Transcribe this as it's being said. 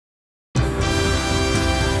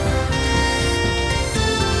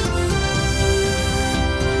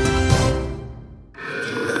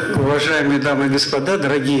Уважаемые дамы и господа,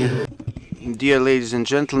 дорогие. Dear ladies and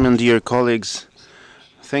gentlemen, dear colleagues,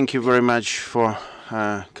 thank you very much for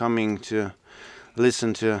coming to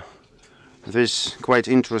listen to this quite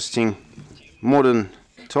interesting modern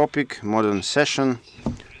topic, modern session,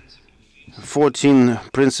 14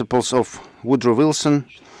 Principles of Woodrow Wilson.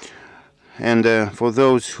 And for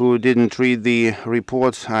those who didn't read the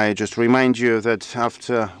report, I just remind you that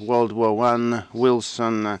after World War I,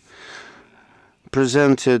 Wilson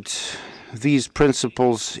presented these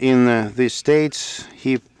principles in the States.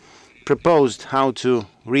 He proposed how to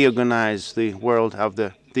reorganize the world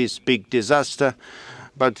after this big disaster,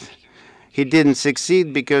 but he didn't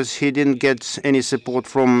succeed because he didn't get any support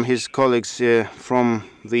from his colleagues from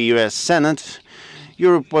the US Senate.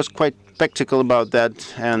 Europe was quite practical about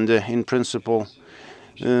that, and in principle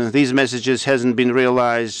these messages hasn't been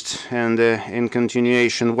realized, and in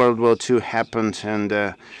continuation World War II happened,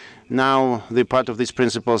 and now the part of these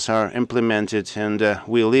principles are implemented, and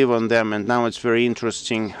we live on them. And now it's very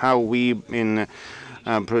interesting how we, in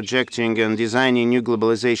projecting and designing new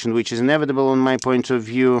globalization, which is inevitable on my point of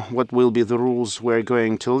view, what will be the rules we're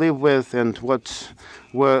going to live with, and what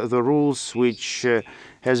were the rules which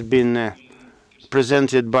has been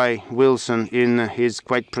presented by Wilson in his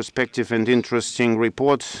quite prospective and interesting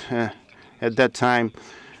report at that time,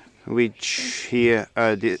 which he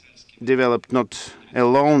developed not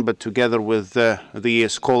alone, but together with the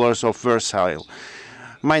scholars of Versailles.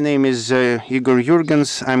 My name is Igor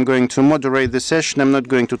Jurgens. I'm going to moderate the session. I'm not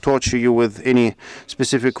going to torture you with any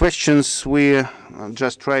specific questions. We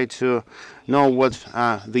just try to know what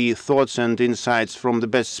are the thoughts and insights from the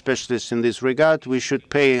best specialists in this regard. We should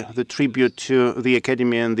pay the tribute to the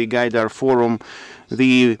Academy and the Gaidar Forum.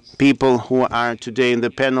 The people who are today in the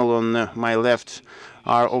panel on my left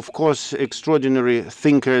are, of course, extraordinary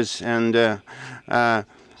thinkers and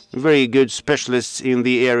very good specialists in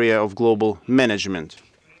the area of global management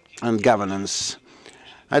and governance.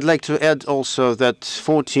 I'd like to add also that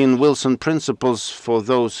 14 Wilson principles, for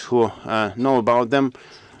those who know about them,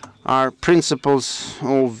 are principles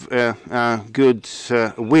of a good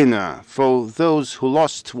winner. For those who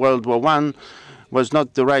lost World War I, was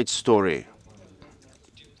not the right story.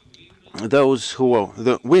 Those who were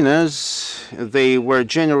the winners, they were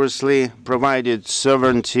generously provided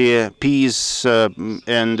sovereignty, peace,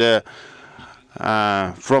 and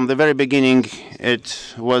from the very beginning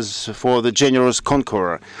it was for the generous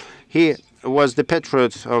conqueror. He was the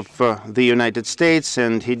patriot of the United States,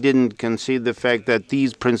 and he didn't concede the fact that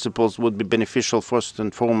these principles would be beneficial first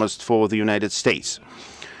and foremost for the United States.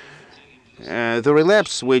 The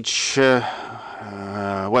relapse which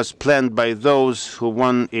was planned by those who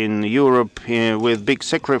won in Europe with big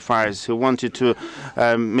sacrifice, who wanted to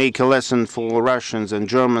make a lesson for Russians and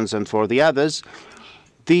Germans and for the others.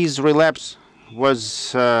 These relapse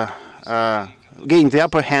was gained the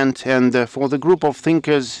upper hand, and for the group of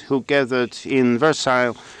thinkers who gathered in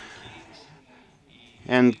Versailles,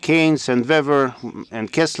 and Keynes and Weber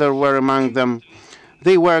and Kessler were among them,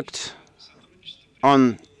 they worked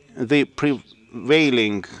on the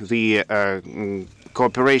prevailing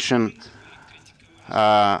cooperation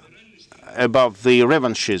above the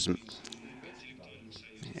revanchism.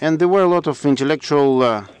 And there were a lot of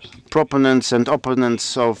intellectual proponents and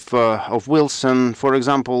opponents of Wilson. For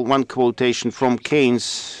example, one quotation from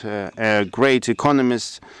Keynes, a great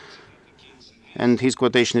economist, and his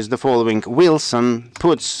quotation is the following: Wilson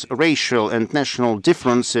puts racial and national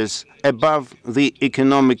differences above the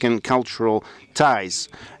economic and cultural ties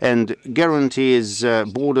and guarantees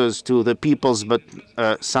borders to the peoples, but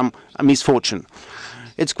some misfortune.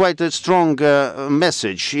 It's quite a strong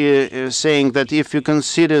message saying that if you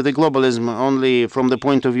consider the globalism only from the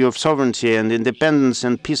point of view of sovereignty and independence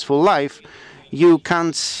and peaceful life, you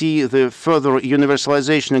can't see the further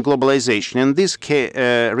universalization and globalization. In this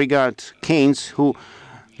regard, Keynes, who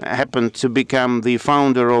happened to become the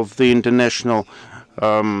founder of the International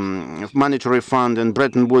Monetary Fund and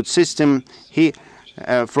Bretton Woods system, he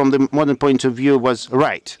from the modern point of view was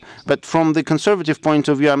right. But from the conservative point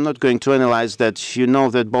of view, I'm not going to analyze that. You know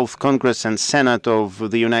that both Congress and Senate of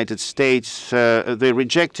the United States, they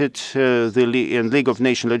rejected, the League of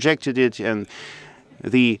Nations rejected it, and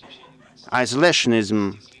the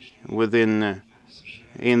isolationism within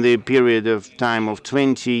in the period of time of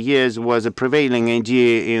 20 years was a prevailing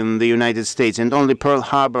idea in the United States, and only Pearl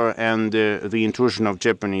Harbor and the intrusion of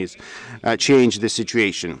Japanese changed the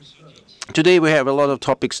situation. Today we have a lot of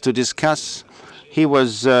topics to discuss. He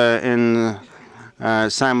was in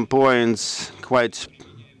some points quite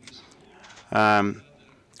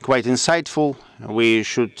insightful. We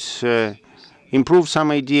should improve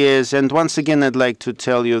some ideas. And once again, I'd like to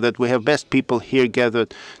tell you that we have best people here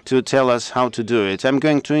gathered to tell us how to do it. I'm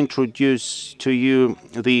going to introduce to you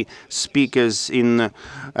the speakers in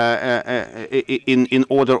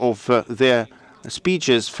order of their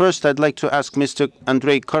speeches. First, I'd like to ask Mr.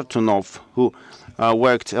 Andrei Kortunov, who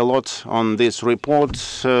worked a lot on this report,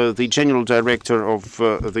 the General Director of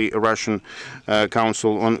the Russian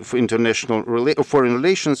Council on International Foreign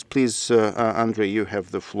Relations. Please, Andrei, you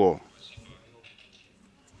have the floor.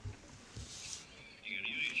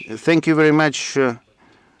 Thank you very much,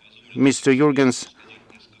 Mr. Jurgens.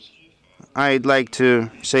 I'd like to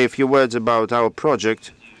say a few words about our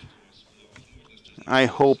project. I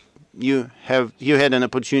hope you had an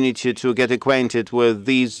opportunity to get acquainted with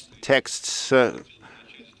these texts,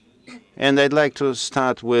 and I'd like to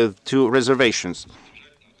start with two reservations.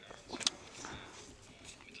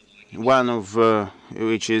 One of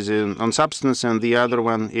which is on substance, and the other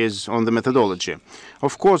one is on the methodology.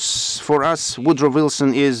 Of course, for us, Woodrow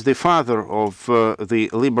Wilson is the father of the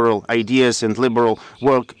liberal ideas and liberal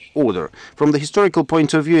world order. From the historical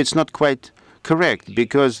point of view, it's not quite correct,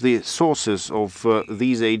 because the sources of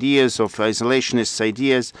these ideas, of isolationist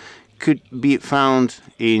ideas, could be found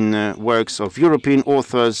in works of European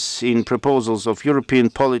authors, in proposals of European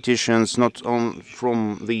politicians, not only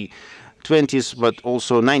from the 20th but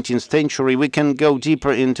also 19th century. We can go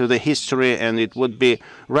deeper into the history, and it would be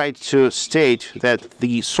right to state that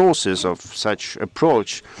the sources of such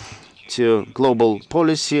approach to global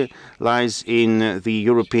policy lies in the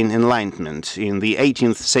European Enlightenment in the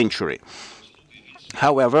 18th century.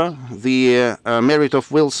 However, the merit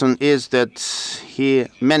of Wilson is that he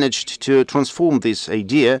managed to transform this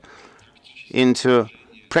idea into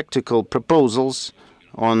practical proposals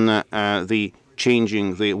on the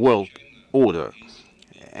changing the world order.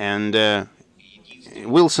 And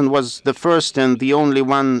Wilson was the first and the only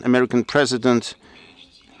one American president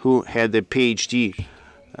who had a PhD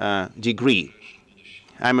degree.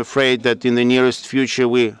 I'm afraid that in the nearest future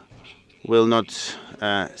we will not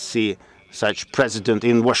see such president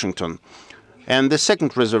in Washington. And the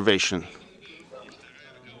second reservation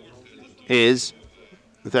is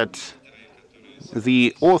that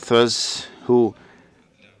the authors who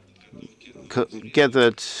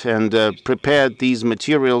gathered and prepared these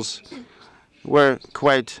materials were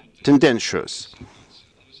quite tendentious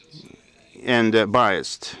and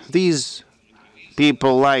biased. These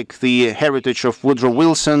people like the heritage of Woodrow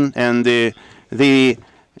Wilson and the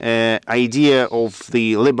idea of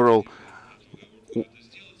the liberal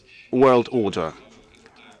world order.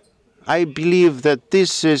 I believe that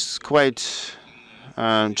this is quite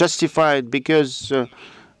justified, because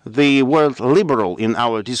the word liberal in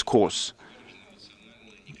our discourse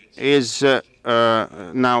is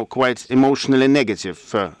now quite emotionally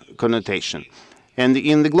negative connotation. And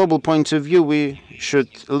in the global point of view, we should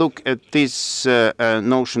look at this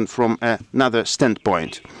notion from another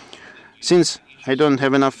standpoint. Since I don't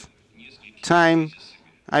have enough time,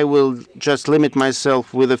 I will just limit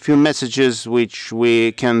myself with a few messages which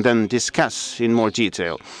we can then discuss in more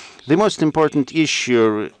detail. The most important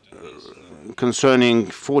issue concerning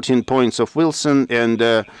 14 points of Wilson and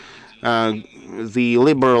the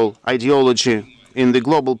liberal ideology in the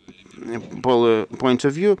global point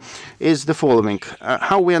of view is the following.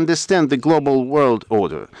 How we understand the global world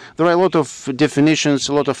order. There are a lot of definitions,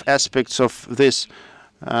 a lot of aspects of this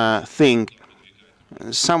thing.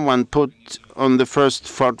 Someone put on the first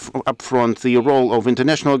up front the role of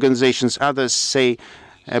international organizations. Others say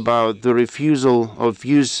about the refusal of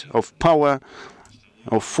use of power,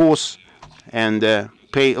 of force, and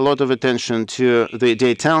pay a lot of attention to the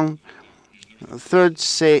détente. Third,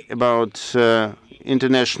 say about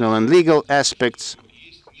international and legal aspects.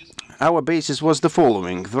 Our basis was the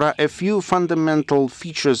following. There are a few fundamental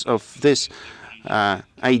features of this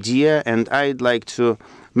idea, and I'd like to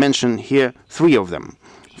mention here three of them.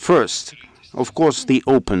 First, of course, the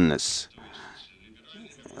openness.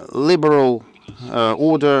 Liberal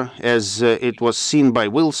order, as it was seen by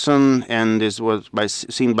Wilson and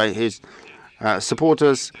seen by his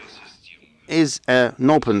supporters, is an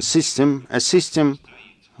open system, a system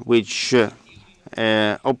which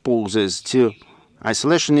opposes to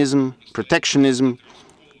isolationism, protectionism,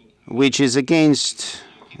 which is against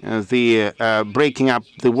the breaking up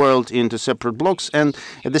the world into separate blocks, and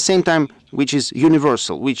at the same time which is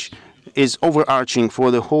universal, which is overarching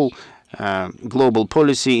for the whole global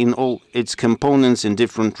policy in all its components in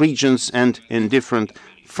different regions and in different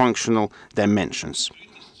functional dimensions.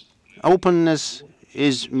 Openness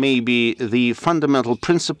is maybe the fundamental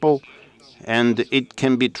principle, and it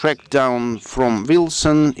can be tracked down from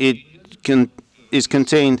Wilson. It is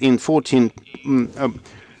contained in 14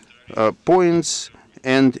 points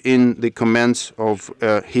and in the comments of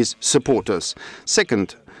his supporters.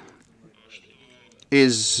 Second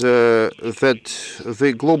is that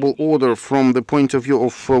the global order, from the point of view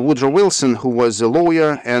of Woodrow Wilson, who was a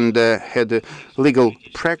lawyer and had a legal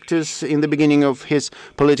practice in the beginning of his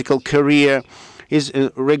political career, is a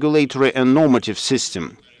regulatory and normative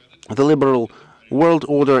system. The liberal world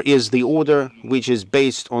order is the order which is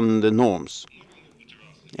based on the norms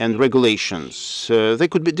and regulations. They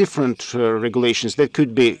could be different regulations. They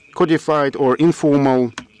could be codified or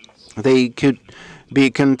informal. They could be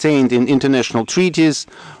contained in international treaties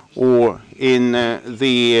or in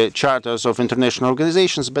the charters of international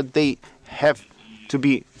organizations, but they have to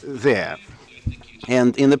be there.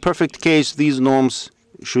 And in the perfect case, these norms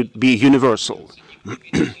should be universal.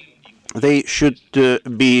 They should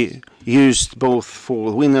be used both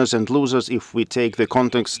for winners and losers if we take the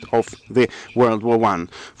context of the World War I.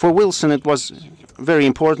 For Wilson, it was very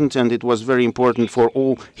important, and it was very important for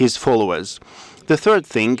all his followers. The third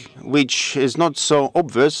thing, which is not so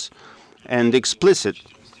obvious and explicit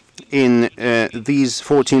in these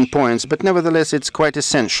 14 points, but nevertheless it's quite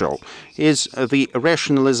essential, is the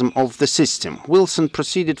rationalism of the system. Wilson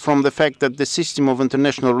proceeded from the fact that the system of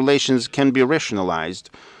international relations can be rationalized,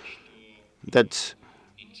 that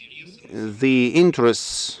the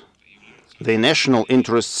interests, the national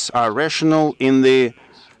interests, are rational in the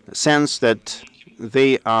sense that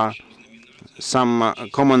they are some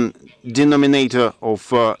common denominator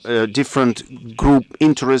of different group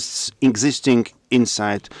interests existing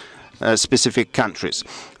inside specific countries.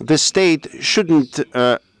 The state shouldn't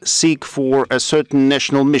seek for a certain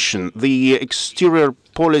national mission. The exterior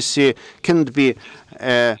policy can't be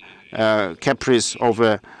a caprice of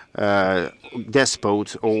a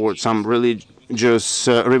despot or some religious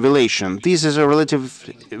revelation. This is a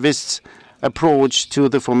relativist approach to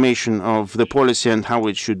the formation of the policy and how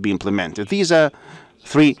it should be implemented. These are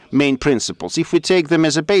three main principles. If we take them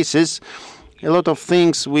as a basis, a lot of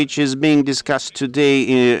things which is being discussed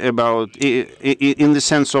today about in the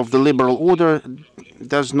sense of the liberal order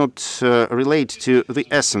does not relate to the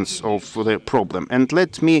essence of the problem. And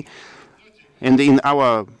in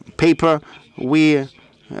our paper, we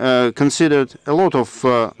considered a lot of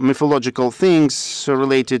mythological things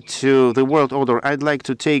related to the world order. I'd like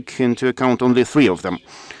to take into account only three of them.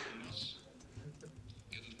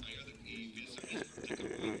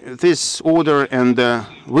 This order and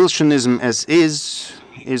Wilsonism as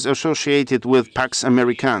is associated with Pax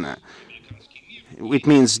Americana. It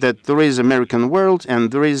means that there is American world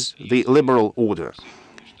and there is the liberal order.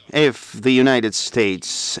 If the United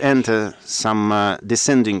States enter some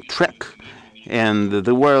descending track and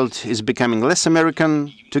the world is becoming less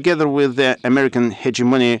American, together with the American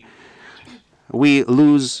hegemony, we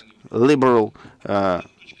lose liberal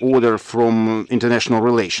order from international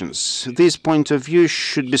relations. This point of view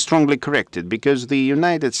should be strongly corrected, because the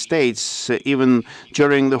United States, even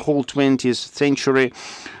during the whole 20th century,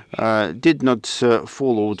 did not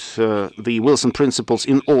follow the Wilson principles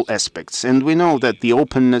in all aspects. And we know that the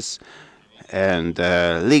openness and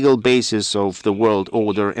legal basis of the world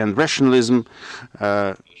order and rationalism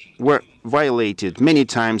were violated many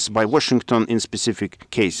times by Washington in specific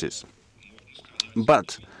cases.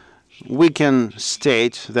 But we can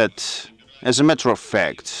state that, as a matter of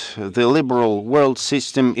fact, the liberal world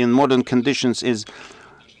system in modern conditions is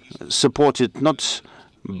supported not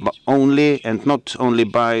only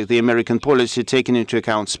by the American policy, taking into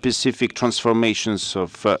account specific transformations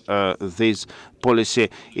of this policy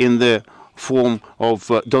in the form of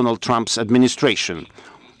Donald Trump's administration.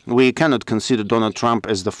 We cannot consider Donald Trump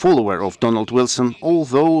as the follower of Donald Wilson,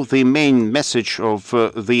 although the main message of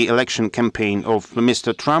the election campaign of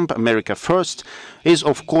Mr. Trump, America First, is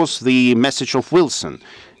of course the message of Wilson.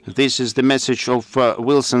 This is the message of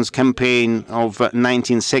Wilson's campaign of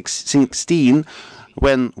 1916,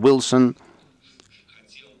 when Wilson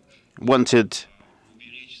wanted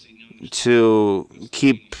to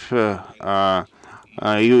keep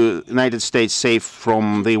United States safe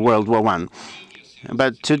from the World War I.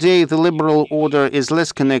 But today the liberal order is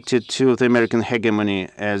less connected to the American hegemony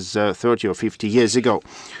as 30 or 50 years ago.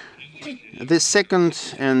 The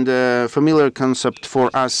second and familiar concept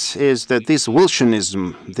for us is that this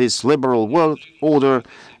Wilsonism, this liberal world order,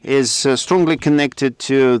 is strongly connected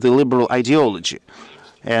to the liberal ideology.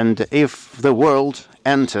 And if the world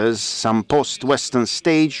enters some post-Western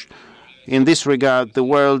stage, in this regard, the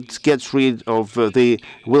world gets rid of the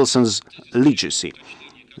Wilson's legacy.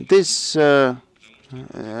 This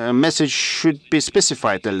message should be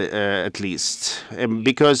specified at least,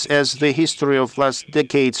 because as the history of last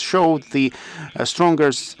decades showed, the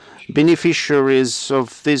strongest beneficiaries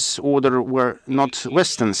of this order were not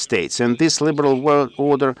Western states, and this liberal world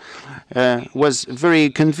order was very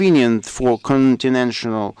convenient for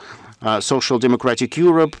continental social democratic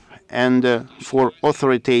Europe and for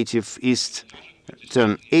authoritative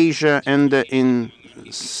Eastern Asia, and in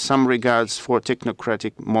some regards for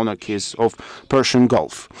technocratic monarchies of Persian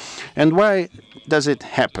Gulf. And why does it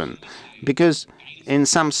happen? Because in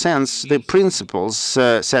some sense the principles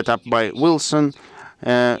set up by Wilson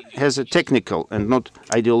has a technical and not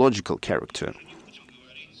ideological character.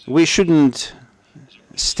 We shouldn't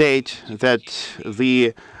state that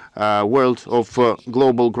the world of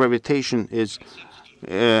global gravitation is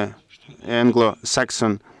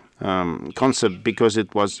Anglo-Saxon concept because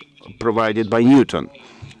it was provided by Newton.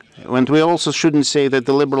 And we also shouldn't say that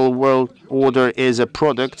the liberal world order is a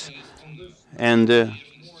product and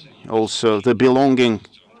also the belonging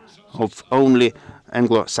of only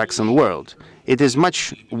Anglo-Saxon world. It is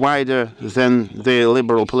much wider than the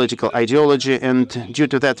liberal political ideology, and due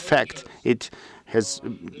to that fact, it has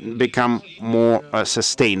become more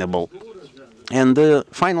sustainable. And the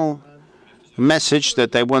final message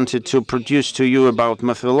that I wanted to produce to you about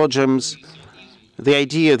methodologisms, the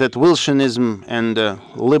idea that Wilsonism and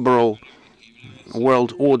liberal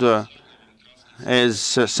world order is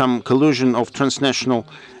some collusion of transnational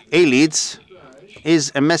elites,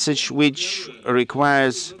 is a message which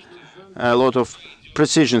requires a lot of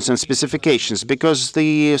precisions and specifications, because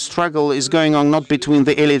the struggle is going on not between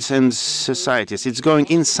the elites and societies, it's going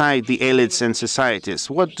inside the elites and societies.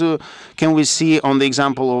 What can we see on the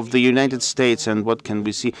example of the United States, and what can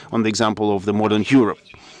we see on the example of the modern Europe?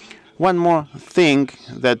 One more thing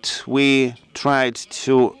that we tried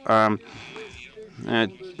to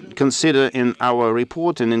consider in our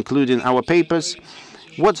report and include in our papers: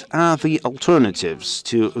 what are the alternatives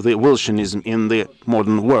to the Wilsonism in the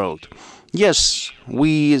modern world? Yes,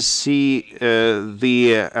 we see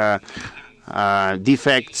the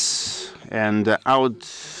defects and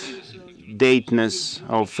outdatedness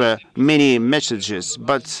of many messages,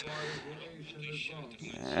 but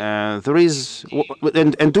there is,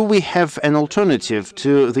 and do we have an alternative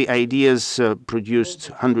to the ideas produced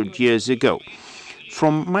 100 years ago?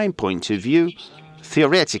 From my point of view,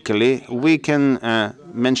 theoretically, we can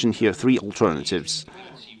mention here three alternatives.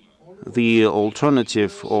 The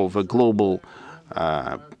alternative of global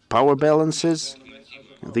power balances,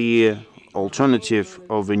 the alternative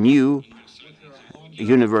of a new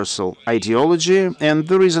universal ideology, and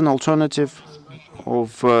there is an alternative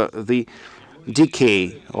of the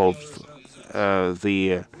decay of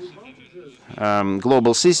the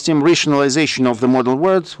global system, rationalization of the modern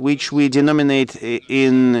world, which we denominate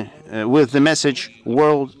in with the message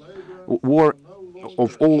war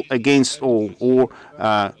of all against all, or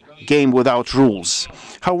game without rules.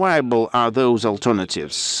 How viable are those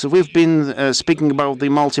alternatives? We've been speaking about the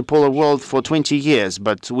multipolar world for 20 years,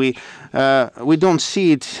 but we don't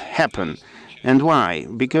see it happen. And why?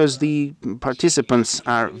 Because the participants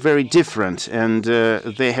are very different, and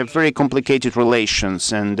they have very complicated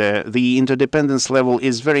relations, and the interdependence level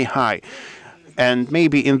is very high. And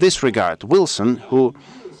maybe in this regard, Wilson, who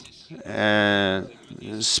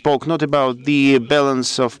spoke not about the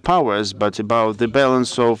balance of powers, but about the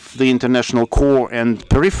balance of the international core and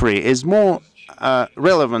periphery, is more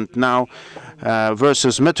relevant now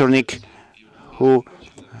versus Metternich, who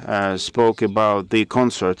spoke about the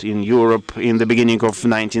concert in Europe in the beginning of the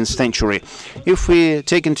 19th century. If we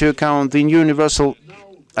take into account the universal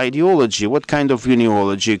ideology, what kind of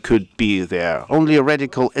ideology could be there? Only a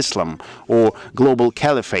radical Islam or global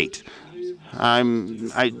caliphate?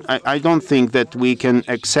 I don't think that we can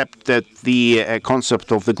accept that the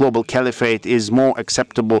concept of the global caliphate is more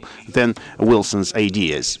acceptable than Wilson's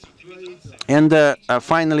ideas. And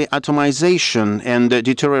finally, atomization and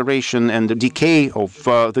deterioration and the decay of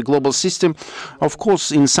the global system. Of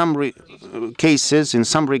course, in some cases, in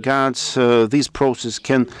some regards, this process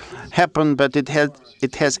can happen, but it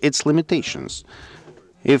has its limitations.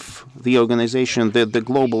 If the organization, the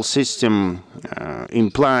global system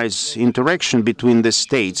implies interaction between the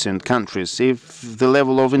states and countries, if the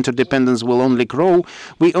level of interdependence will only grow,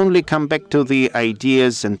 we only come back to the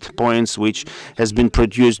ideas and points which has been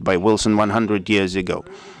produced by Wilson 100 years ago.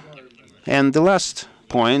 And the last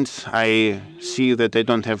point, I see that I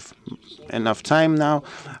don't have enough time now.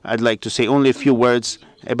 I'd like to say only a few words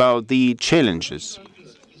about the challenges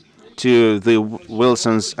to the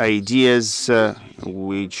Wilson's ideas,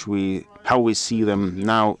 how we see them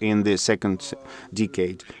now in the second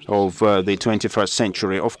decade of the 21st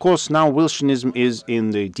century. Of course, now Wilsonism is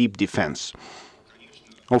in the deep defense.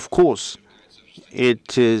 Of course,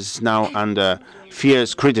 it is now under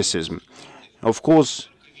fierce criticism. Of course,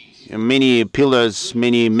 many pillars,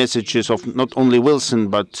 many messages of not only Wilson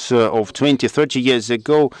but of 20, 30 years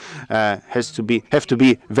ago have to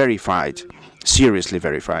be verified, seriously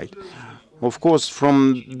verified. Of course,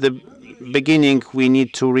 from the beginning, we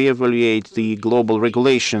need to reevaluate the global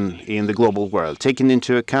regulation in the global world, taking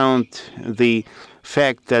into account the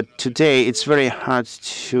fact that today it's very hard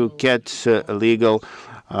to get a legal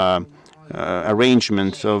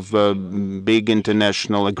arrangement of big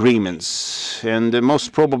international agreements. And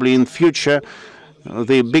most probably in future,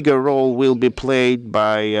 the bigger role will be played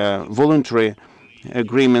by voluntary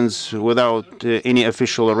agreements without any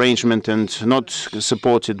official arrangement and not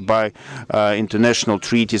supported by international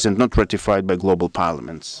treaties and not ratified by global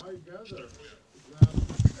parliaments.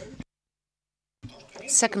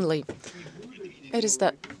 Secondly, it is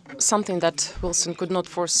that something that Wilson could not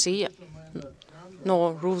foresee,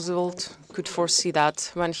 nor Roosevelt could foresee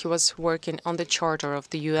that when he was working on the Charter of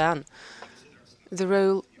the UN, the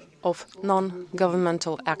role of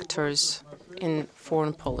non-governmental actors in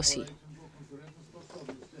foreign policy.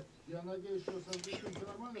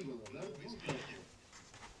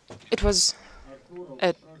 It was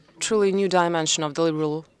a truly new dimension of the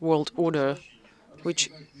liberal world order, which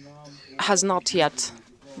has not yet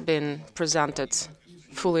been presented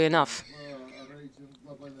fully enough.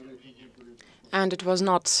 And it was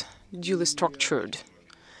not duly structured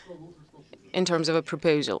in terms of a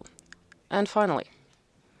proposal. And finally,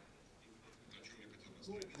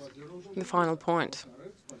 the final point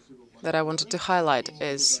that I wanted to highlight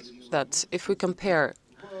is that if we compare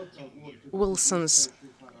Wilson's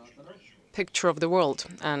picture of the world,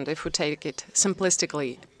 and if we take it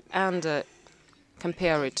simplistically and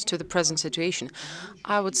compare it to the present situation,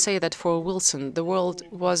 I would say that for Wilson, the world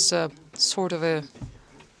was sort of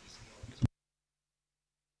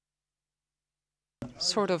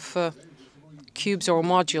cubes or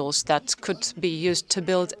modules that could be used to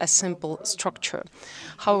build a simple structure.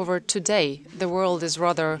 However, today, the world is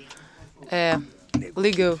rather a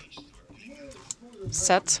Lego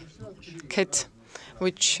set, kit,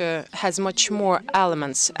 which has much more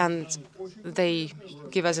elements, and they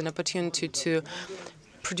give us an opportunity to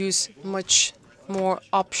produce much more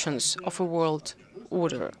options of a world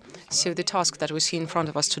order. So the task that we see in front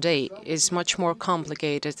of us today is much more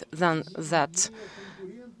complicated than that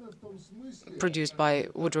produced by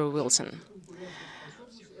Woodrow Wilson.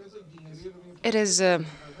 It is a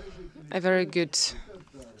very good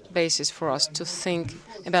basis for us to think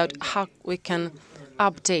about how we can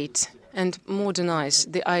update and modernize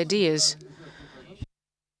the ideas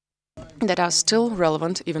that are still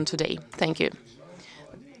relevant even today. Thank you.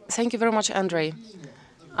 Thank you very much, Andrei.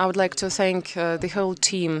 I would like to thank the whole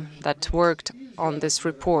team that worked on this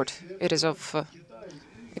report. It is of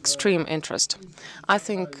extreme interest. I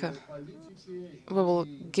think we will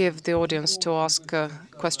give the audience to ask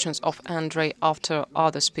questions of Andrei after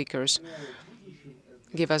other speakers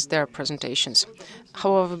give us their presentations.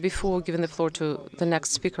 However, before giving the floor to the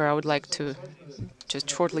next speaker, I would like to just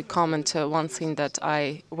shortly comment one thing that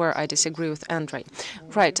where I disagree with Andrei.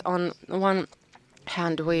 Right, on one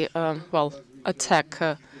hand, we attack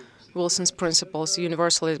Wilson's principles.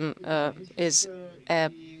 Universalism is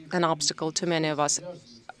an obstacle to many of us.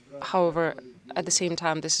 However, at the same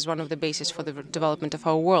time, this is one of the bases for the development of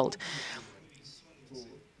our world.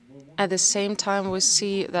 At the same time, we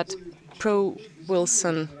see that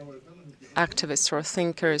pro-Wilson activists or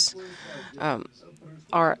thinkers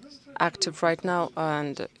are active right now,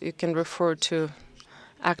 and you can refer to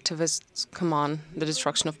activists' come on, the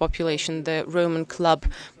destruction of population. The Roman Club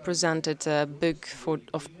presented a book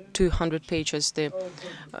of 200 pages, the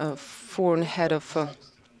foreign head of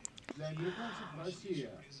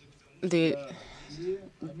the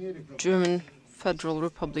German Federal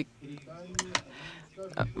Republic,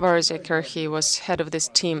 Weizsäcker, he was head of this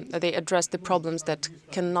team. They addressed the problems that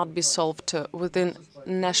cannot be solved within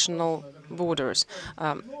national borders.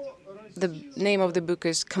 The name of the book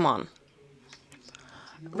is Come On.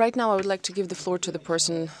 Right now, I would like to give the floor to the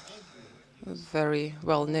person very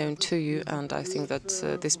well known to you, and I think that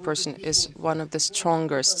this person is one of the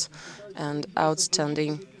strongest and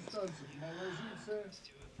outstanding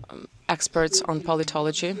experts on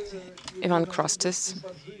politology, Ivan Krastis.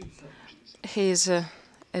 He is a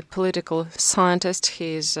political scientist.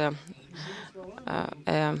 He is a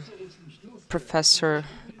professor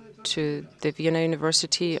to the Vienna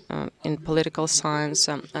University in political science.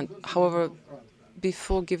 And however,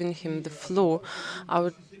 before giving him the floor, I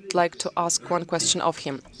would like to ask one question of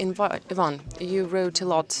him. Ivan, you wrote a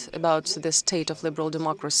lot about the state of liberal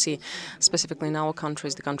democracy, specifically in our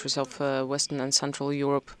countries, the countries of Western and Central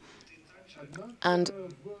Europe. And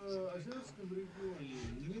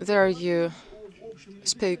there you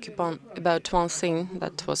spoke about one thing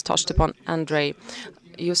that was touched upon, Andrei.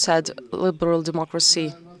 You said liberal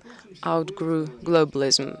democracy outgrew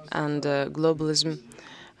globalism, and globalism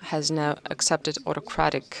has now accepted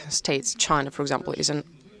autocratic states. China, for example, is an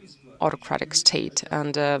autocratic state,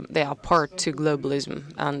 and they are part to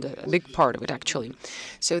globalism, and a big part of it, actually.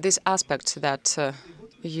 So this aspect that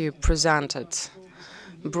you presented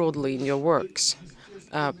broadly in your works,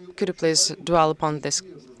 could you please dwell upon this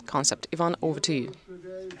concept? Ivan, over to you.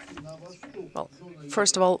 Well,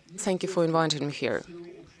 first of all, thank you for inviting me here.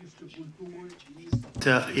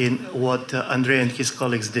 In what Andrei and his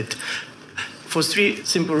colleagues did, for three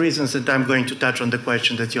simple reasons that I'm going to touch on the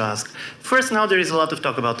question that you asked. First, now there is a lot of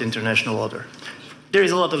talk about international order. There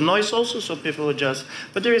is a lot of noise also, so people adjust,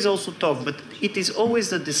 but there is also talk. But it is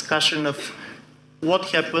always a discussion of what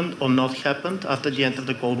happened or not happened after the end of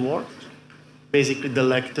the Cold War, basically the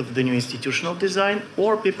lack of the new institutional design,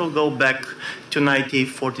 or people go back to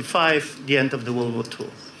 1945, the end of the World War II.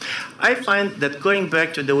 I find that going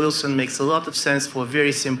back to the Wilson makes a lot of sense for a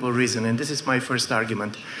very simple reason, and this is my first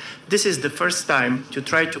argument. This is the first time to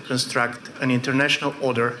try to construct an international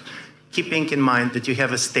order, keeping in mind that you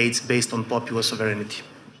have a states based on popular sovereignty.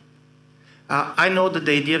 I know that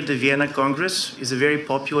the idea of the Vienna Congress is very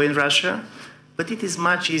popular in Russia, but it is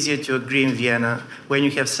much easier to agree in Vienna when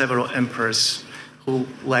you have several emperors who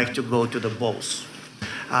like to go to the balls.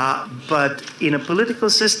 But in a political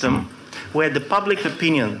system where the public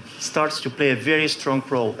opinion starts to play a very strong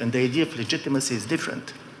role and the idea of legitimacy is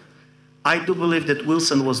different, I do believe that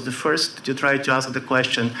Wilson was the first to try to ask the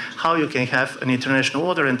question how you can have an international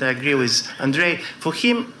order, and I agree with Andrei. For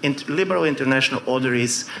him, liberal international order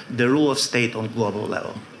is the rule of state on global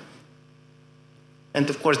level. And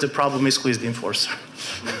of course, the problem is who is the enforcer.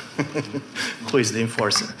 Who is the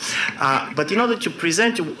enforcer? But in order to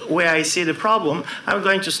present you where I see the problem, I'm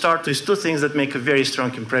going to start with two things that make a very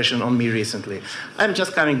strong impression on me recently. I'm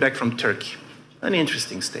just coming back from Turkey, an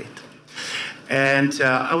interesting state. And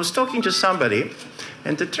I was talking to somebody,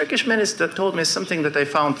 and the Turkish minister told me something that I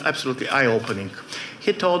found absolutely eye-opening.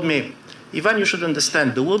 He told me, Ivan, you should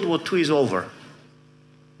understand, the World War II is over.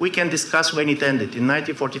 We can discuss when it ended, in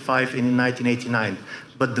 1945 and in 1989,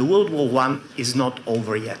 but the World War I is not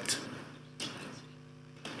over yet.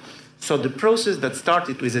 So the process that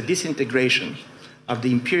started with the disintegration of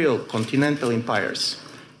the imperial continental empires,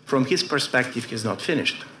 from his perspective, is not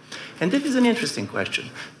finished. And this is an interesting question,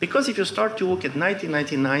 because if you start to look at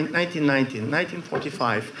 1999, 1919,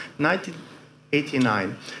 1945,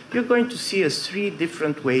 1989, you're going to see three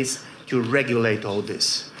different ways to regulate all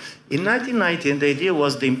this. In 1919, the idea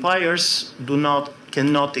was the empires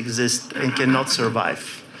cannot exist and cannot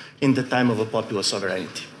survive in the time of a popular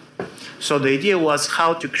sovereignty. So the idea was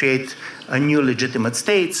how to create a new legitimate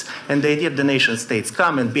states, and the idea of the nation states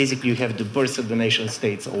come, and basically you have the birth of the nation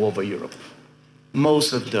states all over Europe.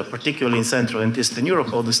 Most of the, particularly in Central and Eastern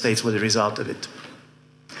Europe, all the states were the result of it.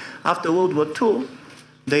 After World War II,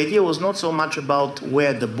 the idea was not so much about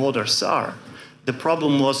where the borders are. The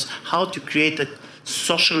problem was how to create a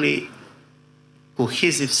socially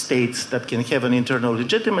cohesive states that can have an internal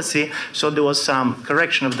legitimacy. So there was some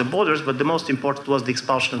correction of the borders, but the most important was the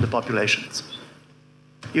expulsion of the populations.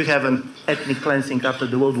 You have an ethnic cleansing after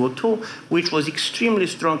the World War II, which was extremely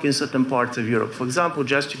strong in certain parts of Europe. For example,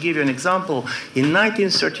 just to give you an example, in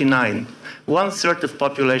 1939, 1/3 of the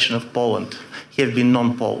population of Poland have been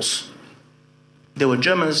non-Poles. There were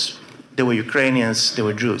Germans, there were Ukrainians, there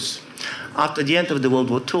were Jews. After the end of the World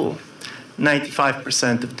War II,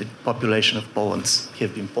 95% of the population of Poland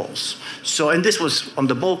have been Poles. So, and this was on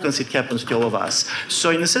the Balkans, it happens to all of us. So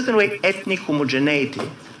in a certain way, ethnic homogeneity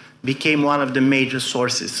became one of the major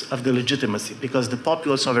sources of the legitimacy, because the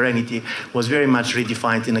popular sovereignty was very much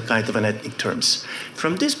redefined in a kind of an ethnic terms.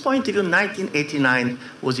 From this point of view, 1989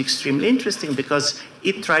 was extremely interesting because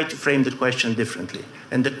it tried to frame the question differently.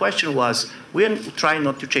 And the question was, we're trying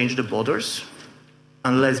not to change the borders,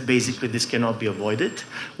 unless basically this cannot be avoided.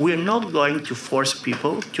 We're not going to force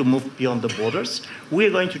people to move beyond the borders.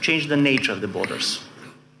 We're going to change the nature of the borders.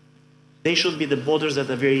 They should be the borders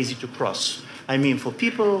that are very easy to cross. I mean, for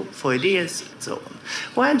people, for ideas, and so on.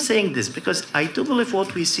 Why I'm saying this? Because I do believe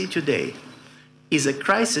what we see today is a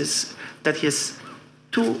crisis that has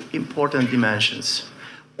two important dimensions.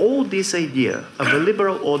 All this idea of a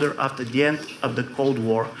liberal order after the end of the Cold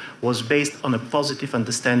War was based on a positive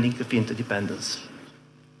understanding of interdependence.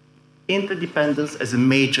 Interdependence as a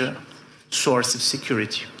major source of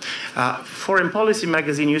security. Foreign Policy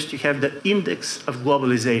magazine used to have the index of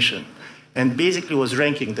globalization, and basically was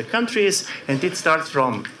ranking the countries, and it starts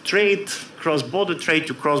from trade, cross-border trade,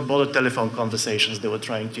 to cross-border telephone conversations. They were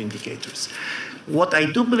trying to indicators. What I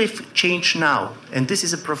do believe changed now, and this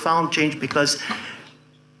is a profound change because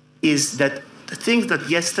is that the things that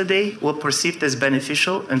yesterday were perceived as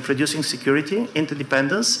beneficial and producing security,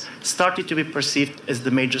 interdependence, started to be perceived as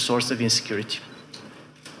the major source of insecurity.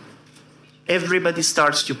 Everybody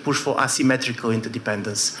starts to push for asymmetrical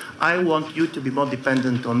interdependence. I want you to be more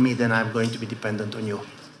dependent on me than I'm going to be dependent on you.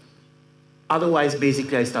 Otherwise,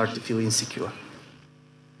 basically, I start to feel insecure.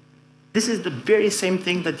 This is the very same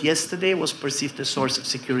thing that yesterday was perceived as a source of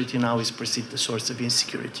security, now is perceived as a source of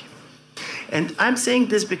insecurity. And I'm saying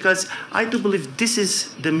this because I do believe this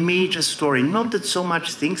is the major story. Not that so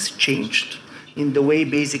much things changed in the way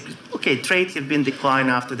basically, okay, trade had been declined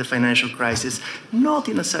after the financial crisis, not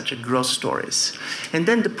in such a gross stories. And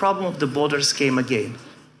then the problem of the borders came again.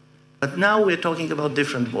 But now we're talking about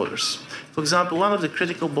different borders. For example, one of the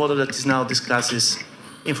critical borders that is now discussed is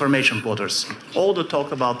information borders. All the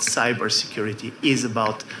talk about cybersecurity is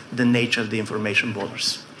about the nature of the information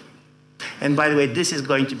borders. And by the way, this is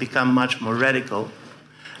going to become much more radical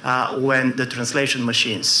when the translation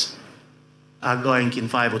machines are going in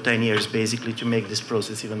 5 or 10 years, basically, to make this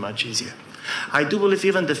process even much easier. I do believe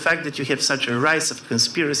even the fact that you have such a rise of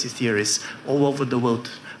conspiracy theories all over the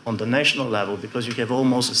world on the national level, because you have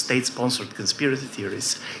almost state-sponsored conspiracy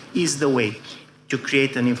theories, is the way to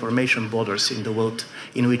create an information borders in the world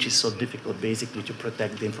in which it's so difficult, basically, to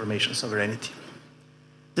protect the information sovereignty.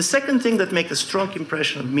 The second thing that makes a strong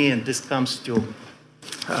impression on me, and this comes to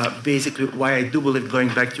basically why I do believe going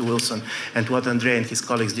back to Wilson and what Andrei and his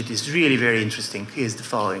colleagues did is really very interesting, is the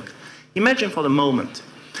following. Imagine for the moment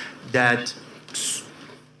that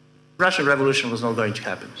Russian Revolution was not going to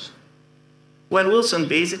happen. When Wilson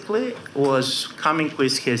basically was coming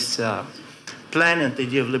with his plan and the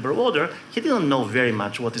idea of liberal order, he didn't know very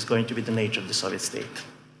much what is going to be the nature of the Soviet state.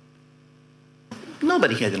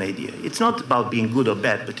 Nobody had an idea. It's not about being good or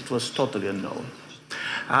bad, but it was totally unknown.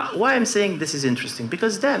 Why I'm saying this is interesting?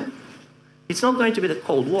 Because then it's not going to be the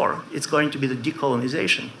Cold War. It's going to be the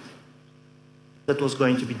decolonization that was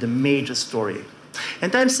going to be the major story.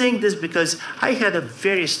 And I'm saying this because I had a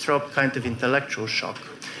very strong kind of intellectual shock.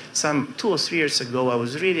 Some 2 or 3 years ago, I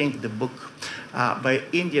was reading the book by an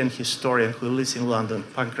Indian historian who lives in London,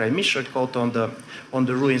 Pankaj Mishra, called On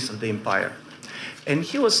the Ruins of the Empire. And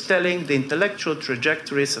he was telling the intellectual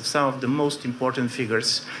trajectories of some of the most important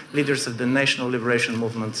figures, leaders of the national liberation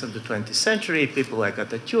movements of the 20th century, people like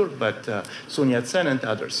Atatürk, but Sun Yat-sen and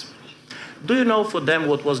others. Do you know for them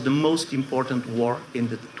what was the most important war in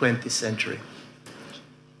the 20th century?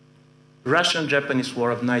 Russian-Japanese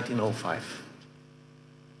War of 1905.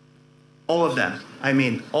 All of them. I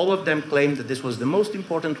mean, all of them claimed that this was the most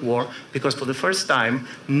important war because for the first time,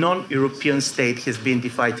 non-European state has been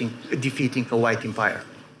defeating a white empire.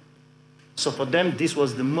 So for them, this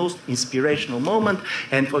was the most inspirational moment.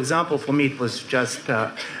 And for example, for me, it was just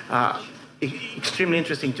extremely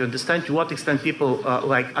interesting to understand to what extent people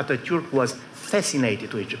like Atatürk was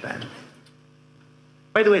fascinated with Japan.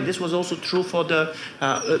 By the way, this was also true for the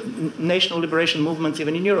national liberation movements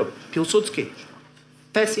even in Europe. Pilsudski,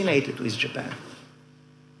 fascinated with Japan.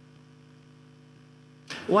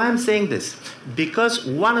 Why I'm saying this? Because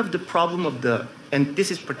one of the problem of the, and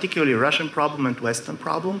this is particularly Russian problem and Western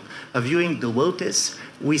problem, of viewing the world is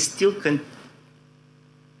we still can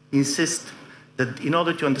insist that in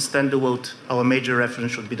order to understand the world, our major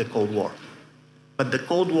reference should be the Cold War. But the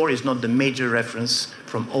Cold War is not the major reference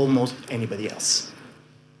from almost anybody else.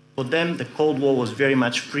 For them, the Cold War was very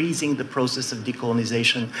much freezing the process of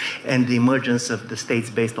decolonization and the emergence of the states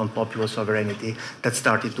based on popular sovereignty that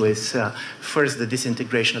started with first the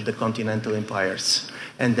disintegration of the continental empires,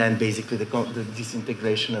 and then basically the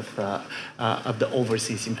disintegration of the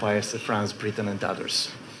overseas empires of France, Britain, and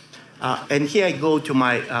others. And here I go to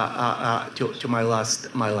my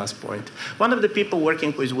last point. One of the people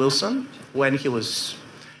working with Wilson when he was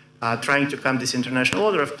trying to come this international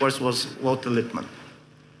order, of course, was Walter Lippmann.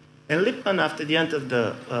 And Lippmann, after the end of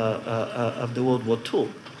the World War II,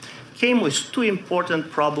 came with 2 important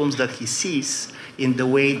problems that he sees in the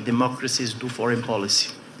way democracies do foreign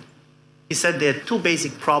policy. He said there are 2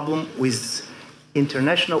 basic problems with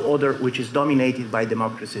international order which is dominated by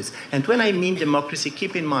democracies. And when I mean democracy,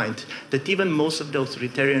 keep in mind that even most of the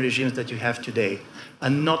authoritarian regimes that you have today are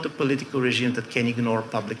not a political regime that can ignore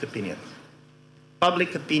public opinion.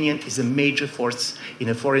 Public opinion is a major force in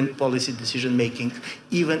a foreign policy decision-making,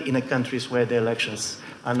 even in countries where the elections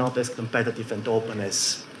are not as competitive and open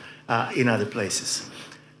as in other places.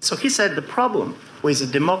 So he said the problem with a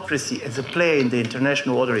democracy as a player in the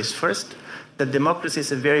international order is first, that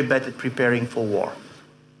democracies are very bad at preparing for war.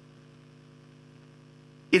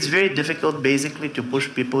 It's very difficult, basically, to push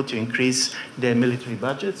people to increase their military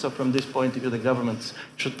budget. So from this point of view, the governments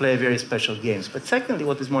should play very special games. But secondly,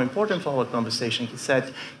 what is more important for our conversation is that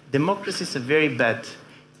democracies are very bad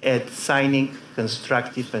at signing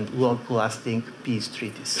constructive and long-lasting peace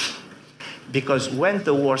treaties. Because when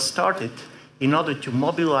the war started, in order to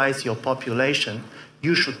mobilize your population,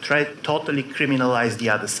 you should try to totally criminalize the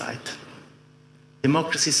other side.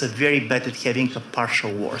 Democracies are very bad at having a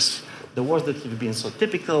partial wars. The wars that have been so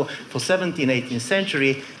typical for 17th, 18th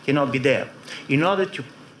century cannot be there. In order to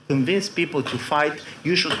convince people to fight,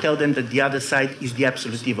 you should tell them that the other side is the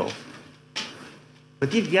absolute evil.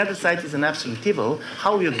 But if the other side is an absolute evil,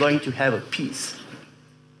 how are you going to have a peace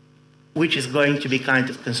which is going to be kind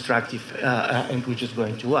of constructive and which is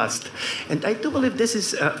going to last? And I do believe this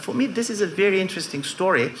is, for me, this is a very interesting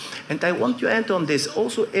story. And I want to end on this.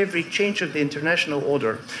 Also, every change of the international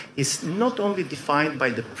order is not only defined by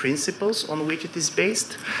the principles on which it is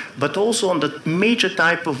based, but also on the major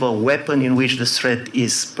type of a weapon in which the threat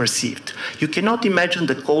is perceived. You cannot imagine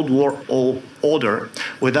the Cold War order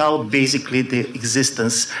without basically the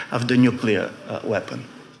existence of the nuclear weapon.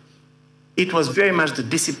 It was very much the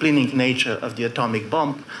disciplining nature of the atomic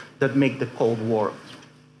bomb that made the Cold War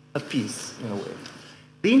a peace, in a way.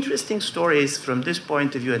 The interesting story is, from this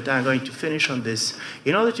point of view, and I'm going to finish on this,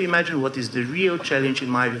 in order to imagine what is the real challenge, in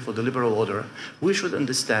my view, for the liberal order, we should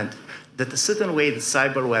understand that a certain way the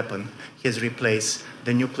cyber weapon has replaced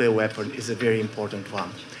the nuclear weapon is a very important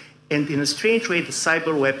one. And in a strange way, the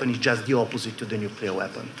cyber weapon is just the opposite to the nuclear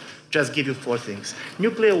weapon. Just give you 4 things.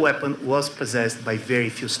 Nuclear weapon was possessed by very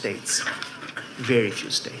few states. Very few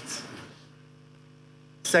states.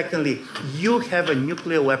 Secondly, you have a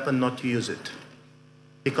nuclear weapon not to use it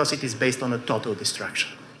because it is based on a total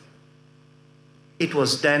destruction. It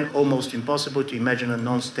was then almost impossible to imagine a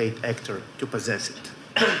non-state actor to possess it.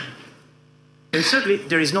 And thirdly,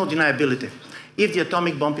 there is no deniability. If the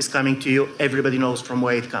atomic bomb is coming to you, everybody knows from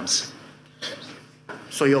where it comes.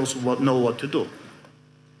 So you also know what to do.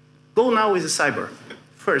 Go now with the cyber.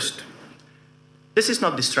 First, this is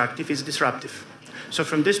not destructive, it's disruptive. So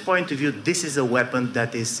from this point of view, this is a weapon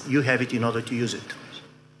that is, you have it in order to use it.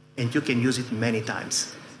 And you can use it many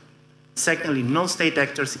times. Secondly, non-state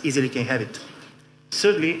actors easily can have it.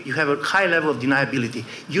 Thirdly, you have a high level of deniability.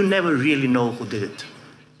 You never really know who did it.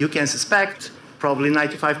 You can suspect, probably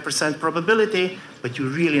 95% probability, but you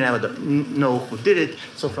really never know who did it.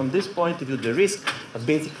 So from this point of view, the risk of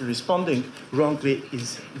basically responding wrongly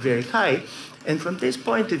is very high. And from this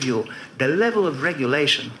point of view, the level of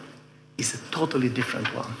regulation is a totally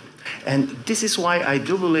different one. And this is why I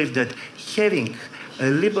do believe that having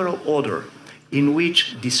a liberal order in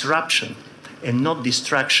which disruption and not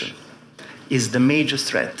destruction is the major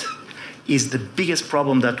threat is the biggest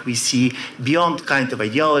problem that we see beyond kind of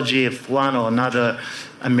ideology of one or another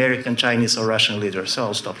American, Chinese, or Russian leader. So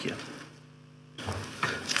I'll stop here.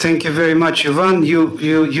 Thank you very much, Ivan.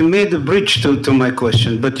 You made a bridge to my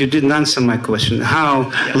question, but you didn't answer my question.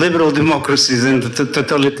 How liberal democracies and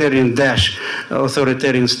totalitarian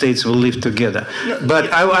authoritarian states will live together? No,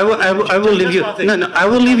 but I will leave you. I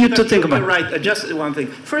will leave you to think about it. Right. Just one thing.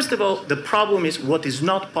 First of all, the problem is what is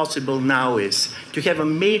not possible now is to have a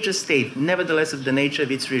major state, nevertheless of the nature of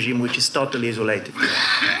its regime, which is totally isolated.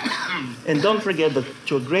 And don't forget that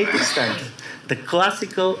to a great extent, the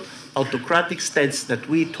classical autocratic states that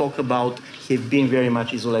we talk about have been very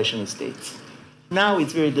much isolationist states. Now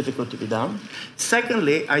it's very difficult to be done.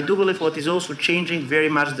 Secondly, I do believe what is also changing very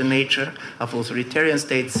much the nature of authoritarian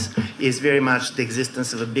states is very much the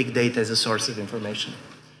existence of a big data as a source of information.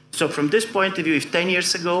 So from this point of view, if 10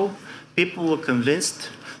 years ago, people were convinced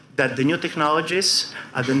that the new technologies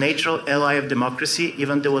are the natural ally of democracy,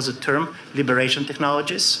 even there was a term, liberation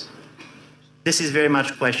technologies, this is very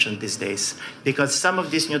much questioned these days, because some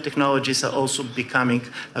of these new technologies are also becoming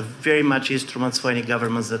very much instruments for any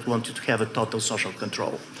governments that want to have a total social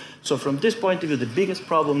control. So from this point of view, the biggest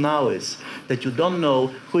problem now is that you don't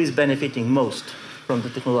know who is benefiting most from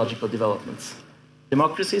the technological developments.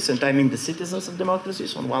 Democracies, and I mean the citizens of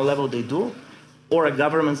democracies, on one level they do, or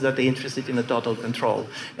governments that are interested in a total control.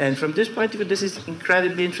 And from this point of view, this is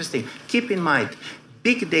incredibly interesting. Keep in mind,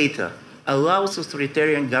 big data allows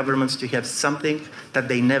authoritarian governments to have something that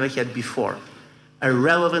they never had before, a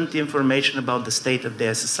relevant information about the state of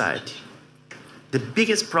their society. The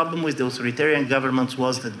biggest problem with the authoritarian governments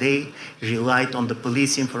was that they relied on the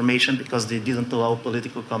police information because they didn't allow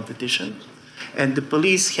political competition. And the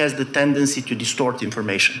police has the tendency to distort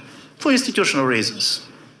information for institutional reasons.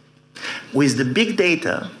 With the big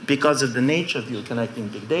data, because of the nature of you connecting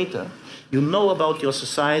big data, you know about your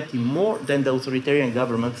society more than the authoritarian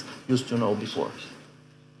governments used to know before.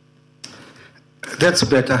 That's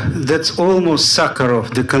better. That's almost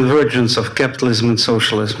Sakharov, the convergence of capitalism and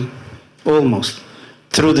socialism. Almost.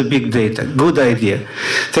 Through the big data. Good idea.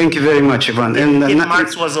 Thank you very much, Ivan. And if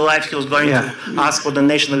Marx was alive, he was going to ask for the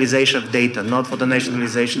nationalization of data, not for the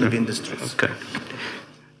nationalization of industries. Okay.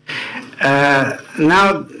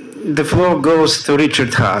 Now the floor goes to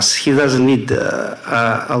Richard Haas. He doesn't need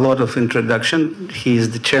a lot of introduction. He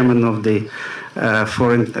is the chairman of the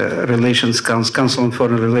Foreign Relations Council on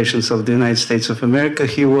Foreign Relations of the United States of America.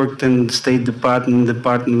 He worked in the State Department,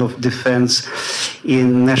 Department of Defense,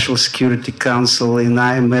 in National Security Council, in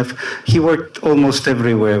IMF. He worked almost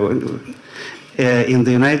everywhere in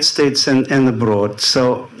the United States and abroad.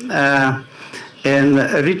 So, and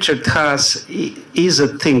Richard Haas is a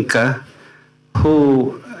thinker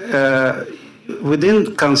who,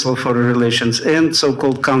 within Council for Relations and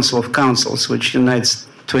so-called Council of Councils, which unites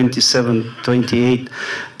 27, 28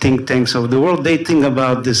 think tanks of the world, they think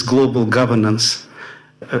about this global governance.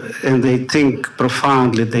 And they think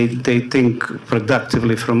profoundly, they think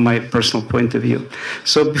productively from my personal point of view.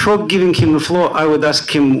 So before giving him the floor, I would ask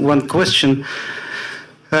him one question,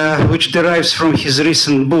 which derives from his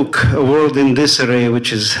recent book, A World in Disarray,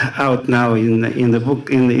 which is out now in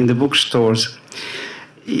the bookstores.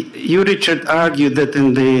 You, Richard, argued that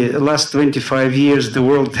in the last 25 years, the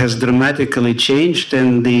world has dramatically changed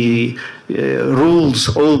and the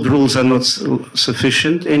old rules are not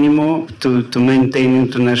sufficient anymore to maintain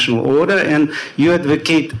international order. And you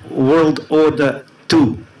advocate World Order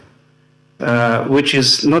II, which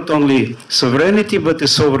is not only sovereignty, but a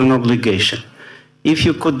sovereign obligation. If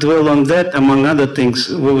you could dwell on that, among other things,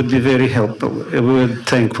 we would be very helpful. We would be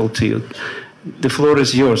thankful to you. The floor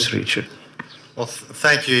is yours, Richard. Well,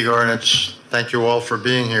 thank you, Igor, and thank you all for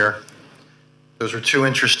being here. Those are two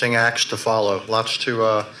interesting acts to follow, lots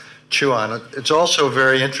to chew on. It's also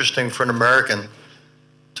very interesting for an American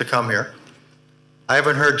to come here. I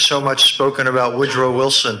haven't heard so much spoken about Woodrow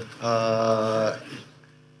Wilson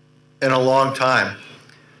in a long time.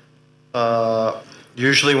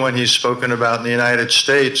 Usually when he's spoken about in the United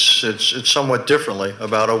States, it's somewhat differently,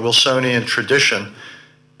 about a Wilsonian tradition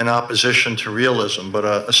in opposition to realism, but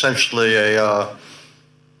essentially a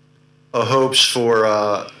hopes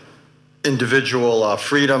for individual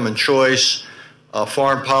freedom and choice, a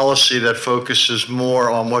foreign policy that focuses more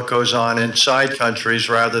on what goes on inside countries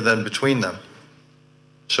rather than between them.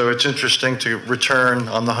 So it's interesting to return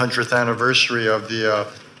on the 100th anniversary of the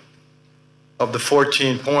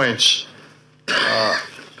 14 points.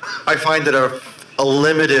 I find it a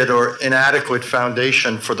limited or inadequate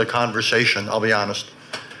foundation for the conversation, I'll be honest.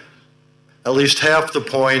 At least half the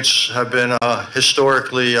points have been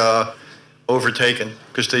historically overtaken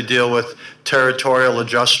because they deal with territorial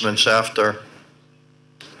adjustments after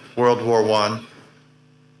World War I.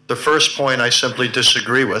 The first point I simply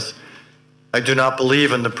disagree with. I do not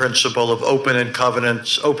believe in the principle of open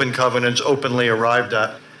covenants openly arrived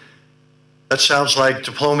at. That sounds like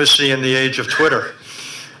diplomacy in the age of Twitter.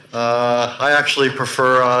 I actually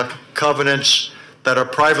prefer covenants that are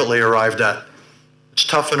privately arrived at. It's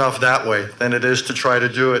tough enough that way than it is to try to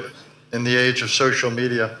do it in the age of social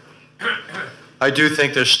media. I do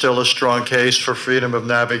think there's still a strong case for freedom of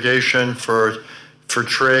navigation, for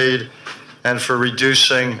trade, and for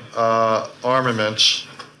reducing armaments.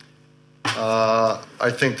 I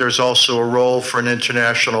think there's also a role for an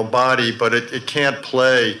international body, but it can't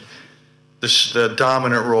play the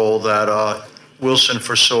dominant role that Wilson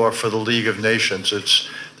foresaw for the League of Nations.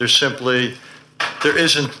 There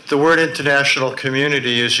isn't, the word international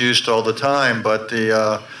community is used all the time, but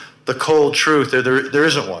the cold truth, there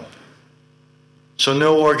isn't one. So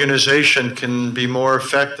no organization can be more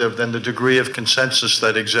effective than the degree of consensus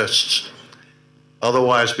that exists.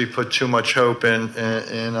 Otherwise, we put too much hope in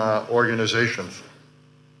organizations.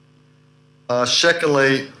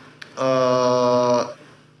 Secondly,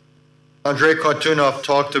 Andrei Kontunov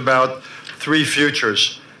talked about three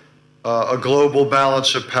futures, a global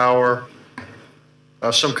balance of power,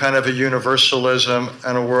 some kind of a universalism,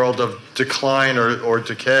 and a world of decline or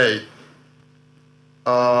decay.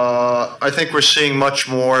 I think we're seeing much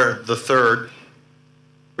more the third.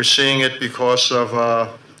 We're seeing it because of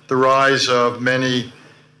the rise of a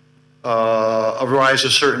rise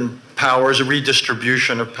of certain powers, a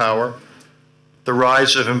redistribution of power, the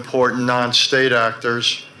rise of important non-state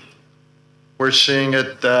actors. We're seeing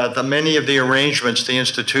it that many of the arrangements, the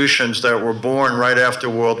institutions that were born right after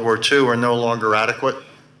World War II are no longer adequate.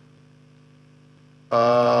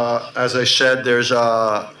 As I said, there's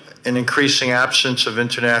an increasing absence of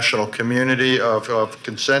international community, of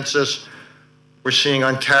consensus. We're seeing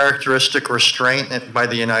uncharacteristic restraint by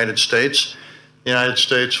the United States. The United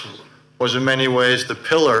States was in many ways the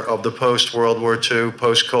pillar of the post-World War II,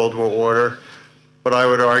 post-Cold War order, but I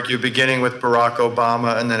would argue beginning with Barack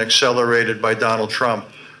Obama and then accelerated by Donald Trump,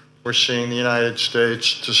 we're seeing the United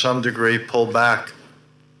States to some degree pull back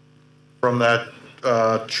from that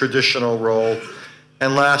traditional role.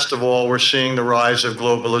 And last of all, we're seeing the rise of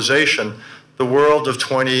globalization. The world of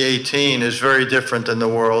 2018 is very different than the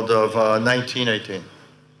world of 1918.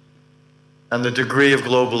 And the degree of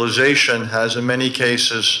globalization has, in many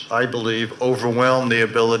cases, I believe, overwhelmed the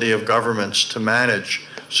ability of governments to manage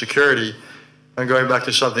security. And going back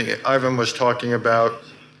to something Ivan was talking about,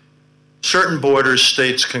 certain borders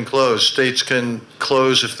states can close. States can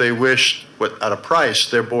close if they wish, at a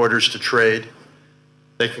price, their borders to trade.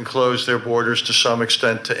 They can close their borders to some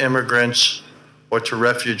extent to immigrants or to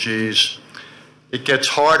refugees. It gets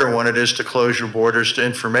harder when it is to close your borders to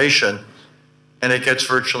information, and it gets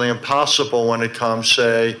virtually impossible when it comes,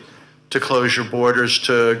 say, to close your borders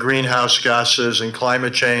to greenhouse gases and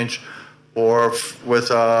climate change, or with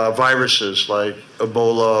viruses like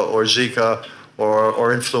Ebola or Zika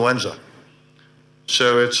or influenza.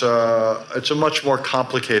 So it's a much more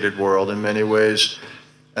complicated world in many ways,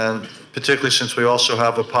 and particularly since we also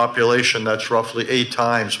have a population that's roughly 8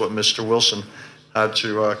 times what Mr. Wilson had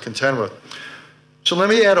to contend with. So let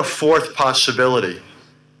me add a fourth possibility.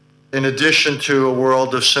 In addition to a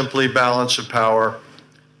world of simply balance of power,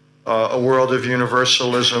 a world of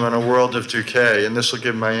universalism, and a world of decay, and this will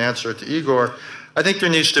give my answer to Igor, I think there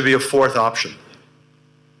needs to be a fourth option.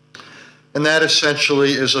 And that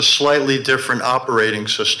essentially is a slightly different operating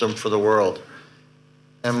system for the world.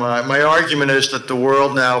 And my argument is that the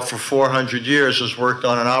world now for 400 years has worked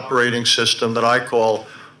on an operating system that I call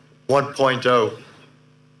 1.0.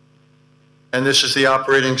 And this is the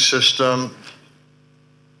operating system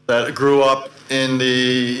that grew up in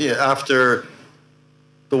after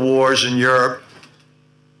the wars in Europe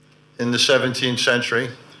in the 17th century.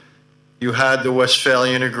 You had the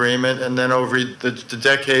Westphalian Agreement, and then over the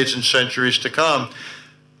decades and centuries to come,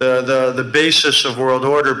 the basis of world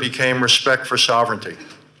order became respect for sovereignty.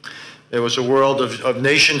 It was a world of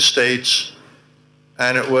nation states,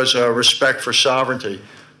 and it was a respect for sovereignty.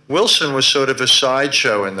 Wilson was sort of a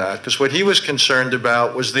sideshow in that, because what he was concerned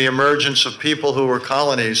about was the emergence of people who were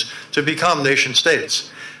colonies to become nation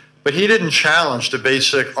states. But he didn't challenge the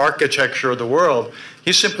basic architecture of the world.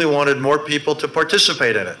 He simply wanted more people to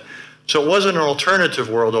participate in it. So it wasn't an alternative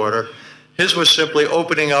world order. His was simply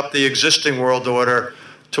opening up the existing world order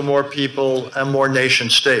to more people and more nation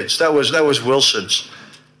states. That was Wilson's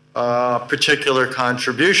particular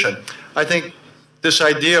contribution. I think this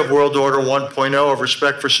idea of World Order 1.0 of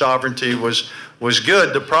respect for sovereignty was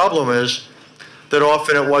good. The problem is that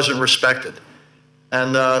often it wasn't respected.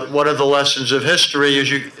 And one of the lessons of history is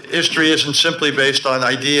history isn't simply based on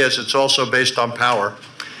ideas, it's also based on power.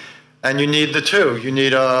 And you need the two. You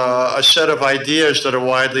need a set of ideas that are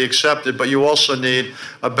widely accepted, but you also need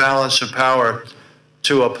a balance of power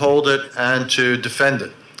to uphold it and to defend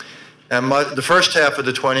it. And the first half of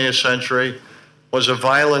the 20th century was a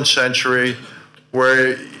violent century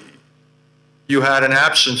where you had an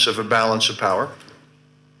absence of a balance of power,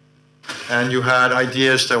 and you had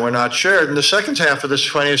ideas that were not shared. And the second half of this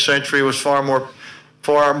 20th century was far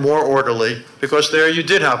more orderly, because there you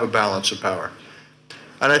did have a balance of power.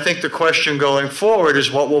 And I think the question going forward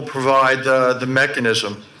is what will provide the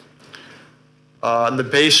mechanism and the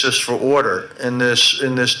basis for order in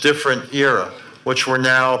this different era, which we're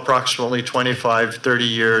now approximately 25, 30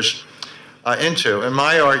 years into. And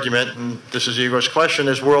my argument, and this is Igor's question,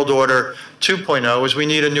 is World Order 2.0 is we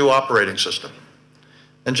need a new operating system.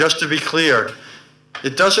 And just to be clear,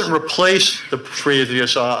 it doesn't replace the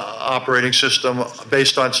previous operating system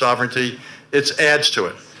based on sovereignty, it adds to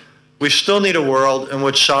it. We still need a world in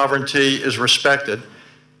which sovereignty is respected.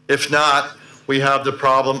 If not, we have the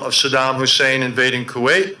problem of Saddam Hussein invading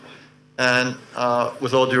Kuwait, and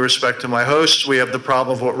with all due respect to my hosts, we have the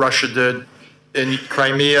problem of what Russia did in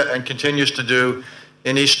Crimea and continues to do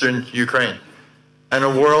in eastern Ukraine. And a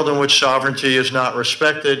world in which sovereignty is not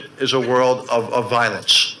respected is a world of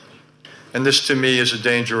violence. And this, to me, is a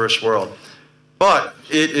dangerous world. But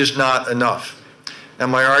it is not enough. And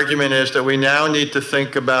my argument is that we now need to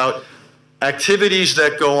think about activities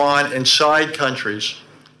that go on inside countries,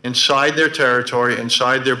 inside their territory,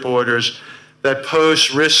 inside their borders, that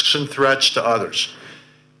pose risks and threats to others.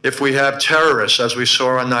 If we have terrorists, as we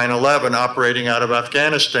saw on 9/11, operating out of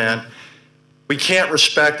Afghanistan, we can't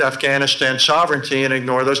respect Afghanistan's sovereignty and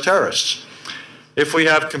ignore those terrorists. If we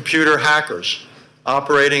have computer hackers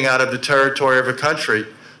operating out of the territory of a country,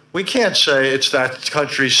 we can't say it's that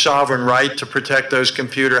country's sovereign right to protect those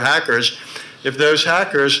computer hackers if those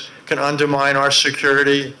hackers can undermine our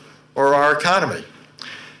security or our economy.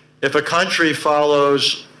 If a country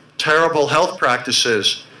follows terrible health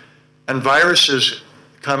practices and viruses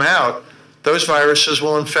come out, those viruses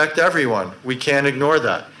will infect everyone. We can't ignore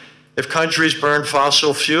that. If countries burn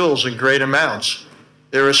fossil fuels in great amounts,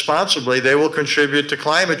 irresponsibly, they will contribute to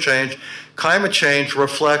climate change. Climate change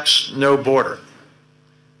reflects no border.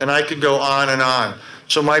 And I could go on and on.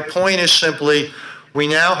 So my point is simply, we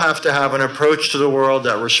now have to have an approach to the world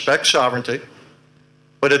that respects sovereignty,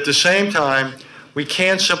 but at the same time, we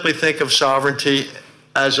can't simply think of sovereignty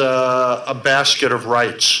as a basket of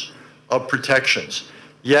rights, of protections.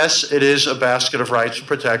 Yes, it is a basket of rights and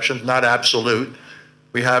protections, not absolute.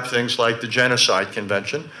 We have things like the Genocide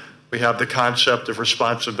Convention. We have the concept of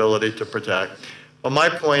responsibility to protect. But my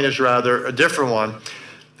point is rather a different one,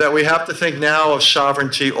 that we have to think now of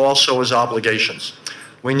sovereignty also as obligations.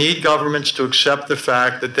 We need governments to accept the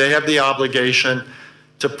fact that they have the obligation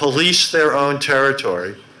to police their own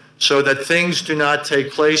territory so that things do not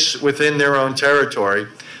take place within their own territory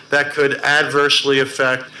that could adversely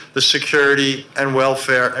affect the security and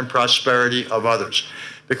welfare and prosperity of others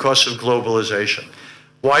because of globalization.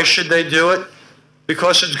 Why should they do it?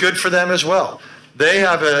 Because it's good for them as well. They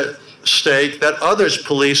have a stake that others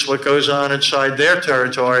police what goes on inside their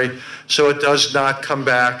territory so it does not come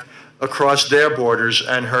back across their borders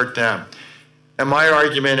and hurt them. And my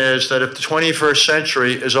argument is that if the 21st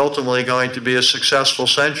century is ultimately going to be a successful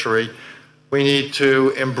century, we need to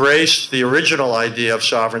embrace the original idea of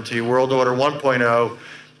sovereignty, World Order 1.0,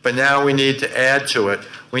 but now we need to add to it.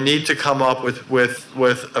 We need to come up with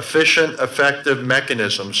efficient, effective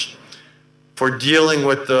mechanisms for dealing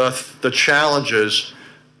with the challenges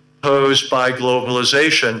posed by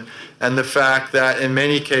globalization and the fact that in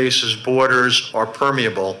many cases borders are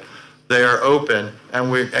permeable. They are open,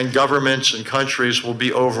 and governments and countries will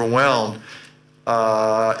be overwhelmed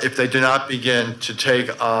if they do not begin to take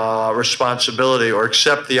responsibility or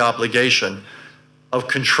accept the obligation of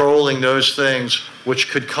controlling those things which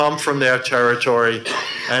could come from their territory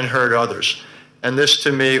and hurt others. And this,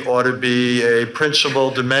 to me, ought to be a principal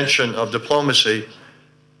dimension of diplomacy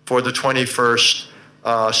for the 21st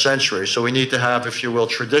century. So we need to have, if you will,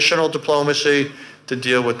 traditional diplomacy to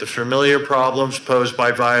deal with the familiar problems posed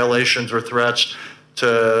by violations or threats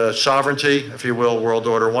to sovereignty, if you will, World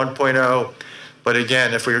Order 1.0. But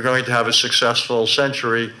again, if we are going to have a successful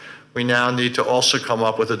century, we now need to also come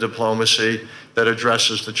up with a diplomacy that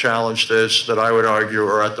addresses the challenges that I would argue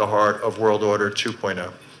are at the heart of World Order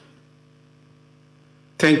 2.0.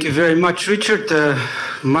 Thank you very much, Richard.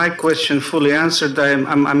 My question fully answered.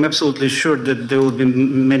 I'm absolutely sure that there will be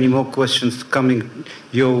many more questions coming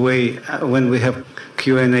your way when we have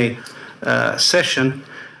Q&A session.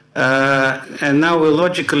 And now we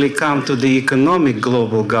logically come to the economic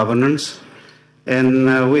global governance.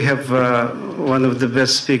 And we have one of the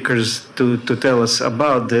best speakers to tell us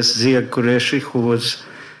about this, Zia Qureshi, who was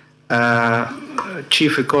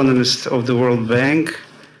chief economist of the World Bank,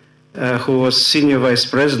 who was senior vice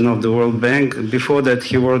president of the World Bank. Before that,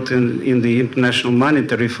 he worked in the International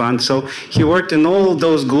Monetary Fund. So he worked in all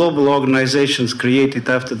those global organizations created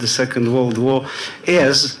after the Second World War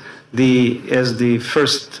as the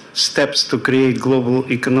first steps to create global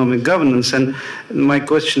economic governance. And my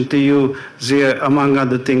question to you, Zia, among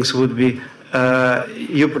other things, would be,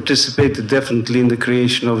 you participated definitely in the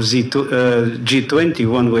creation of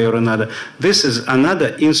G20 one way or another. This is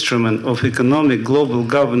another instrument of economic global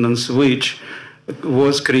governance which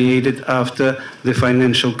was created after the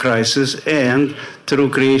financial crisis and through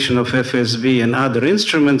creation of FSB and other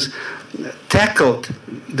instruments tackled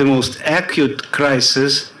the most acute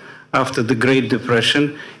crisis after the Great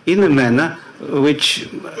Depression in a manner which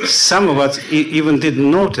some of us even didn't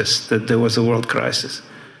notice that there was a world crisis.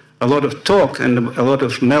 A lot of talk and a lot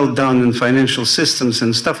of meltdown in financial systems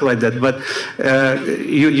and stuff like that, but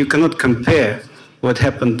you cannot compare what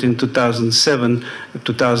happened in 2007,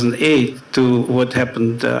 2008 to what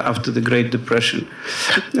happened after the Great Depression.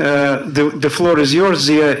 The floor is yours,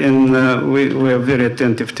 Zia, and we are very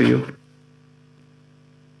attentive to you.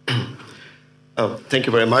 Thank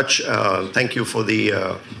you very much. Thank you for the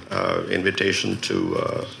invitation to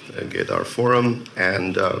Gaidar Forum,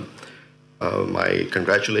 and my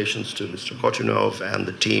congratulations to Mr. Kortunov and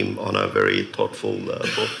the team on a very thoughtful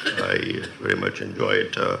book. I very much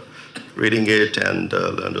enjoyed reading it and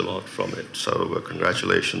learned a lot from it. So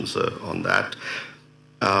congratulations on that.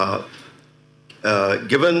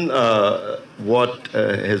 Given what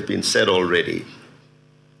has been said already,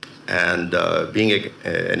 and being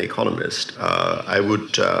an economist, I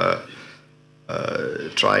would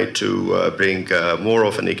try to bring more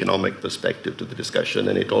of an economic perspective to the discussion,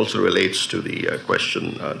 and it also relates to the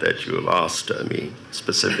question that you have asked me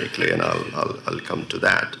specifically, and I'll come to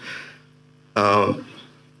that.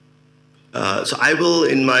 So I will,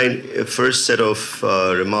 in my first set of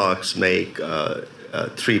remarks, make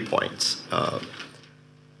 3 points.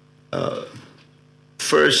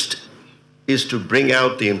 First is to bring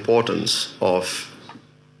out the importance of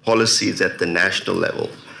policies at the national level.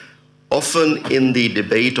 Often in the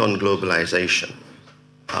debate on globalization,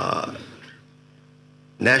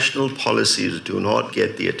 national policies do not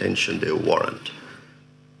get the attention they warrant,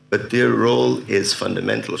 but their role is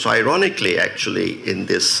fundamental. So ironically, actually, in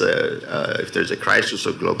this, if there's a crisis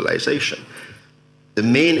of globalization, the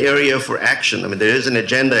main area for action, I mean, there is an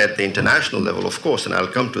agenda at the international level, of course, and I'll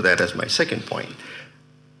come to that as my second point,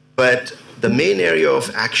 but the main area of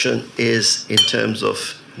action is in terms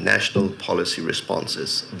of national policy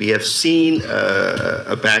responses. We have seen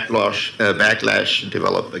a backlash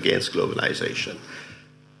develop against globalization,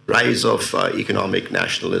 rise of economic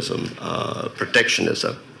nationalism,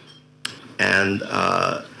 protectionism, and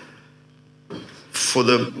for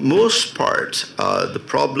the most part, the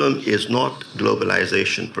problem is not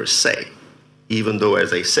globalization per se, even though,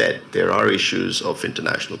 as I said, there are issues of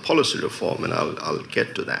international policy reform, and I'll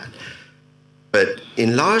get to that. But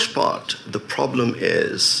in large part, the problem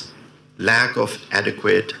is lack of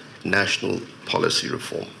adequate national policy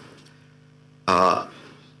reform. I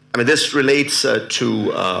mean, this relates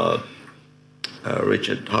to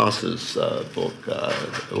Richard Haas's book,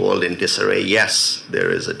 The World in Disarray. Yes, there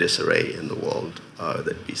is a disarray in the world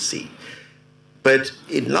that we see. But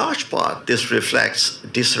in large part, this reflects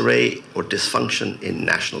disarray or dysfunction in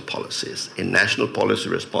national policies, in national policy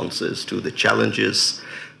responses to the challenges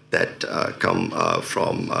that come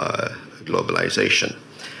from globalization.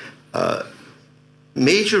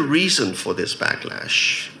 Major reason for this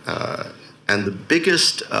backlash and the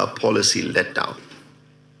biggest policy letdown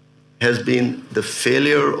has been the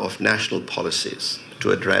failure of national policies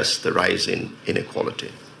to address the rise in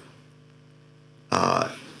inequality.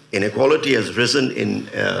 Inequality has risen in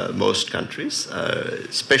most countries,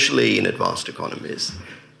 especially in advanced economies,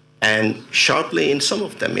 and sharply in some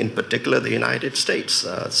of them, in particular the United States.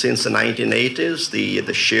 Since the 1980s,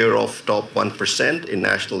 the share of top 1% in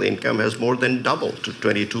national income has more than doubled to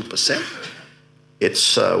 22%.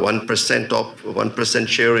 Its 1%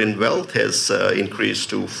 share in wealth has increased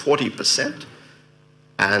to 40%.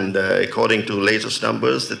 And according to latest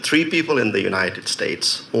numbers, the 3 people in the United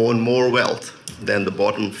States own more wealth than the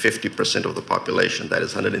bottom 50% of the population, that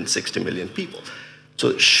is 160 million people.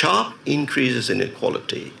 So sharp increases in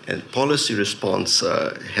inequality and policy response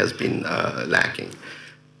has been lacking.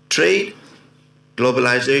 Trade,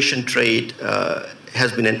 globalization trade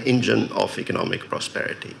has been an engine of economic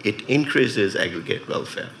prosperity. It increases aggregate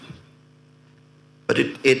welfare. But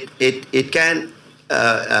it can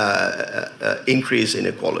increase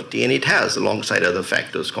inequality, and it has, alongside other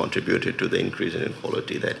factors, contributed to the increase in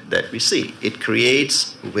inequality that we see. It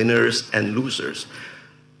creates winners and losers.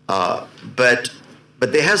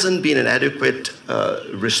 But there hasn't been an adequate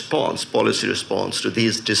policy response to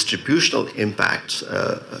these distributional impacts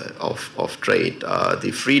of trade.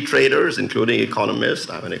 The free traders, including economists,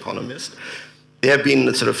 I'm an economist, they have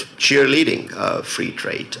been sort of cheerleading free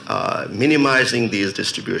trade, minimizing these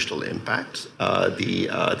distributional impacts.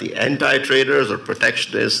 The anti-traders or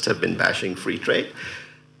protectionists have been bashing free trade.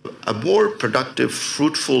 A more productive,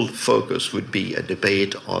 fruitful focus would be a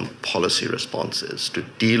debate on policy responses to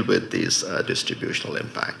deal with these distributional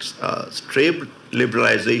impacts. Trade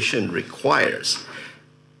liberalization requires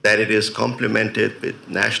that it is complemented with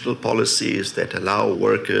national policies that allow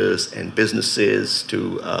workers and businesses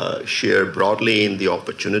to share broadly in the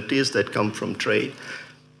opportunities that come from trade.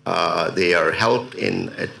 They are helped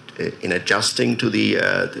in adjusting to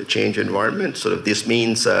the change environment. So this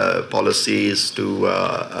means policies to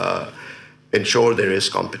ensure there is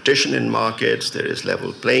competition in markets, there is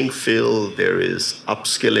level playing field, there is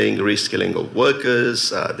upskilling, reskilling of workers,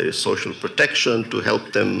 there is social protection to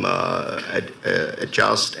help them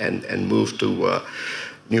adjust and move to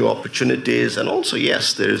new opportunities. And also,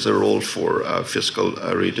 yes, there is a role for fiscal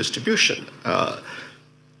redistribution.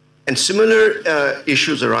 And similar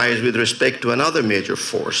issues arise with respect to another major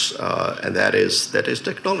force, and that is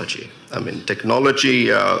technology. I mean,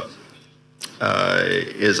 technology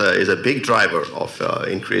is a big driver of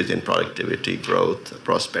increase in productivity, growth,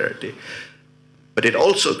 prosperity. But it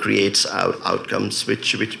also creates outcomes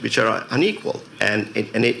which are unequal, and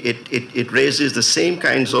it raises the same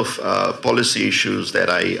kinds of policy issues that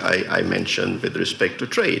I mentioned with respect to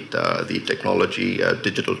trade, the technology,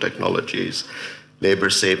 digital technologies,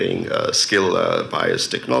 labor-saving,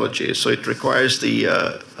 skill-biased technology. So it requires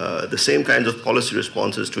the same kinds of policy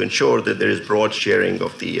responses to ensure that there is broad sharing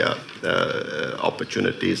of the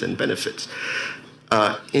opportunities and benefits.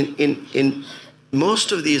 In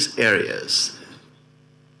most of these areas,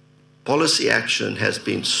 policy action has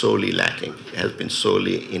been sorely lacking, has been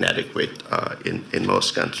sorely inadequate in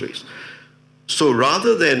most countries. So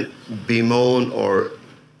rather than bemoan or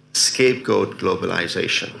scapegoat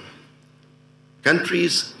globalization,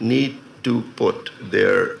 countries need to put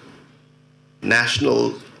their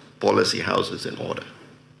national policy houses in order.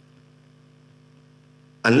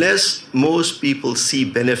 Unless most people see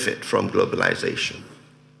benefit from globalization,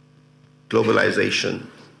 globalization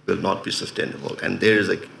will not be sustainable. And there is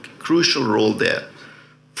a crucial role there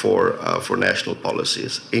for national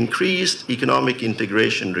policies. Increased economic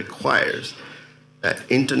integration requires that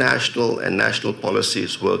international and national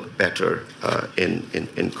policies work better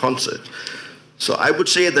in concert. So I would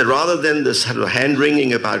say that rather than this sort of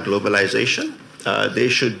hand-wringing about globalization, there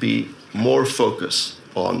should be more focus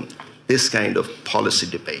on this kind of policy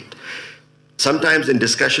debate. Sometimes in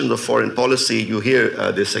discussions of foreign policy, you hear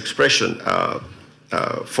this expression,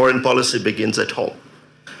 foreign policy begins at home.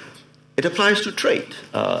 It applies to trade.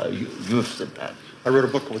 You've said that. I wrote a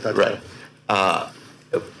book with that. Right.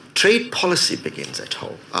 Trade policy begins at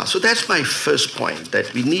home. So that's my first point,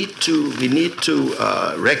 that we need to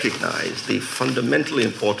recognize the fundamentally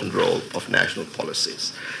important role of national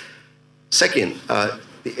policies. Second,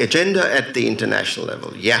 the agenda at the international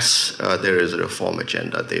level. Yes, there is a reform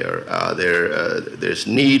agenda there. There's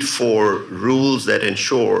need for rules that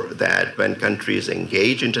ensure that when countries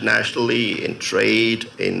engage internationally in trade,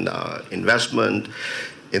 in investment,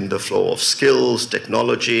 in the flow of skills,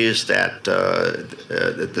 technologies, that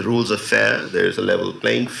the rules are fair, there's a level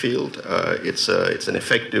playing field, it's an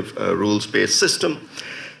effective rules-based system.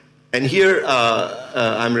 And here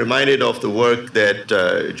I'm reminded of the work that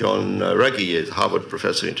John Ruggie, a Harvard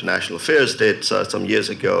professor of international affairs, did some years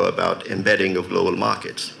ago about embedding of global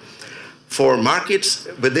markets. For markets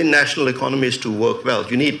within national economies to work well,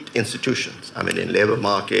 you need institutions. I mean, in labor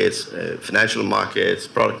markets, financial markets,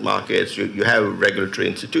 product markets, you have regulatory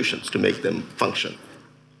institutions to make them function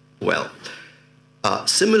well.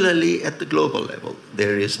 Similarly, at the global level,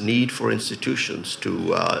 there is need for institutions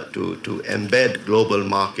to embed global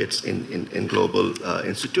markets in global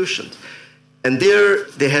institutions. And there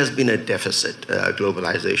has been a deficit,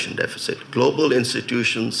 globalization deficit. Global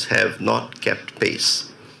institutions have not kept pace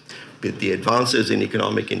with the advances in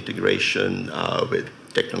economic integration, with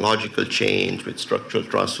technological change, with structural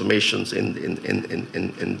transformations in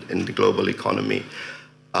the global economy.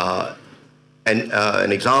 And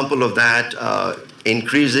an example of that,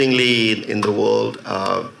 increasingly in the world,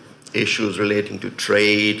 issues relating to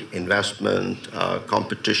trade, investment,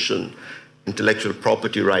 competition, intellectual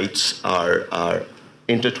property rights are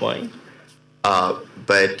intertwined.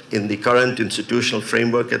 But in the current institutional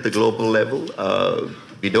framework at the global level,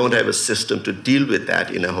 we don't have a system to deal with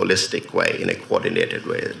that in a holistic way, in a coordinated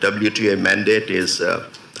way. The WTO mandate is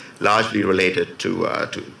largely related to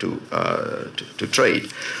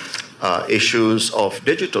trade. Issues of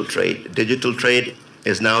digital trade. Digital trade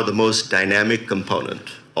is now the most dynamic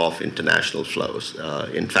component of international flows.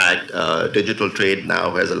 In fact, digital trade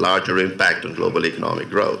now has a larger impact on global economic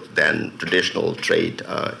growth than traditional trade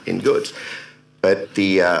in goods. But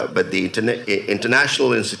the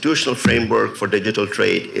international institutional framework for digital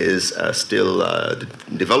trade is still, the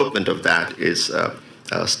development of that is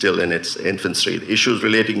still in its infancy. The issues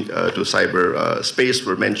relating to cyber space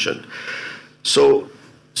were mentioned. So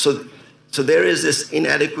there is this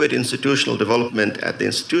inadequate institutional development at the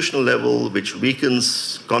institutional level, which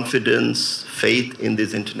weakens confidence, faith in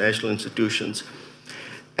these international institutions,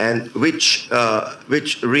 and which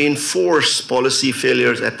reinforce policy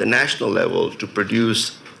failures at the national level to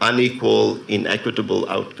produce unequal, inequitable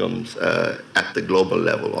outcomes at the global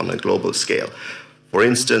level, on a global scale. For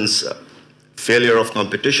instance, failure of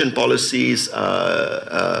competition policies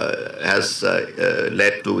has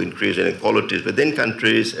led to increased inequalities within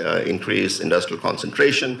countries, increased industrial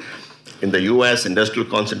concentration. In the US, industrial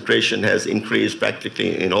concentration has increased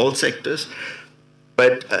practically in all sectors.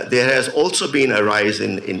 But there has also been a rise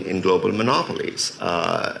in global monopolies,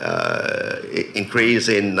 increase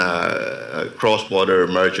in cross-border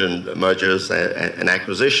mergers and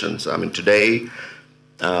acquisitions. I mean, today,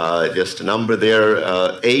 just a number there,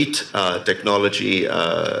 8 technology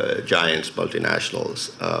giants,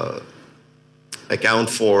 multinationals, account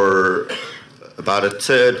for about a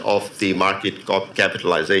third of the market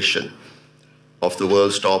capitalization of the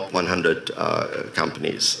world's top 100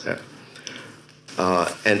 companies.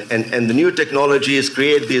 And the new technologies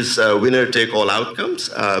create these winner-take-all outcomes,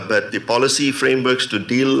 but the policy frameworks to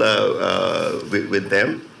deal with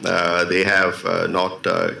them, they have not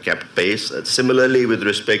kept pace. Similarly, with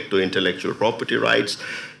respect to intellectual property rights,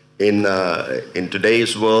 in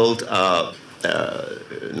today's world,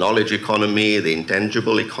 knowledge economy, the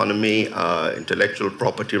intangible economy, intellectual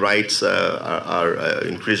property rights are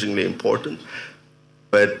increasingly important.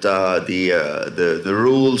 But the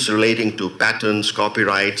rules relating to patents,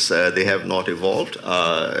 copyrights, they have not evolved.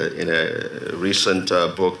 In a recent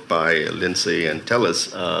book by Lindsay and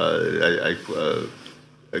Tellis,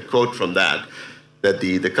 I quote from that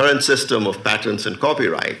the current system of patents and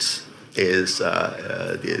copyrights is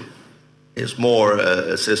more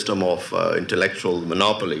a system of intellectual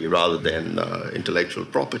monopoly rather than intellectual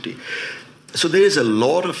property. So there is a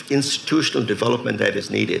lot of institutional development that is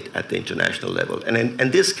needed at the international level.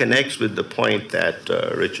 And this connects with the point that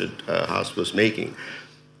Richard Haas was making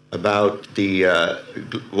about the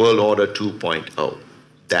World Order 2.0,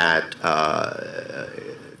 that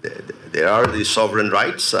there are these sovereign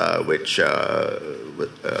rights, which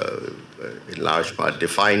in large part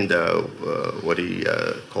defined what he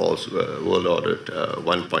calls World Order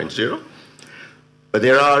 1.0. But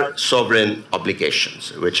there are sovereign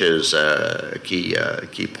obligations, which is a key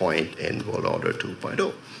point in World Order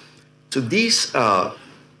 2.0. So these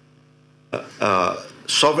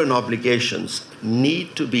sovereign obligations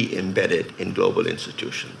need to be embedded in global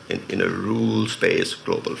institutions, in a rules-based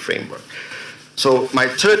global framework. So my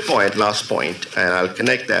third point, last point, and I'll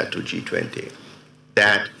connect that to G20,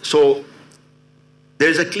 so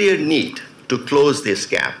there's a clear need to close this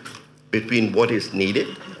gap between what is needed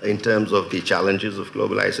in terms of the challenges of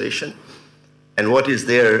globalization and what is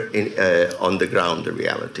there on the ground, the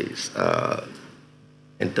realities,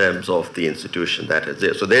 in terms of the institution that is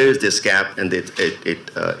there. So there is this gap, and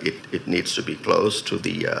it needs to be closed to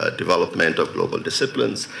the development of global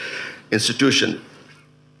disciplines, institution.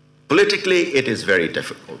 Politically, it is very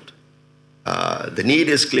difficult. The need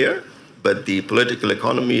is clear, but the political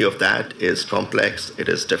economy of that is complex, it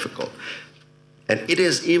is difficult. And it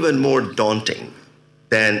is even more daunting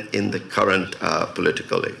than in the current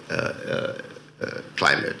political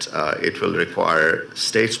climate. It will require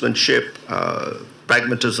statesmanship,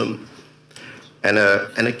 pragmatism, and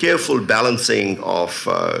a careful balancing of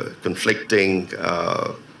conflicting,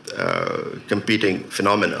 competing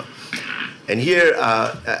phenomena. And here,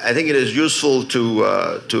 I think it is useful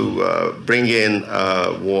to bring in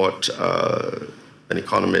what an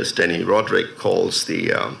economist, Denny Roderick, calls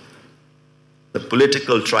the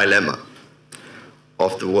political trilemma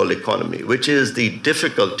of the world economy, which is the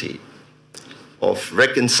difficulty of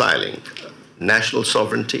reconciling national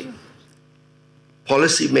sovereignty,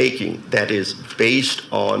 policy making that is based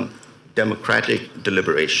on democratic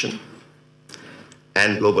deliberation,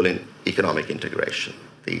 and global economic integration.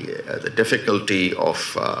 The difficulty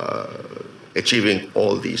of achieving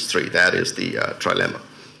all these three, that is the trilemma.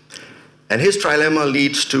 And his trilemma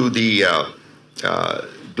leads to the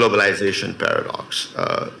globalization paradox,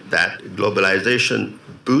 that globalization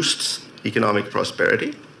boosts economic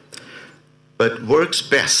prosperity, but works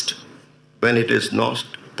best when it is not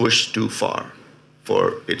pushed too far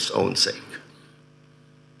for its own sake,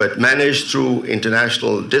 but managed through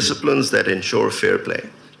international disciplines that ensure fair play,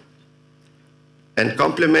 and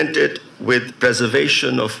complemented with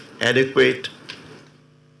preservation of adequate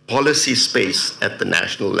policy space at the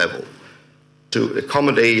national level to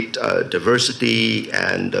accommodate diversity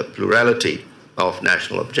and plurality of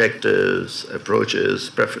national objectives, approaches,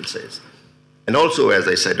 preferences. And also, as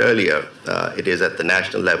I said earlier, it is at the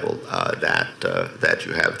national level that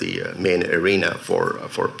you have the main arena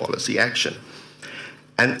for policy action.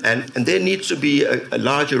 And there needs to be a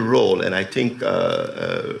larger role, and I think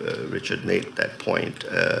Richard made that point,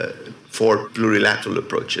 for plurilateral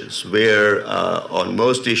approaches, where on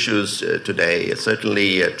most issues today,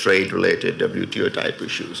 certainly trade-related WTO-type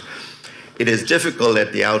issues, it is difficult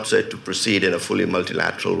at the outset to proceed in a fully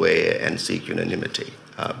multilateral way and seek unanimity.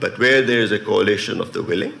 But where there is a coalition of the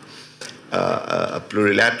willing, a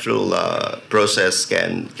plurilateral process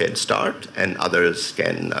can start, and others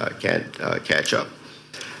can catch up.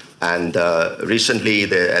 And recently,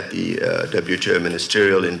 at the WTO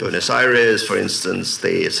Ministerial in Buenos Aires, for instance,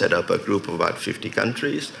 they set up a group of about 50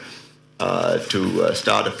 countries to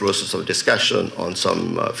start a process of discussion on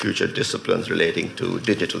some future disciplines relating to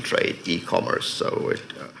digital trade, e-commerce. So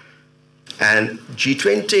and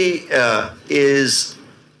G20 is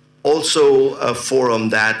also a forum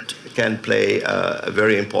that can play a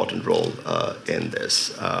very important role in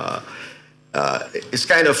this. it's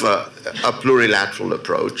kind of a plurilateral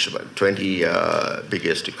approach, about 20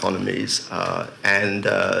 biggest economies, and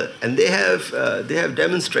they have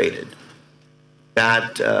demonstrated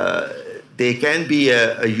that they can be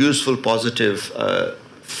a useful, positive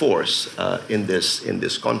force in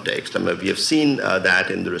this context. I mean, we have seen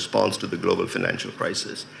that in the response to the global financial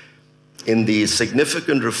crisis, in the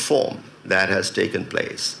significant reform that has taken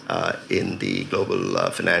place in the global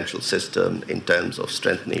financial system in terms of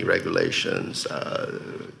strengthening regulations,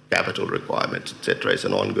 capital requirements, etc. It's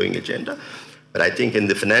an ongoing agenda. But I think in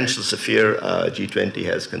the financial sphere, G20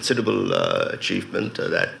 has considerable achievement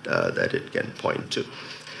that it can point to.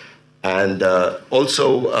 And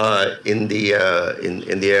also in the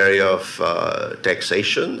area of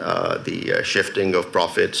taxation, the shifting of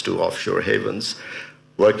profits to offshore havens.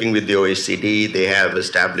 Working with the OECD, they have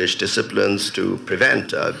established disciplines to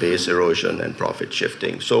prevent base erosion and profit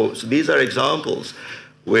shifting. So these are examples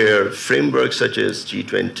where frameworks such as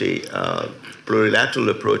G20, plurilateral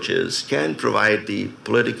approaches can provide the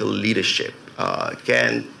political leadership,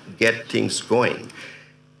 can get things going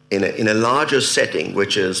in a larger setting,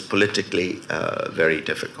 which is politically very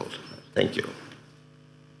difficult. Thank you.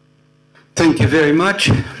 Thank you very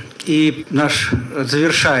much. И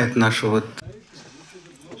завершает нашу вот.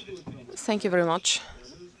 Thank you very much.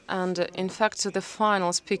 And in fact, the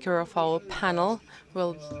final speaker of our panel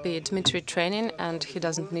will be Dmitry Trenin, and he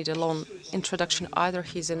doesn't need a long introduction either.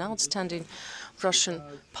 He's an outstanding Russian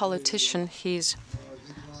politician. He's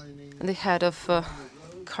the head of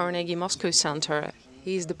Carnegie Moscow Center.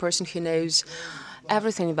 He's the person who knows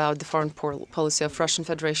everything about the foreign policy of Russian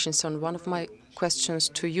Federation. So one of my questions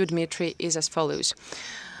to you, Dmitry, is as follows.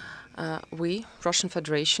 We, Russian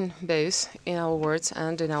Federation, both in our words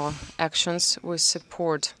and in our actions, we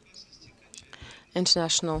support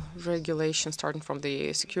international regulation starting from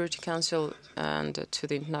the Security Council and to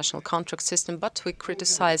the international contract system, but we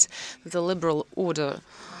criticize the liberal order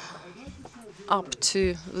up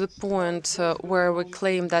to the point where we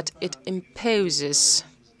claim that it imposes,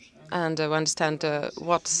 and we understand who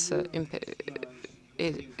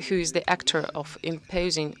is the actor of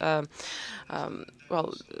imposing.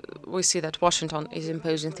 Well, we see that Washington is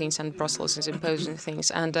imposing things and Brussels is imposing things,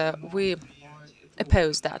 and we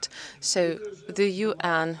oppose that. So the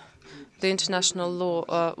UN, the international law,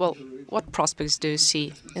 well, what prospects do you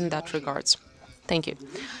see in that regards? Thank you.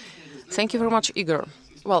 Thank you very much, Igor.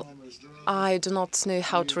 Well, I do not know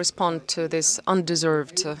how to respond to this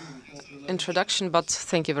undeserved introduction, but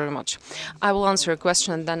thank you very much. I will answer a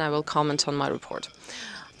question and then I will comment on my report.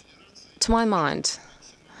 To my mind,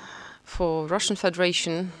 for Russian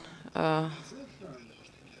Federation,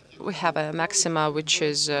 we have a maxima which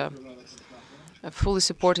is fully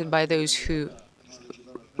supported by those who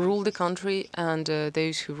rule the country and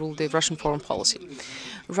those who rule the Russian foreign policy.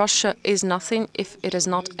 Russia is nothing if it is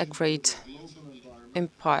not a great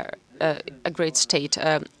empire, a great state.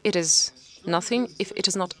 It is nothing if it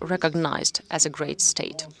is not recognized as a great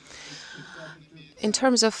state. In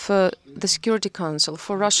terms of the Security Council,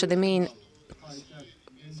 for Russia, the main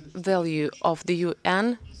value of the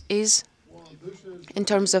UN is in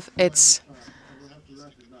terms of its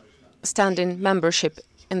standing membership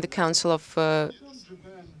in the Council of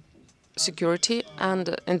Security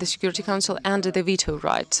and in the Security Council and the veto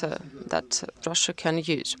right that Russia can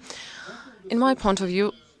use. In my point of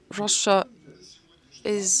view, Russia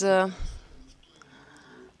is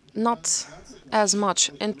not as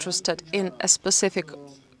much interested in a specific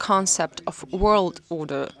concept of world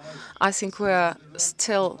order. I think we are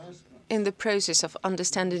still in the process of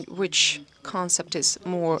understanding which concept is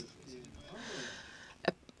more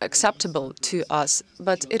acceptable to us.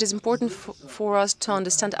 But it is important for us to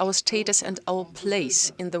understand our status and our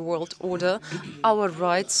place in the world order, our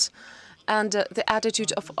rights, and the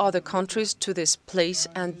attitude of other countries to this place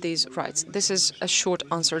and these rights. This is a short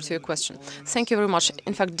answer to your question. Thank you very much.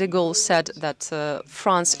 In fact, de Gaulle said that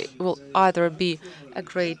France will either be a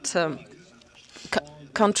great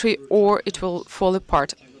country or it will fall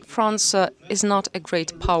apart. France is not a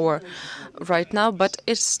great power right now, but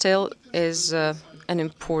it still is an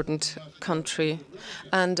important country.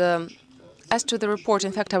 And as to the report,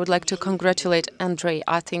 in fact, I would like to congratulate Andrei.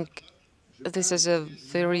 I think this is a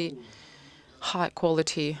very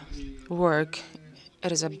high-quality work.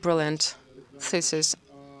 It is a brilliant thesis.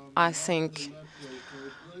 I think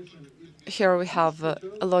here we have a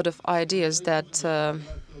lot of ideas that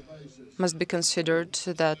must be considered,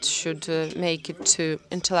 that should make it to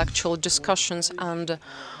intellectual discussions, and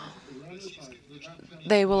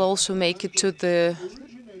they will also make it to the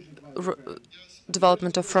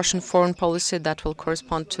development of Russian foreign policy that will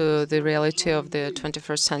correspond to the reality of the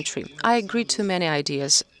 21st century. I agree to many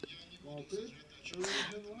ideas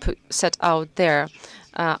set out there.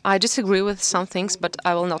 I disagree with some things, but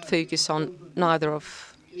I will not focus on either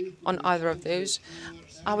of those.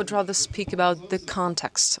 I would rather speak about the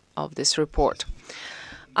context of this report.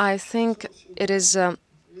 I think it is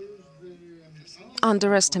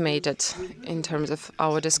underestimated in terms of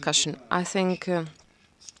our discussion. I think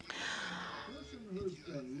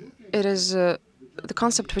it is the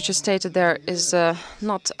concept which is stated there is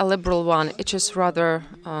not a liberal one. It is rather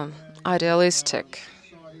idealistic.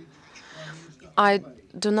 I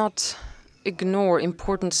do not ignore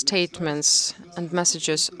important statements and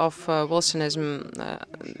messages of Wilsonism,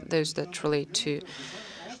 those that relate to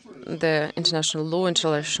the international law,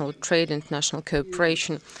 international trade, international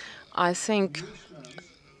cooperation. I think,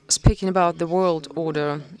 speaking about the world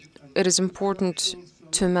order, it is important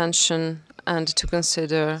to mention and to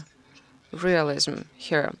consider realism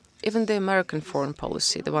here. Even the American foreign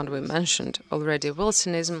policy, the one we mentioned already,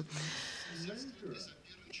 Wilsonism,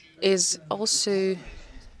 is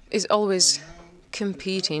always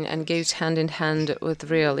competing and goes hand in hand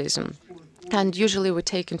with realism. And usually we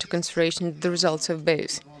take into consideration the results of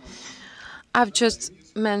both. I've just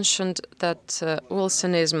mentioned that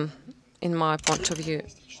Wilsonism, in my point of view,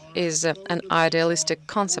 is an idealistic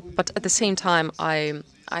concept, but at the same time, I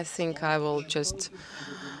think I will just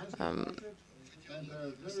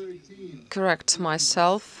correct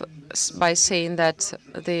myself by saying that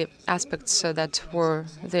the aspects that were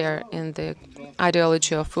there in the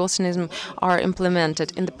ideology of Wilsonism are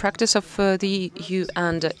implemented in the practice of the EU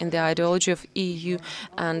and in the ideology of EU,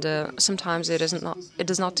 and sometimes it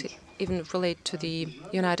does not even relate to the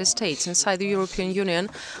United States. Inside the European Union,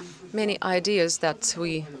 many ideas that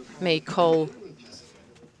we may call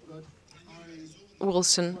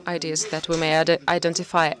Wilson ideas, that we may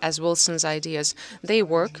identify as Wilson's ideas, they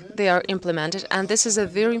work, they are implemented, and this is a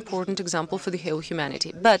very important example for the whole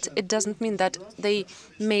humanity. But it doesn't mean that they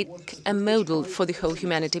make a model for the whole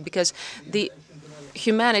humanity, because the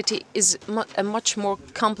humanity is a much more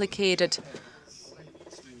complicated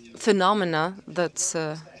phenomena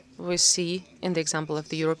that we see in the example of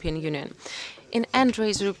the European Union. In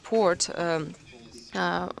Andrei's report,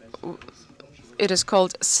 it is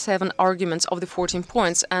called 7 Arguments of the 14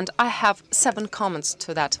 Points, and I have 7 comments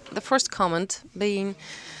to that. The first comment being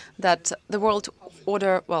that the world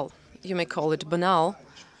order, well, you may call it banal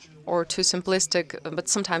or too simplistic, but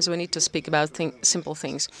sometimes we need to speak about simple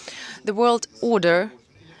things. The world order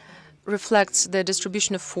reflects the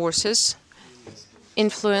distribution of forces,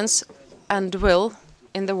 influence, and will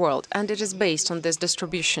in the world, and it is based on this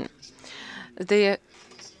distribution. The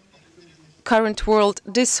current world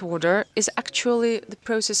disorder is actually the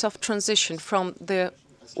process of transition from the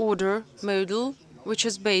order model, which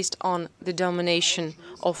is based on the domination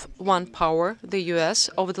of one power, the US,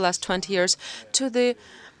 over the last 20 years, to the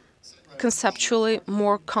conceptually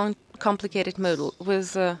more complicated model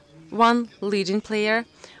with one leading player,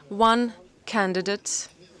 one candidate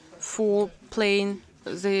for playing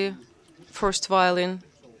the first violin,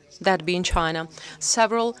 that being China,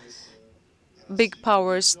 several big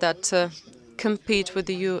powers that compete with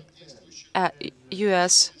the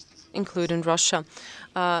US, including Russia.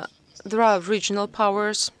 There are regional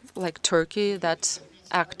powers like Turkey that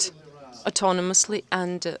act autonomously,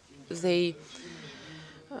 and they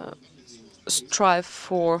strive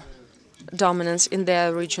for dominance in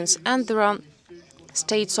their regions. And there are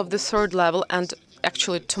states of the third level, and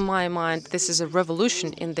actually, to my mind, this is a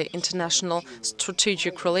revolution in the international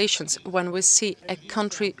strategic relations when we see a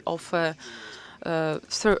country of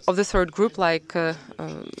the third group, like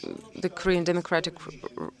the Korean Democratic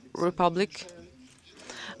Republic.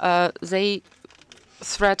 They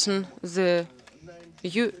threaten a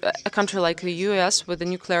country like the US with a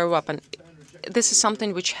nuclear weapon. This is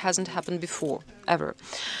something which hasn't happened before, ever.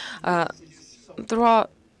 There are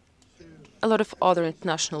a lot of other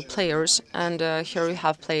international players, and here we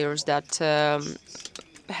have players that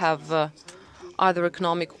have either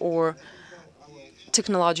economic or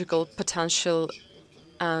technological potential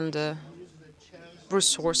and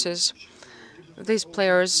resources. These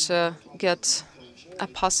players get a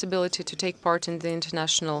possibility to take part in the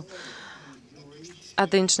international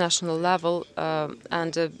level,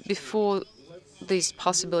 and before these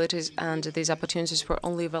possibilities and these opportunities were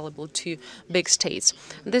only available to big states.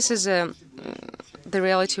 This is the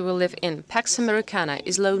reality we live in. Pax Americana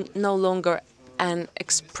is no longer an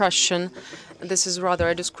expression. This is rather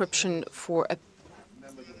a description for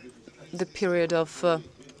the period of a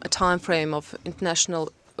time frame of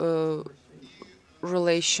international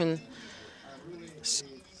relation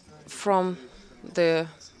from the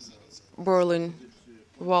Berlin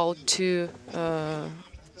Wall to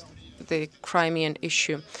the Crimean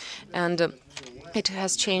issue. And It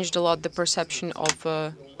has changed a lot the perception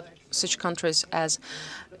of such countries as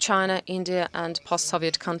China, India, and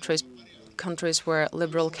post-Soviet countries where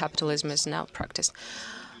liberal capitalism is now practiced.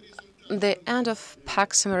 The end of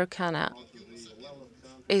Pax Americana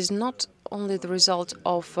is not only the result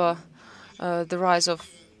of the rise of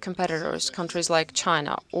competitors, countries like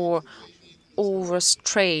China, or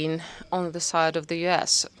overstrain on the side of the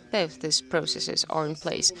US. Both these processes are in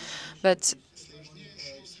place. But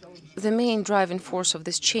the main driving force of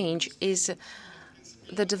this change is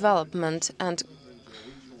the development and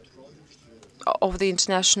of the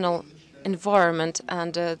international environment,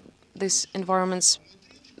 and this environment's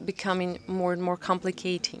becoming more and more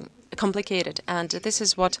complicated, and this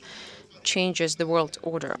is what changes the world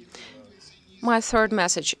order. My third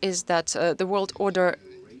message is that the world order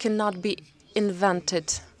cannot be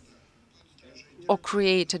invented or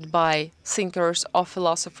created by thinkers or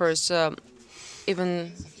philosophers,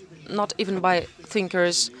 not even by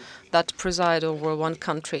thinkers that preside over one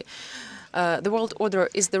country. The world order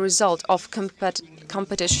is the result of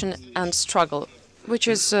competition and struggle, which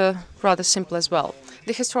is rather simple as well.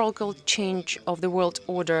 The historical change of the world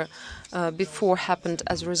order before happened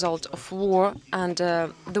as a result of war, and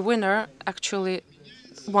the winner actually,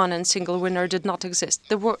 one and single winner, did not exist.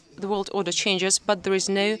 The world order changes, but there is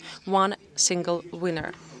no one single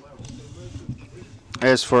winner.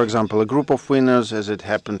 As, for example, a group of winners, as it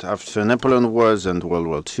happened after Napoleon Wars and World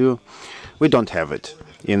War II, we don't have it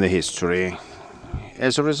in the history.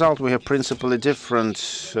 As a result, we have principally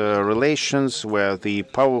different relations where the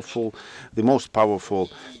most powerful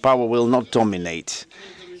power will not dominate,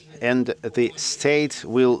 and the state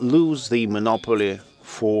will lose the monopoly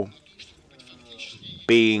for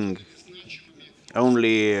being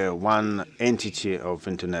only one entity of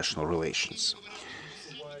international relations.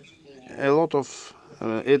 A lot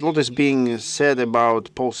is being said about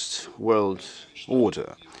post-war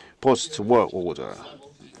order,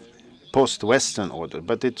 post-Western order,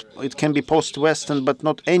 but it can be post-Western but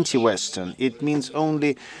not anti-Western. It means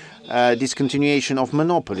only discontinuation of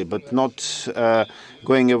monopoly, but not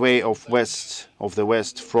going away of the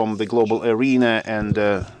West from the global arena and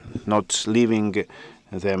not leaving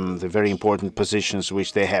them the very important positions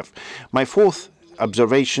which they have. My fourth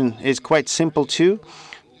observation is quite simple too.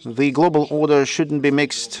 The global order shouldn't be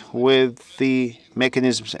mixed with the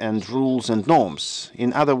mechanisms and rules and norms.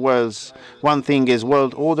 In other words, one thing is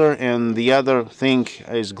world order and the other thing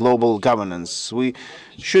is global governance. We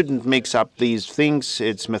shouldn't mix up these things.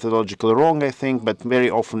 It's methodologically wrong, I think, but very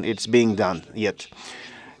often it's being done yet.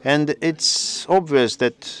 And it's obvious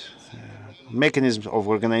that mechanisms of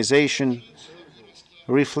organization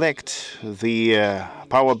reflect the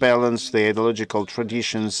power balance, the ideological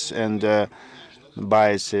traditions, and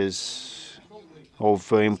biases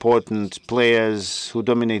of important players who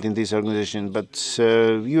dominate in this organization, but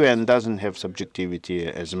UN doesn't have subjectivity,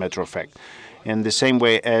 as a matter of fact. In the same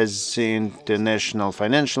way as international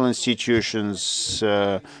financial institutions,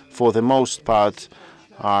 for the most part,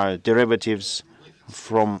 are derivatives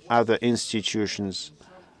from other institutions,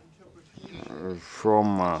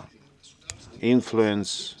 from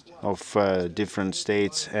influence of different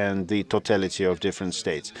states and the totality of different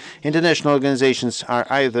states. International organizations are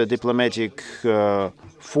either diplomatic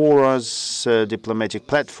forums, diplomatic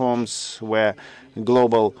platforms where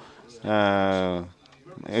global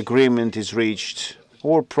agreement is reached,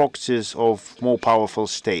 or proxies of more powerful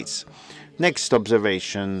states. Next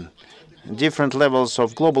observation, different levels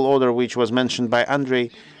of global order, which was mentioned by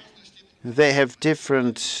Andrei, they have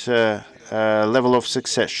different level of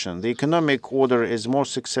succession. The economic order is more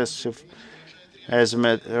successive. As a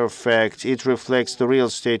matter of fact, it reflects the real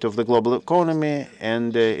state of the global economy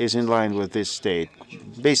and is in line with this state.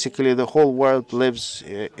 Basically, the whole world lives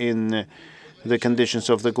in the conditions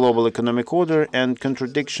of the global economic order, and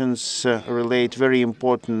contradictions relate very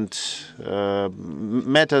important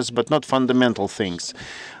matters, but not fundamental things.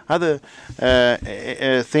 Other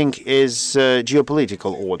thing is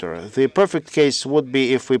geopolitical order. The perfect case would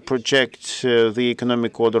be if we project the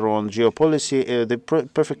economic order on geopolicy. The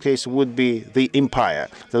perfect case would be the empire,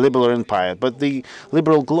 the liberal empire. But the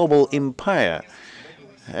liberal global empire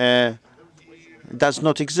does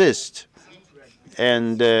not exist.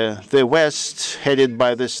 And the West, headed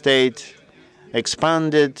by the state,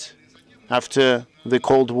 expanded after the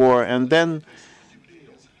Cold War, and then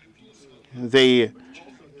they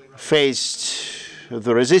faced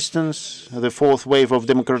the resistance. The fourth wave of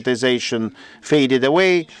democratization faded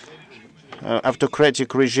away.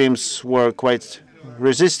 Autocratic regimes were quite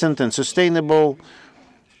resistant and sustainable,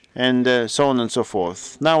 and so on and so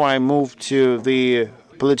forth. Now I move to the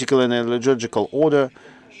political and ideological order,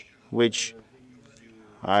 which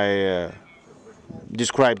I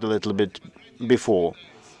described a little bit before.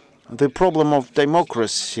 The problem of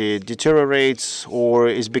democracy deteriorates or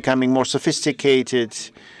is becoming more sophisticated.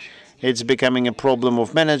 It's becoming a problem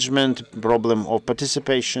of management, problem of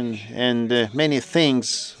participation, and many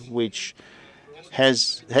things which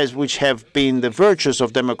have been the virtues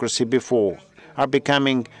of democracy before are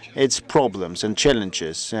becoming its problems and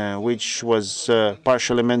challenges, which was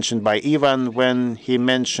partially mentioned by Ivan when he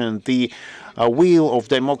mentioned the wheel of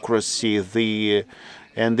democracy,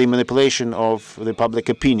 and the manipulation of the public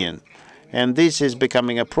opinion. And this is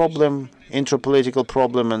becoming a problem, interpolitical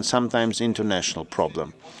problem, and sometimes international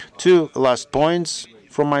problem. Two last points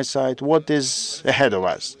from my side. What is ahead of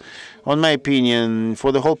us? On my opinion,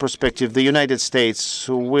 for the whole perspective, the United States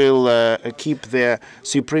will keep their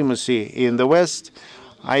supremacy in the West.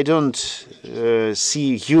 I don't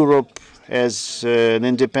see Europe as an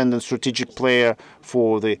independent strategic player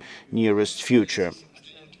for the nearest future.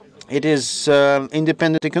 It is an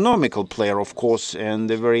independent economical player, of course, and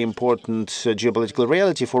a very important geopolitical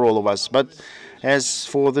reality for all of us. But as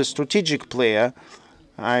for the strategic player,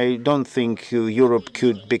 I don't think Europe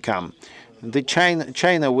could become.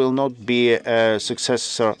 China will not be a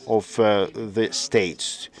successor of the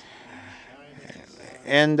States.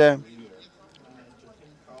 And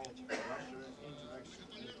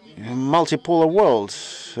multipolar world,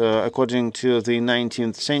 according to the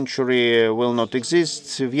 19th century, will not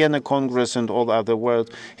exist. Vienna Congress and all other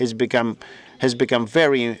world has become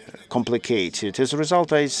very complicated. As a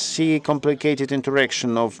result, I see complicated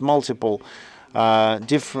interaction of multiple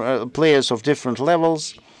different players of different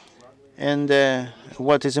levels. And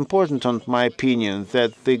what is important, in my opinion,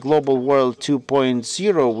 that the global world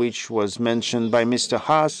 2.0, which was mentioned by Mr.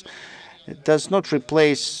 Haas, does not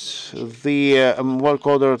replace the work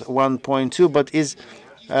order 1.2, but is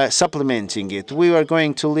supplementing it. We are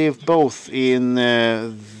going to live both in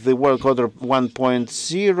the world order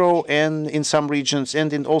 1.0 and in some regions,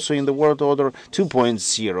 and also in the world order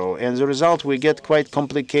 2.0. And as a result, we get quite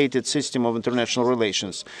complicated system of international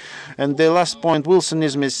relations. And the last point,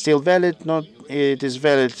 Wilsonism is still valid. It is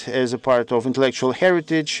valid as a part of intellectual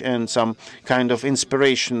heritage and some kind of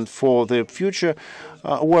inspiration for the future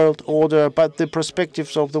world order, but the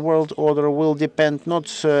perspectives of the world order will depend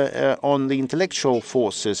not on the intellectual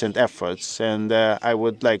forces and efforts, and I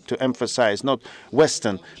would like to emphasize not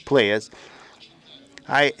Western players.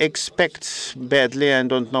 I expect badly, I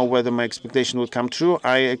don't know whether my expectation will come true,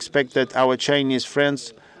 I expect that our Chinese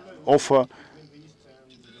friends offer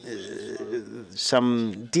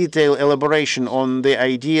some detailed elaboration on the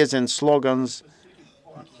ideas and slogans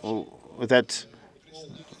that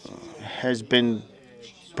has been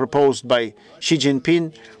proposed by Xi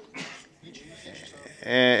Jinping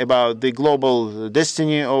about the global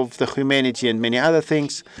destiny of the humanity and many other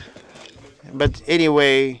things. But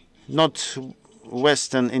anyway, not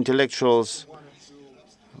Western intellectuals,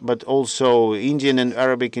 but also Indian and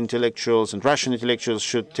Arabic intellectuals and Russian intellectuals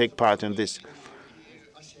should take part in this.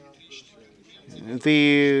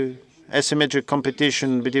 The asymmetric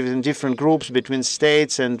competition between different groups, between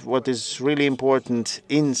states, and what is really important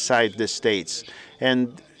inside the states.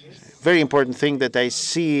 And very important thing that I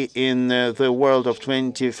see in the world of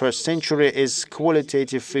 21st century is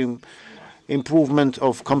qualitative improvement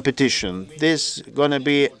of competition. This is going to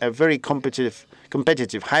be a very competitive,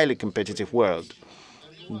 highly competitive world.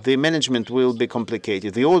 The management will be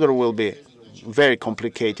complicated. The order will be very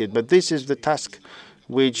complicated. But this is the task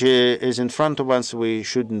which is in front of us, we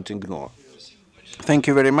shouldn't ignore. Thank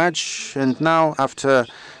you very much. And now, after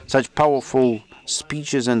such powerful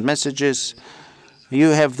speeches and messages, you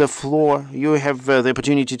have the floor. You have the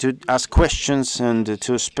opportunity to ask questions and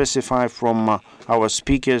to specify from our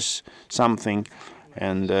speakers something.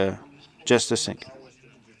 And just a second.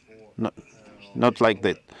 Not like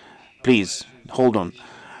that. Please, hold on.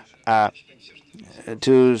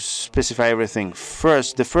 To specify everything.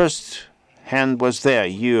 First, the first hand was there.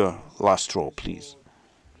 Your last row, please.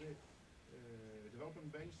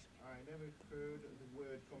 Development banks, I never heard the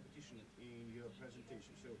word competition in your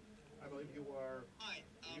presentation. So I believe you are... Hi,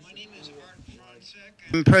 my name is Art Franczek.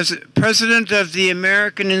 I'm president of the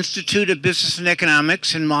American Institute of Business and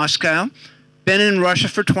Economics in Moscow. Been in Russia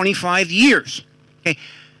for 25 years. Okay.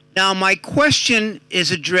 Now, my question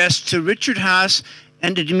is addressed to Richard Haas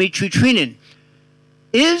and to Dmitry Trinin.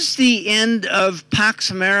 Is the end of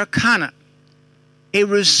Pax Americana a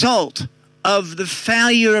result of the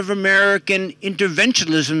failure of American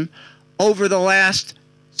interventionism over the last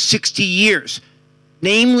 60 years,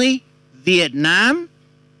 namely Vietnam,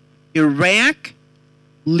 Iraq,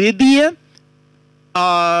 Libya,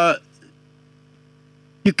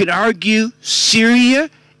 you could argue Syria,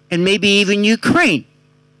 and maybe even Ukraine?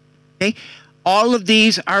 Okay? All of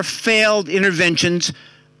these are failed interventions,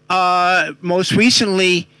 most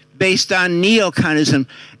recently based on neoconism.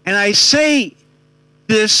 And I say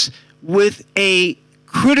this with a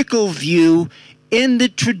critical view in the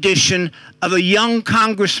tradition of a young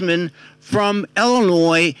congressman from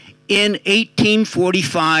Illinois in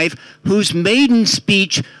 1845 whose maiden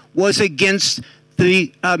speech was against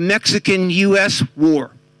the Mexican-U.S.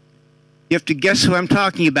 war. You have to guess who I'm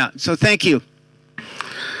talking about. So thank you.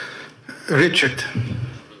 Richard.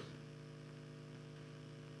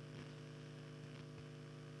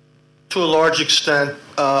 To a large extent,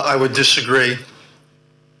 I would disagree.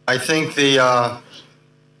 I think I'll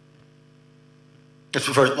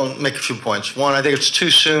make a few points. One, I think it's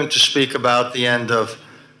too soon to speak about the end of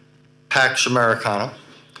Pax Americana.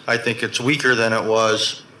 I think it's weaker than it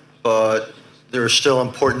was, but there are still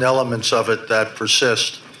important elements of it that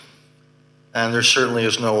persist, and there certainly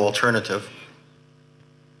is no alternative.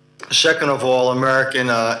 Second of all, American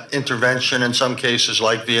intervention in some cases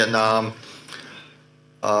like Vietnam,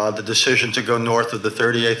 the decision to go north of the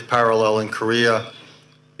 38th parallel in Korea,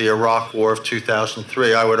 the Iraq War of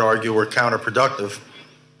 2003, I would argue were counterproductive.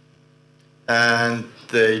 And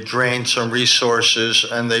they drained some resources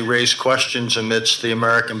and they raised questions amidst the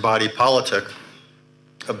American body politic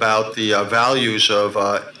about the values of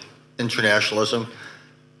internationalism.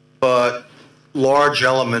 But large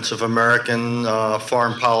elements of American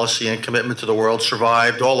foreign policy and commitment to the world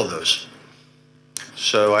survived all of those.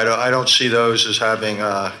 So I don't see those as having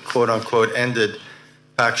quote unquote ended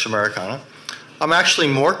Pax Americana. I'm actually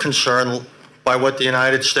more concerned by what the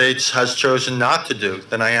United States has chosen not to do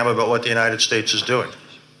than I am about what the United States is doing.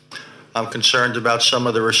 I'm concerned about some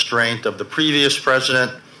of the restraint of the previous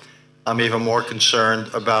president. I'm even more concerned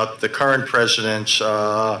about the current president's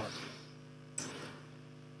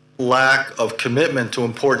lack of commitment to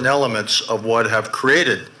important elements of what have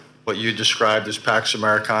created what you described as Pax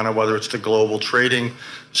Americana, whether it's the global trading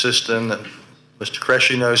system that Mr.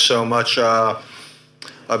 Kresge knows so much about,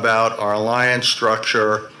 our alliance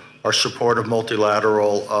structure, our support of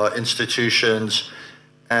multilateral institutions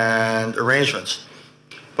and arrangements.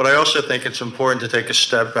 But I also think it's important to take a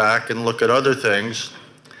step back and look at other things,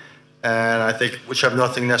 and I think which have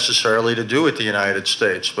nothing necessarily to do with the United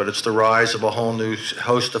States, but it's the rise of a whole new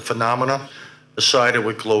host of phenomena associated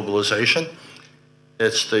with globalization.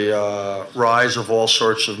 It's the rise of all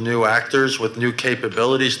sorts of new actors with new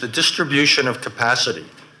capabilities. The distribution of capacity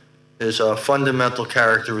is a fundamental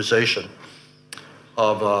characterization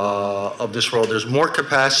of this world. There's more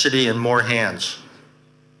capacity and more hands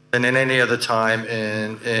than in any other time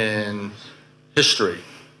in history.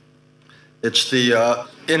 It's the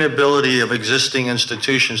inability of existing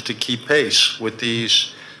institutions to keep pace with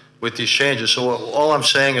these changes. So all I'm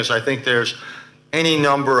saying is I think there's any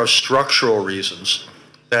number of structural reasons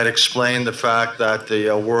that explain the fact that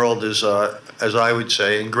the world is, as I would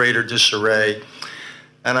say, in greater disarray.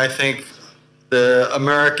 And I think the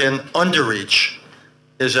American underreach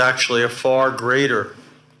is actually a far greater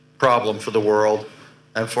problem for the world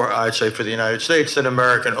and for, I'd say, for the United States than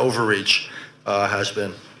American overreach has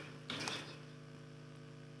been.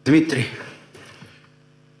 Dmitry.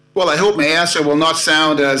 Well, I hope my answer will not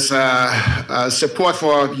sound as support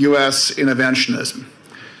for U.S. interventionism.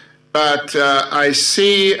 But I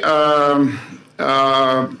see,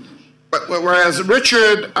 whereas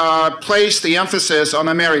Richard placed the emphasis on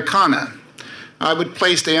Americana, I would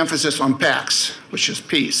place the emphasis on Pax, which is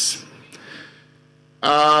peace.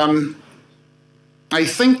 I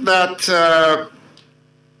think that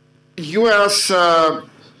U.S.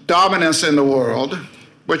 dominance in the world,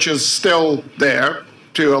 which is still there,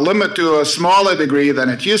 to a smaller degree than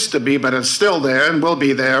it used to be, but it's still there and will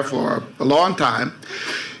be there for a long time,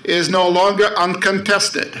 is no longer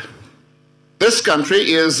uncontested. This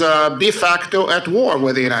country is de facto at war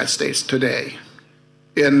with the United States today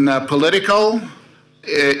in political,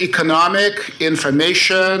 economic,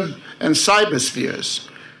 information, and cyber spheres.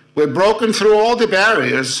 We've broken through all the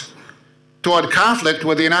barriers toward conflict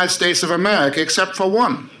with the United States of America, except for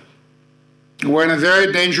one. We're in a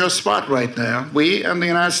very dangerous spot right now, we and the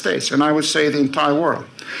United States, and I would say the entire world.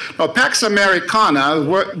 Now, Pax Americana,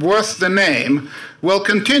 worth the name, will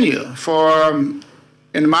continue for,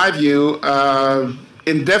 in my view,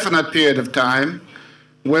 indefinite period of time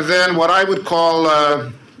within what I would call,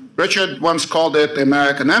 Richard once called it the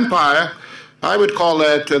American Empire, I would call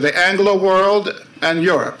it the Anglo world and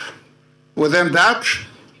Europe. Within that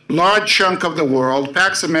large chunk of the world,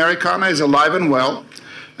 Pax Americana is alive and well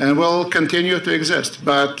and will continue to exist.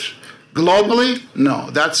 But globally,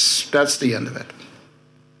 no, that's the end of it.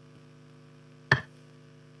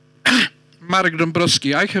 Marek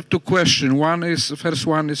Dąbrowski, I have two questions. First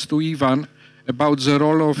one is to Ivan. about the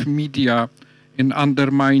role of media in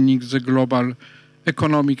undermining the global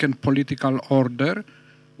economic and political order.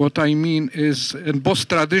 What I mean is in both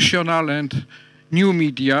traditional and new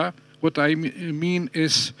media, what I mean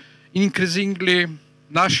is increasingly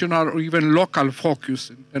national or even local focus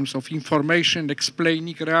in terms of information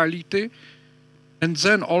explaining reality, and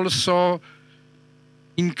then also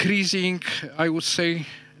increasing, I would say,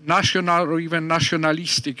 national or even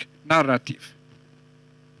nationalistic narrative.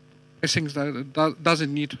 I think that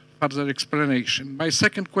doesn't need further explanation. My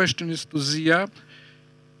second question is to Zia.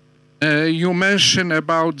 You mentioned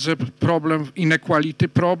about the problem, inequality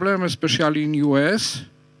problem, especially in US.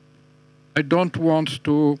 I don't want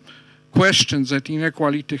to question that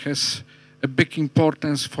inequality has a big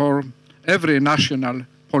importance for every national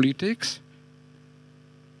politics.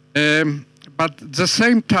 But at the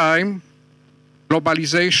same time,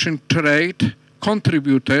 globalization trade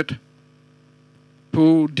contributed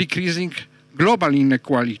to decreasing global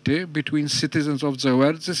inequality between citizens of the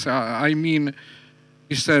world. This, I mean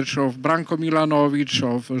research of Branko Milanovic,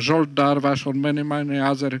 of Zsolt Darvas, or many, many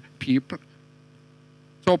other people.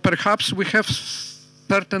 So perhaps we have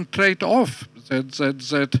certain trade-off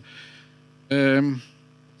that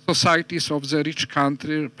societies of the rich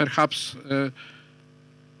country perhaps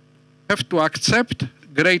have to accept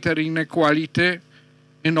greater inequality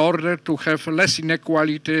in order to have less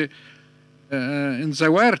inequality in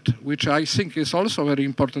the world, which I think is also very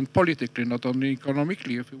important politically, not only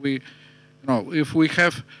economically. If we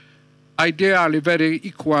have ideally very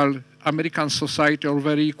equal American society or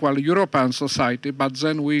very equal European society, but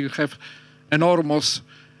then we have enormous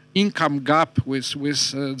income gap with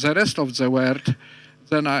the rest of the world,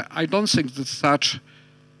 then I don't think that such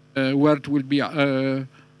world will be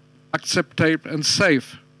acceptable and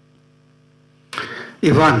safe.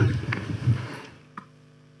 Ivan.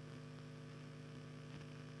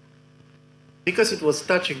 Because it was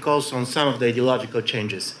touching also on some of the ideological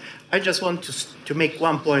changes, I just want to make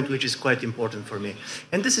one point which is quite important for me.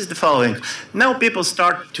 And this is the following. Now people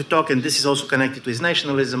start to talk, and this is also connected with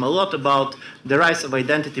nationalism, a lot about the rise of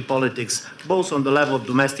identity politics, both on the level of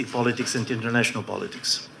domestic politics and international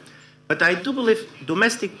politics. But I do believe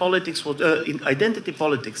domestic politics, identity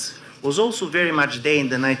politics, was also very much there in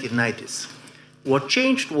the 1990s. What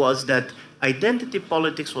changed was that identity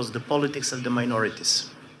politics was the politics of the minorities.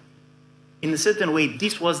 In a certain way,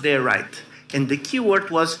 this was their right. And the key word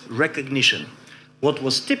was recognition. What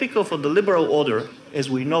was typical for the liberal order, as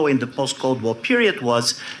we know in the post-Cold War period,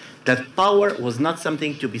 was that power was not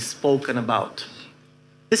something to be spoken about.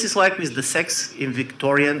 This is like with the sex in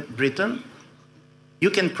Victorian Britain. You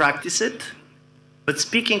can practice it, but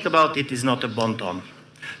speaking about it is not a bon ton.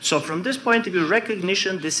 So from this point of view,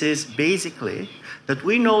 recognition, this is basically that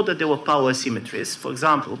we know that there were power asymmetries. For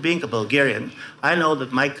example, being a Bulgarian, I know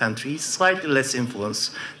that my country is slightly less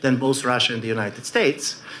influenced than both Russia and the United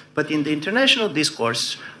States. But in the international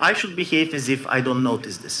discourse, I should behave as if I don't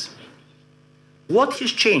notice this. What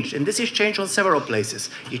has changed, and this has changed on several places.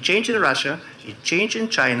 It changed in Russia, it changed in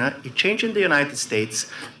China, it changed in the United States.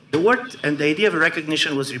 The word and the idea of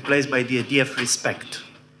recognition was replaced by the idea of respect.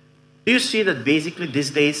 Do you see that basically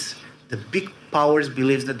these days, the big powers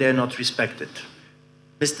believe that they're not respected?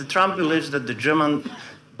 Mr. Trump believes that the German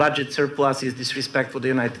budget surplus is disrespect for the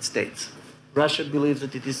United States. Russia believes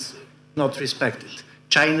that it is not respected.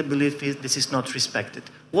 China believes this is not respected.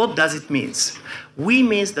 What does it mean? We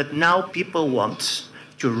means that now people want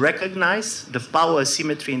to recognize the power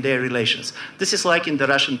asymmetry in their relations. This is like in the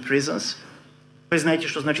Russian prisons. Вы знаете,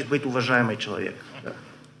 что значит быть уважаемый человек.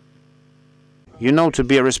 You know to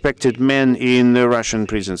be a respected man in the Russian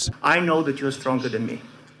prisons. I know that you are stronger than me.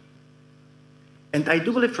 And I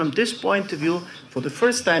do believe from this point of view, for the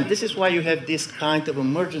first time, this is why you have this kind of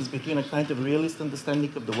emergence between a kind of realist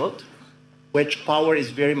understanding of the world, which power is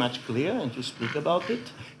very much clear, and you speak about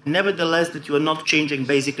it. Nevertheless, that you are not changing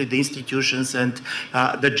basically the institutions and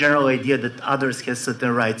the general idea that others have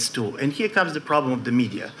certain rights too. And here comes the problem of the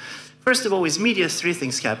media. First of all, with media, three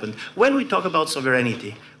things happened. When we talk about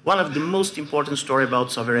sovereignty, one of the most important stories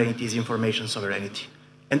about sovereignty is information sovereignty.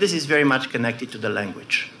 And this is very much connected to the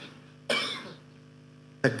language.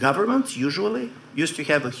 The governments usually used to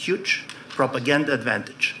have a huge propaganda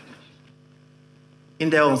advantage in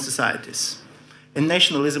their own societies. And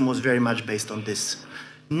nationalism was very much based on this.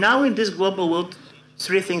 Now in this global world,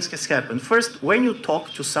 three things has happened. First, when you talk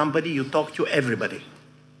to somebody, you talk to everybody.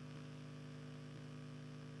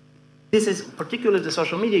 This is particularly the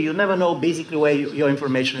social media. You never know basically where your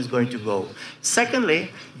information is going to go.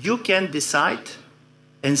 Secondly, you can decide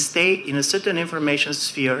and stay in a certain information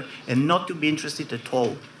sphere and not to be interested at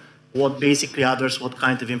all what basically others, what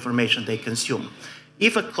kind of information they consume.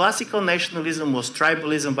 If a classical nationalism was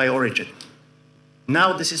tribalism by origin,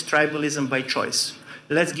 now this is tribalism by choice.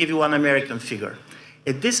 Let's give you one American figure.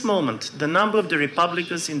 At this moment, the number of the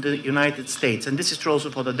Republicans in the United States, and this is true also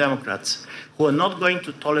for the Democrats, who are not going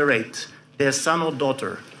to tolerate their son or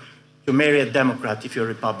daughter to marry a Democrat if you're a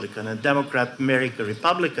Republican, and a Democrat marrying a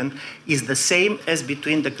Republican, is the same as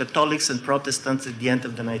between the Catholics and Protestants at the end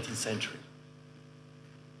of the 19th century.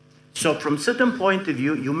 So from a certain point of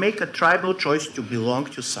view, you make a tribal choice to belong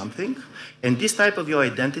to something, and this type of your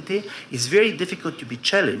identity is very difficult to be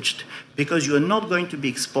challenged because you are not going to be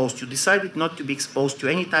exposed. You decided not to be exposed to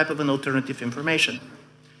any type of an alternative information.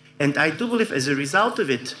 And I do believe as a result of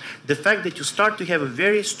it, the fact that you start to have a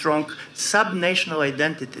very strong sub-national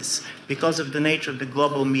identities because of the nature of the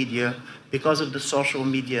global media, because of the social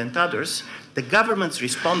media and others, the governments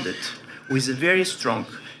responded with a very strong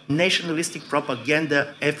nationalistic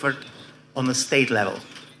propaganda effort on a state level.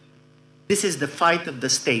 This is the fight of the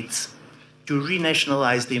states to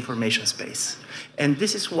renationalize the information space. And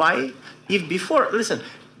this is why, if before, listen,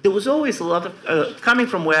 there was always a lot of, coming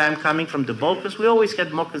from where I'm coming from, the Balkans, we always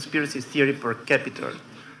had more conspiracy theory per capita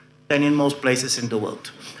than in most places in the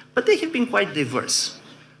world. But they have been quite diverse.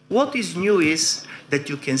 What is new is that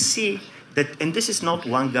you can see that, and this is not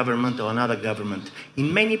one government or another government,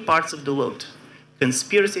 in many parts of the world,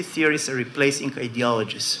 conspiracy theories are replacing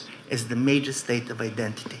ideologies as the major state of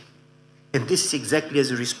identity. And this is exactly as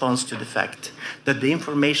a response to the fact that the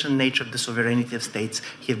information nature of the sovereignty of states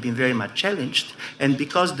have been very much challenged, and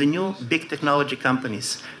because the new big technology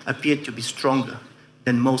companies appear to be stronger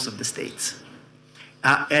than most of the states.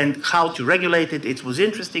 And how to regulate it, it was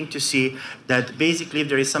interesting to see that basically if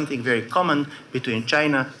there is something very common between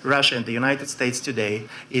China, Russia, and the United States today,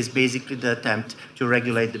 is basically the attempt to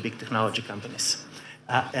regulate the big technology companies.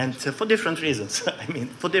 And for different reasons, I mean,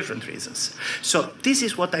 for different reasons. So this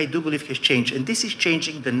is what I do believe has changed, and this is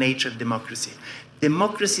changing the nature of democracy.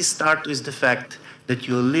 Democracy starts with the fact that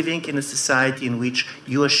you're living in a society in which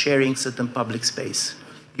you are sharing certain public space.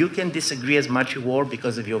 You can disagree as much as you want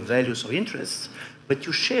because of your values or interests, but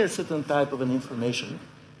you share a certain type of an information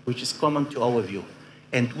which is common to all of you.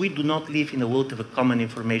 And we do not live in a world of a common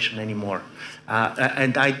information anymore.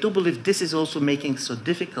 And I do believe this is also making it so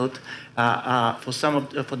difficult for some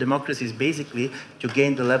of for democracies basically to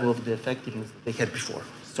gain the level of the effectiveness that they had before.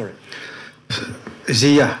 Sorry.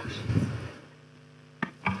 Zia.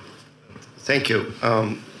 Thank you.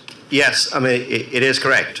 Yes, I mean, it is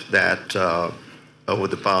correct that over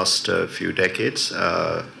the past few decades,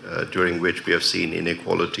 during which we have seen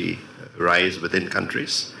inequality rise within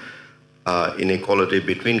countries, inequality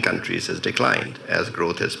between countries has declined as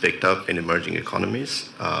growth has picked up in emerging economies.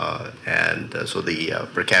 So the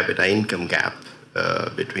per capita income gap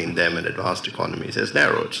between them and advanced economies has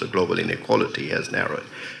narrowed. So global inequality has narrowed.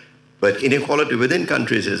 But inequality within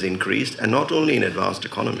countries has increased, and not only in advanced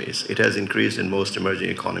economies, it has increased in most emerging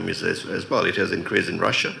economies as well. It has increased in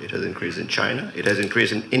Russia, it has increased in China, it has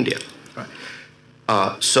increased in India. Right.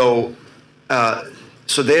 So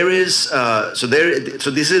this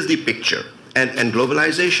is the picture, and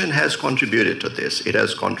globalization has contributed to this. It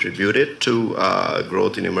has contributed to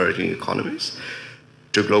growth in emerging economies,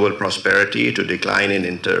 to global prosperity, to decline in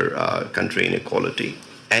inter-country inequality.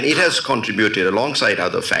 And it has contributed, alongside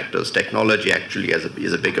other factors, technology actually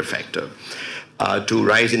is a bigger factor, to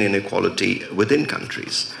rise in inequality within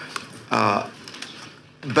countries.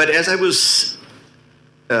 But as I was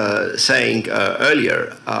saying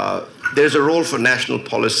earlier, there's a role for national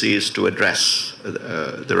policies to address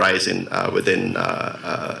the rise in within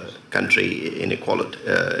country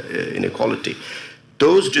inequality.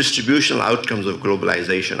 Those distributional outcomes of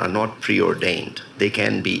globalization are not preordained. They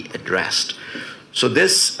can be addressed. So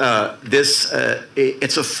it's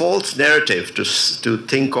a false narrative to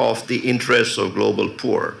think of the interests of global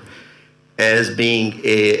poor as being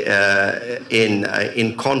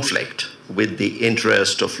in conflict with the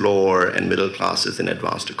interest of lower and middle classes in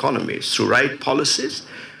advanced economies. Through right policies,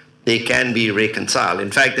 they can be reconciled.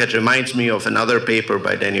 In fact, that reminds me of another paper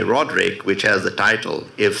by Danny Roderick, which has the title,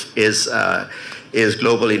 Is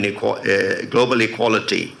Global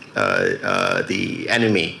Equality the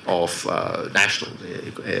enemy of national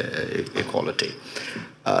equality?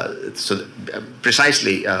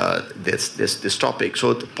 Precisely this topic.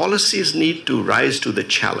 So the policies need to rise to the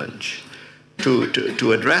challenge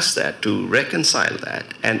to address that, to reconcile that.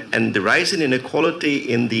 And the rise in inequality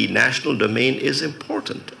in the national domain is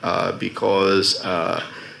important because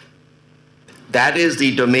that is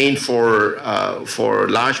the domain for a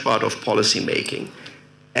large part of policy making.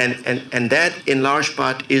 And that, in large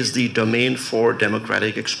part, is the domain for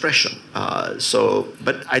democratic expression.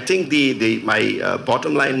 But I think my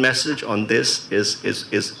bottom line message on this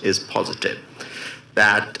is positive,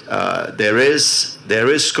 that there is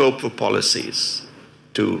scope for policies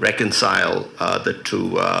to reconcile the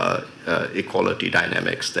two equality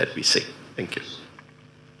dynamics that we see. Thank you.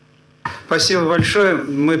 Спасибо большое.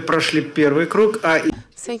 Мы прошли первый круг.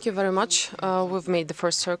 Thank you very much. We've made the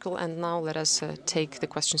first circle, and now let us take the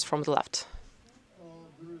questions from the left.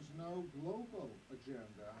 There is no global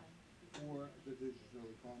agenda for the digital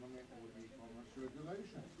economy or e-commerce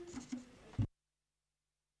regulation.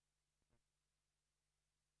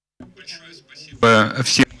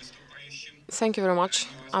 Thank you very much.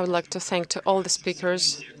 I would like to thank to all the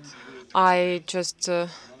speakers. I just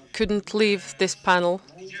couldn't leave this panel.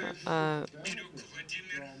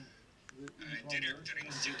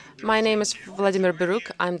 My name is Vladimir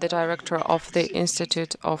Beruk. I'm the director of the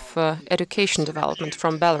Institute of Education Development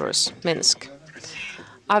from Belarus, Minsk.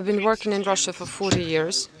 I've been working in Russia for 40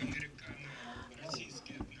 years.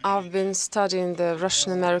 I've been studying the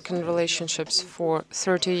Russian-American relationships for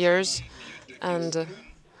 30 years, and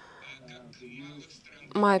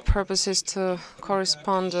my purpose is to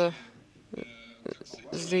correspond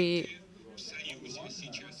the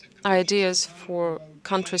ideas for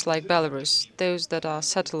countries like Belarus, those that are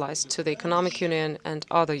satellites to the Economic Union and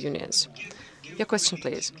other unions. Your question,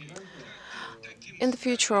 please. In the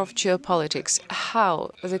future of geopolitics, how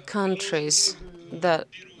the countries that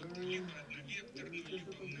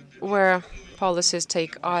where policies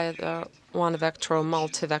take either one vector or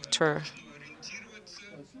multi-vector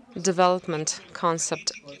development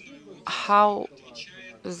concept, how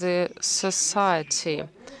the society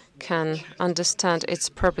can understand its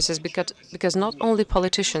purposes, because not only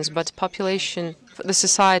politicians but population, the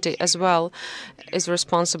society as well, is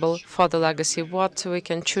responsible for the legacy. What we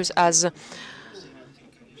can choose as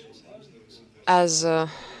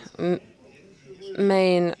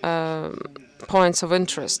main points of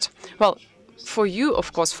interest. Well, for you,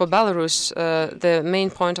 of course, for Belarus, the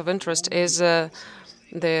main point of interest is the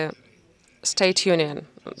state union.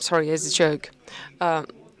 Sorry, it's a joke.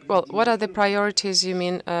 Well, what are the priorities, you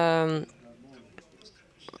mean,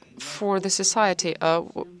 for the society?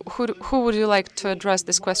 Who would you like to address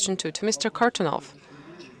this question to? To Mr. Kartonov?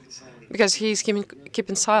 Because he's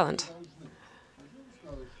keeping silent.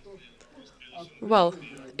 Well,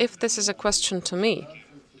 if this is a question to me,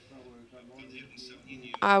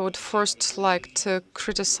 I would first like to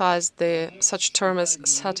criticize such term as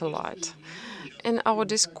satellite. In our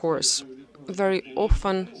discourse, very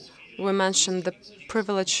often we mention the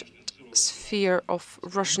privileged sphere of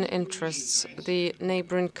Russian interests, the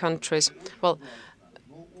neighboring countries. Well,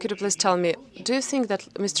 could you please tell me, do you think that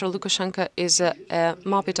Mr. Lukashenko is a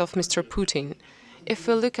muppet of Mr. Putin? If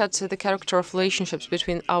we look at the character of relationships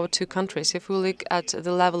between our two countries, if we look at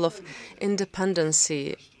the level of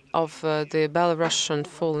independency of the Belarusian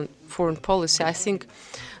foreign policy, I think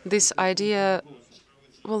this idea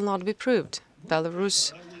will not be proved.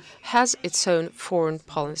 Belarus has its own foreign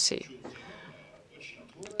policy.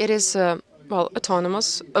 It is, well,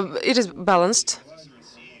 autonomous. It is balanced.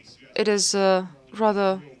 It is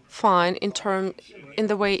rather fine in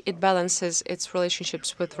the way it balances its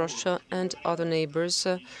relationships with Russia and other neighbors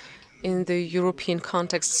in the European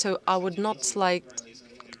context. So I would not like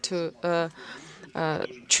to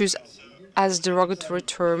choose as derogatory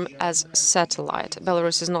term as satellite.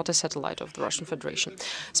 Belarus is not a satellite of the Russian Federation.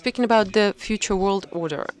 Speaking about the future world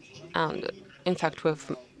order, and in fact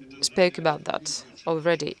we've spoke about that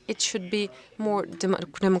already, it should be more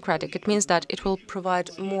democratic. It means that it will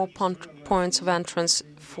provide more points of entrance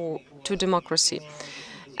to democracy,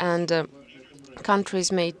 and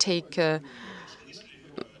countries may take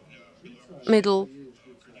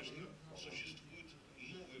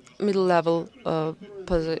middle-level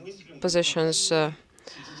positions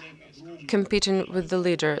competing with the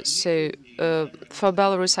leader. So for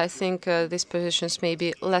Belarus, I think these positions may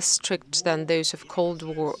be less strict than those of Cold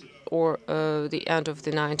War or the end of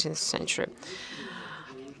the 19th century.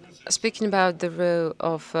 Speaking about the role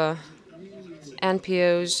of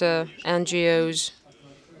NPOs, NGOs,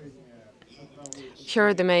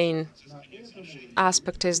 here the main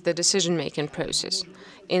aspect is the decision-making process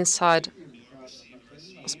inside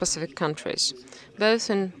specific countries. Both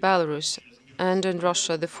in Belarus and in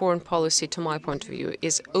Russia, the foreign policy, to my point of view,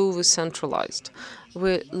 is over-centralized.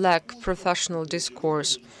 We lack professional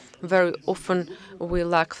discourse. Very often we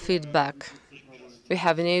lack feedback. We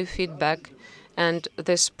have no feedback, and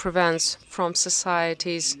this prevents from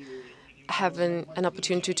societies having an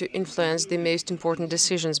opportunity to influence the most important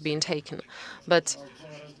decisions being taken. But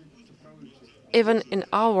even in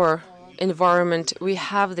our environment, we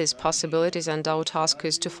have these possibilities, and our task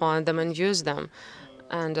is to find them and use them.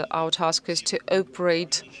 And our task is to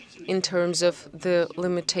operate in terms of the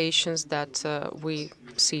limitations that we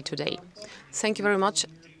see today. Thank you very much.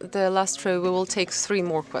 The last row, we will take 3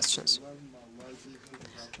 more questions.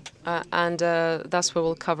 And thus we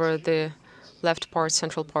will cover the left part,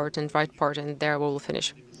 central part, and right part, and there we will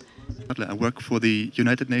finish. I work for the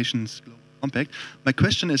United Nations Global Compact. My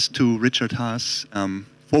question is to Richard Haas,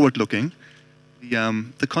 forward-looking.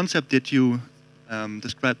 The concept that you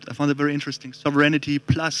described, I found it very interesting. Sovereignty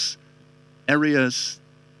plus areas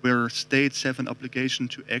where states have an obligation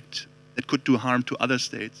to act that could do harm to other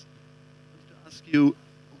states. I want to ask you,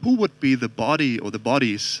 who would be the body or the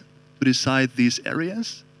bodies to decide these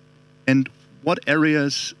areas? And what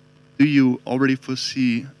areas do you already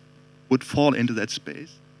foresee would fall into that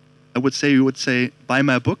space? I would say you would say, buy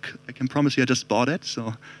my book. I can promise you I just bought it.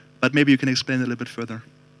 So, but maybe you can explain it a little bit further.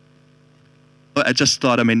 I just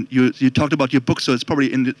thought, I mean, you talked about your book, so it's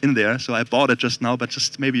probably in there. So I bought it just now, but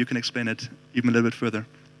just maybe you can explain it even a little bit further.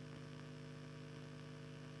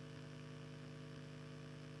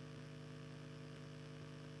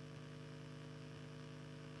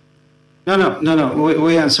 No.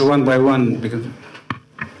 We answer one by one because.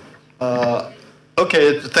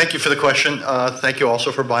 Okay, thank you for the question. Thank you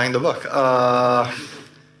also for buying the book.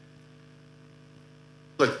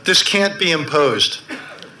 Look, this can't be imposed.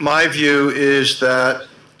 My view is that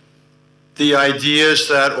the ideas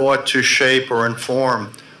that ought to shape or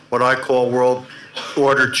inform what I call World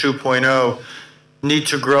Order 2.0 need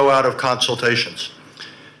to grow out of consultations.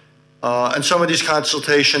 And some of these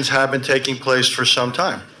consultations have been taking place for some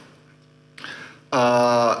time.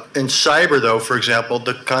 In cyber, though, for example,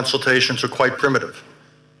 the consultations are quite primitive.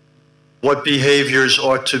 What behaviors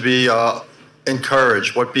ought to be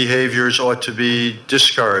encouraged? What behaviors ought to be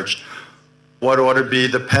discouraged? What ought to be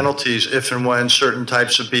the penalties if and when certain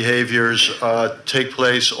types of behaviors take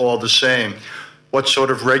place all the same? What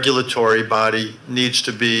sort of regulatory body needs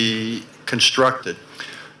to be constructed?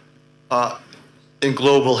 In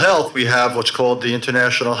global health, we have what's called the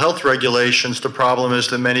international health regulations. The problem is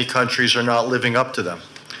that many countries are not living up to them.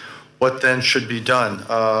 What then should be done?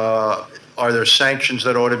 Are there sanctions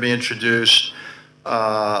that ought to be introduced?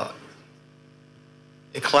 In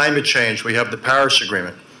climate change, we have the Paris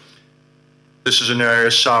Agreement. This is an area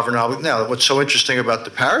of sovereign obligation. Now, what's so interesting about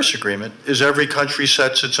the Paris Agreement is every country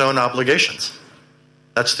sets its own obligations.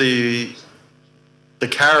 That's the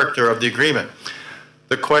character of the agreement.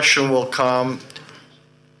 The question will come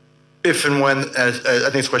if and when, I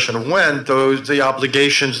think it's a question of when, the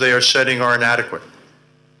obligations they are setting are inadequate.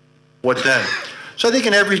 What then? So I think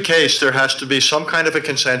in every case there has to be some kind of a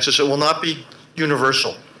consensus. It will not be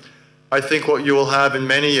universal. I think what you will have in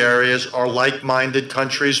many areas are like-minded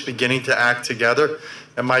countries beginning to act together.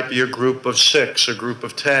 It might be a group of 6, a group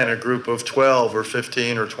of 10, a group of 12 or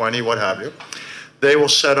 15 or 20, what have you. They will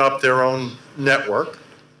set up their own network,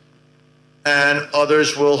 and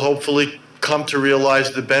others will hopefully come to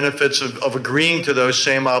realize the benefits of agreeing to those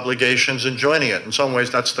same obligations and joining it. In some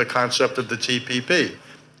ways, that's the concept of the TPP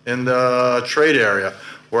in the trade area,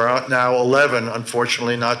 where now 11,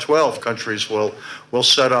 unfortunately not 12 countries will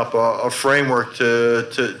set up a framework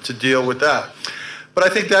to deal with that. But I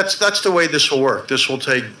think that's the way this will work. This will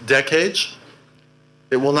take decades.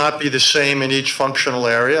 It will not be the same in each functional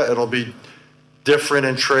area. It'll be different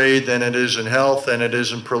in trade than it is in health, than it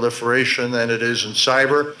is in proliferation, than it is in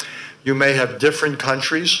cyber. You may have different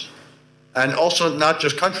countries, and also not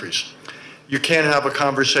just countries. You can't have a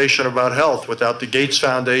conversation about health without the Gates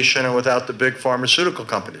Foundation and without the big pharmaceutical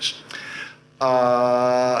companies.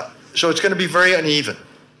 So it's going to be very uneven.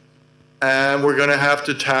 And we're going to have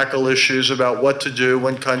to tackle issues about what to do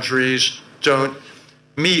when countries don't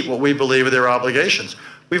meet what we believe are their obligations.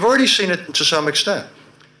 We've already seen it to some extent.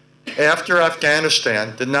 After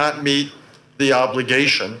Afghanistan did not meet the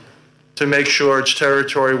obligation to make sure its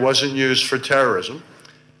territory wasn't used for terrorism,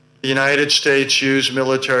 the United States used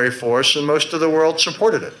military force, and most of the world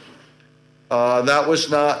supported it. That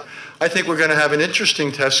was not, I think we're going to have an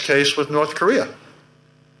interesting test case with North Korea.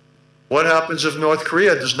 What happens if North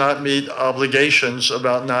Korea does not meet obligations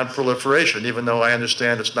about non-proliferation, even though I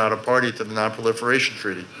understand it's not a party to the non-proliferation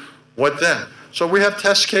treaty? What then? So we have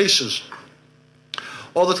test cases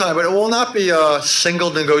all the time, but it will not be a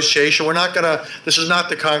single negotiation. We're not going to, this is not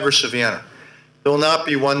the Congress of Vienna. There will not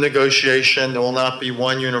be one negotiation. There will not be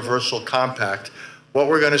one universal compact. What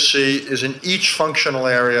we're going to see is in each functional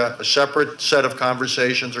area, a separate set of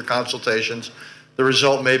conversations or consultations. The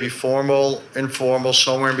result may be formal, informal,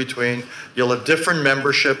 somewhere in between. You'll have different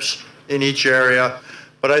memberships in each area.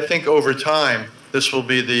 But I think over time, this will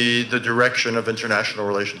be the direction of international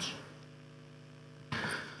relations.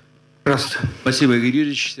 Спасибо, Игорь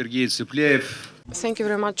Юрьевич. Сергей Цыпляев. Thank you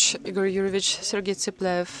very much, Igor Yuryevich. Sergei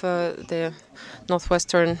Tsiplev, the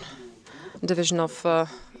Northwestern Division of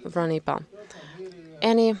RANIPA.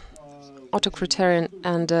 Any autocratarian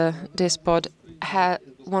and despot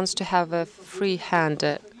wants to have a free hand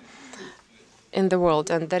in the world,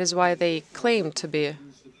 and that is why they claim to be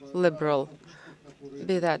liberal,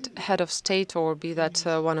 be that head of state or be that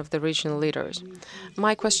one of the regional leaders.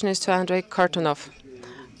 My question is to Andrei Kartonov.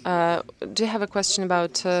 Do you have a question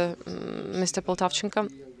about Mr. Poltavchenko?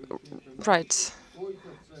 Right,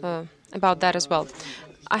 about that as well.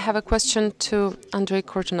 I have a question to Andrei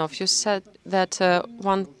Kortunov. You said that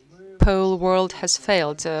one pole world has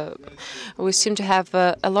failed. We seem to have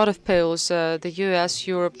a lot of poles, the US,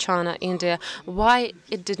 Europe, China, India. Why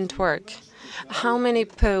it didn't work? How many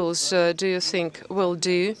poles do you think will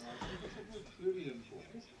do?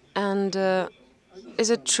 And is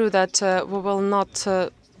it true that we will not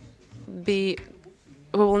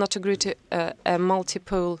agree to a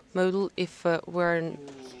multi-pole model if we're in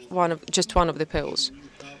just one of the poles?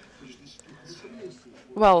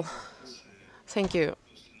 Well, thank you.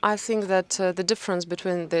 I think that the difference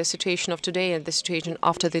between the situation of today and the situation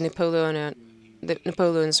after the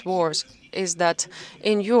Napoleon's wars is that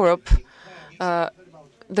in Europe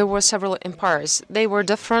there were several empires. They were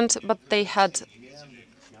different, but they had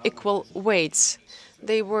equal weights.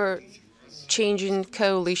 They were changing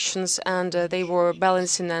coalitions, and they were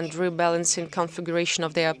balancing and rebalancing configuration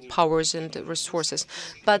of their powers and resources.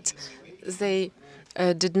 But they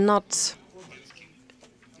did not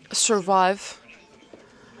survive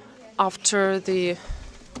after the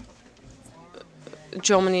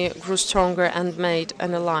Germany grew stronger and made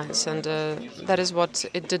an alliance, and that is what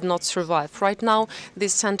it did not survive. Right now,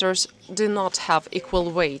 these centers do not have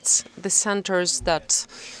equal weights. The centers that,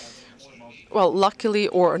 well, luckily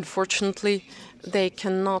or unfortunately, they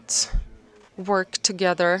cannot work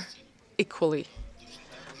together equally.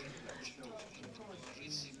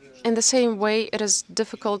 In the same way, it is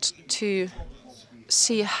difficult to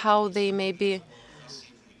see how they may be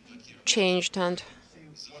changed and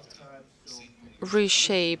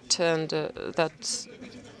reshaped, and that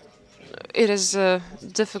it is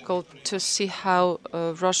difficult to see how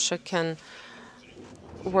Russia can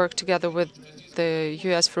work together with the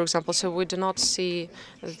US, for example. So we do not see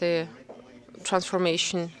the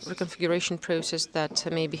transformation, reconfiguration process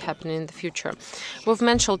that may be happening in the future. We've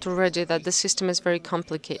mentioned already that the system is very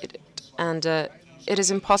complicated, and it is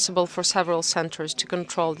impossible for several centers to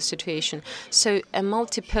control the situation. So a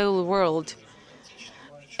multi-pole world,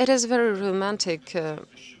 it is very romantic,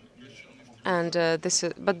 and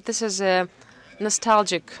but this is a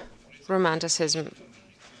nostalgic romanticism.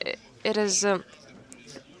 It is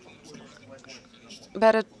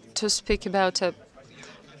better to speak about a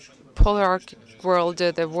polar world,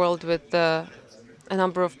 the world with a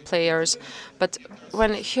number of players. But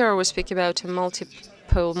when here we speak about a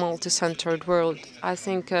multi-pole, multi-centered world, I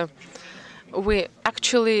think we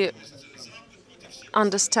actually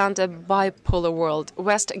understand a bipolar world,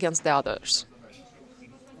 West against the others.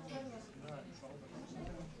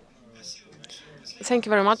 Thank you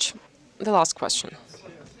very much. The last question.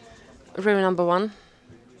 Row number 1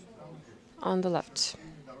 on the left.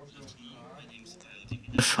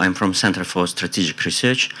 I'm from Center for Strategic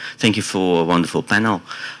Research. Thank you for a wonderful panel.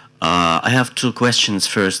 I have 2 questions.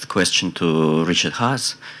 First question to Richard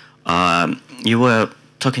Haas. You were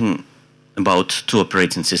talking about 2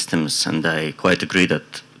 operating systems, and I quite agree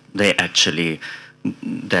that there actually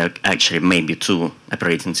may be 2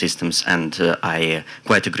 operating systems, and I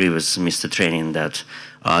quite agree with Mr. Trenin that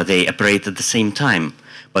they operate at the same time.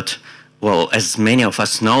 But well, as many of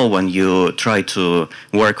us know, when you try to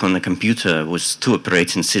work on a computer with 2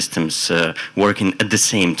 operating systems working at the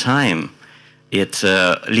same time, it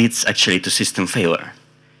leads actually to system failure.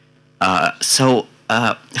 So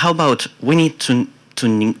how about we need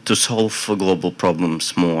to solve global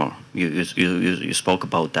problems more? You spoke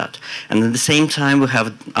about that. And at the same time, we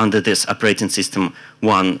have under this operating system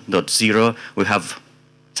 1.0, we have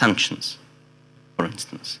sanctions, for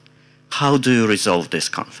instance. How do you resolve this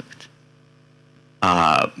conflict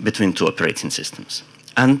between 2 operating systems?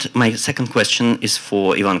 And my second question is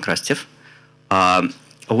for Ivan Krastev.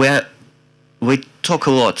 Where we talk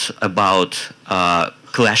a lot about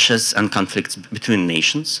clashes and conflicts between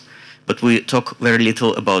nations, but we talk very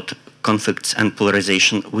little about conflicts and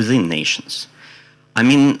polarization within nations. I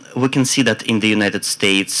mean, we can see that in the United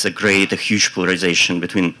States, a huge polarization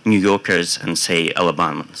between New Yorkers and, say,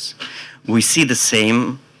 Alabamans. We see the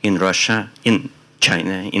same in Russia, in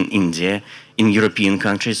China, in India, in European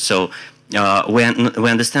countries. So we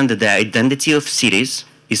understand that the identity of cities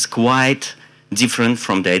is quite different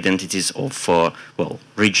from the identities of, well,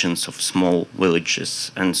 regions, of small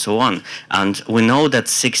villages, and so on. And we know that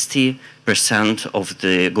 60% of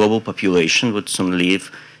the global population would soon live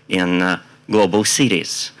in global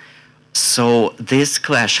cities. So this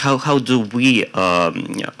clash, how do we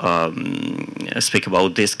speak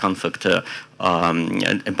about this conflict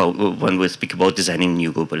about when we speak about designing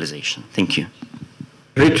new globalization? Thank you.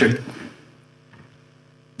 Richard.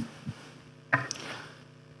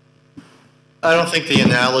 I don't think the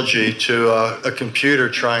analogy to a computer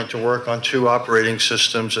trying to work on two operating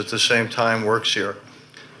systems at the same time works here.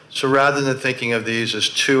 So rather than thinking of these as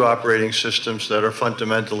two operating systems that are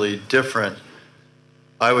fundamentally different,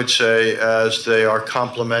 I would say as they are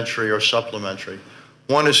complementary or supplementary.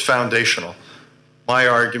 One is foundational. My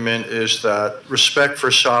argument is that respect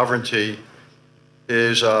for sovereignty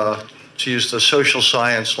is, to use the social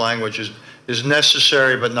science language, is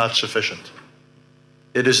necessary but not sufficient.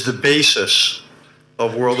 It is the basis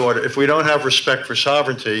of world order. If we don't have respect for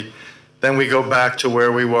sovereignty, then we go back to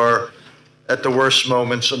where we were at the worst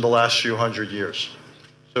moments in the last few hundred years.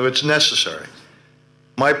 So it's necessary.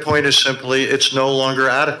 My point is simply it's no longer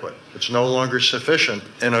adequate. It's no longer sufficient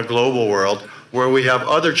in a global world where we have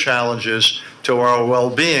other challenges to our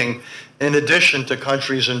well-being in addition to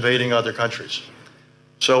countries invading other countries.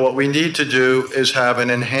 So what we need to do is have an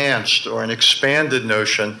enhanced or an expanded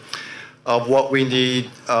notion of what we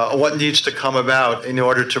need, what needs to come about in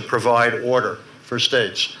order to provide order for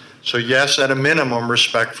states. So yes, at a minimum,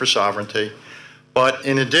 respect for sovereignty. But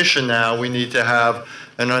in addition now, we need to have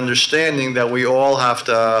an understanding that we all have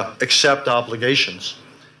to accept obligations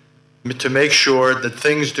to make sure that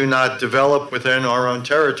things do not develop within our own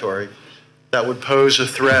territory that would pose a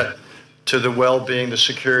threat to the well-being, the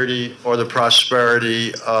security, or the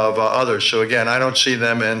prosperity of others. So again, I don't see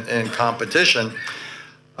them in competition.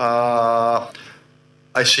 I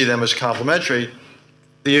see them as complementary.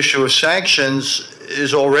 The issue of sanctions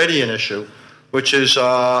is already an issue, which is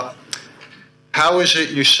how is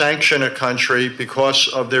it you sanction a country because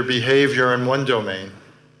of their behavior in one domain?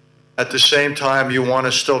 At the same time, you want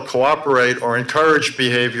to still cooperate or encourage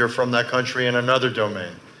behavior from that country in another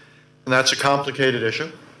domain. And that's a complicated issue.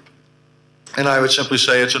 And I would simply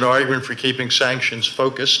say it's an argument for keeping sanctions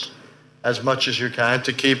focused as much as you can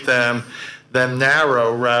to keep them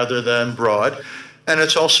narrow rather than broad. And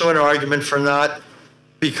it's also an argument for not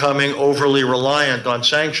becoming overly reliant on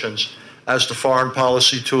sanctions as the foreign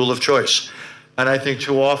policy tool of choice. And I think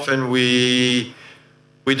too often we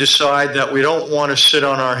decide that we don't want to sit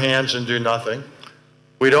on our hands and do nothing.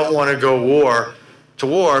 We don't want to go to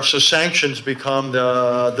war, so sanctions become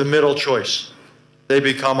the middle choice. They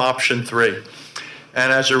become option 3.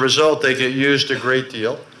 And as a result, they get used a great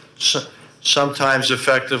deal, sometimes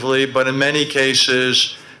effectively, but in many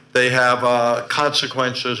cases, they have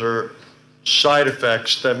consequences or side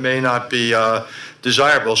effects that may not be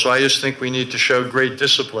desirable. So I just think we need to show great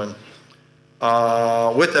discipline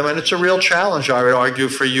with them. And it's a real challenge, I would argue,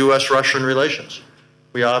 for U.S.-Russian relations.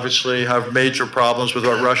 We obviously have major problems with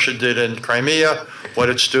what Russia did in Crimea, what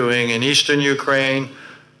it's doing in eastern Ukraine.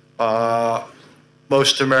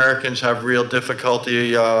 Most Americans have real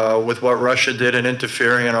difficulty with what Russia did in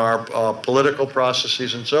interfering in our political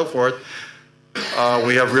processes and so forth.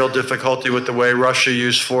 We have real difficulty with the way Russia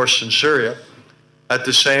used force in Syria. At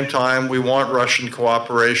the same time, we want Russian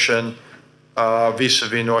cooperation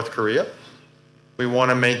vis-a-vis North Korea. We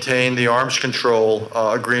want to maintain the arms control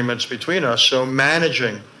agreements between us. So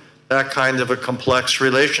managing that kind of a complex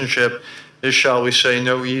relationship is, shall we say,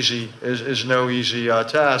 no easy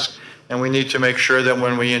task. And we need to make sure that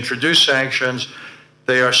when we introduce sanctions,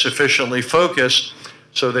 they are sufficiently focused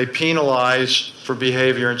so they penalize for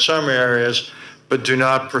behavior in some areas, but do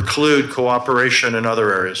not preclude cooperation in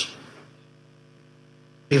other areas.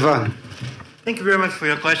 Ivan. Thank you very much for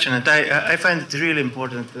your question. And I find it really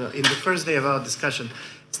important. In the first day of our discussion,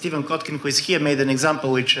 Stephen Kotkin, who is here, made an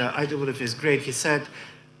example which I do believe is great. He said,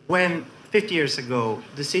 when 50 years ago,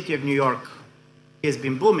 the city of New York has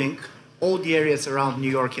been booming, all the areas around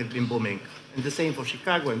New York have been booming. And the same for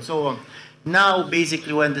Chicago and so on. Now,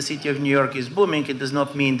 basically, when the city of New York is booming, it does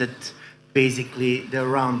not mean that basically the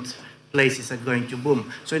around places are going to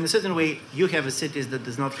boom. So in a certain way, you have a city that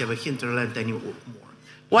does not have a hinterland anymore.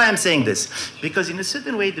 Why I'm saying this? Because in a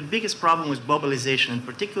certain way, the biggest problem with globalization, and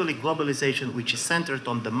particularly globalization which is centered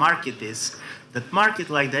on the market, is that market,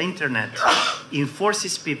 like the internet,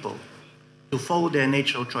 enforces people to follow their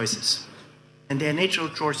natural choices. And their natural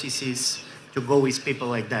choices is to go with people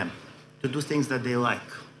like them, to do things that they like.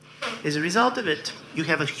 As a result of it, you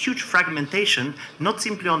have a huge fragmentation, not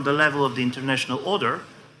simply on the level of the international order,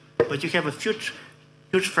 but you have a huge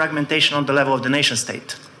fragmentation on the level of the nation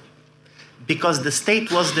state. Because the state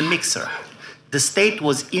was the mixer. The state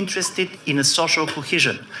was interested in a social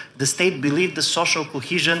cohesion. The state believed the social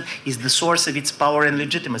cohesion is the source of its power and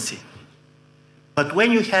legitimacy. But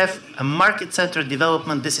when you have a market-centered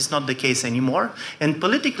development, this is not the case anymore. And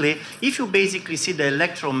politically, if you basically see the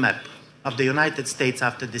electoral map of the United States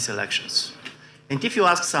after these elections, and if you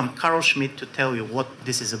ask some Carl Schmitt to tell you what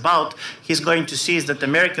this is about, he's going to see is that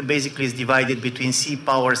America basically is divided between sea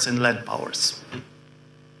powers and land powers.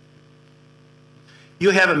 You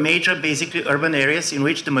have a major, basically, urban areas in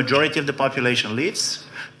which the majority of the population lives,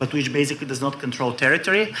 but which basically does not control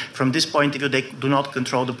territory. From this point of view, they do not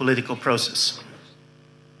control the political process.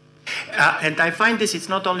 And I find this, it's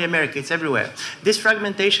not only America, it's everywhere. This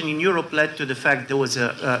fragmentation in Europe led to the fact there was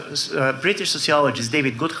a British sociologist,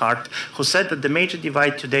 David Goodhart, who said that the major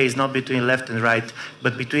divide today is not between left and right,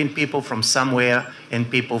 but between people from somewhere and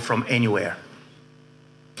people from anywhere.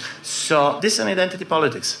 So this is an identity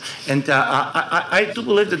politics. And I do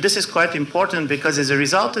believe that this is quite important because as a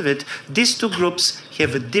result of it, these two groups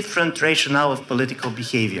have a different rationale of political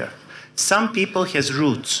behavior. Some people has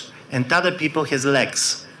roots and other people has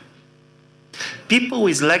legs. People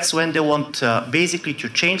with legs, when they want basically to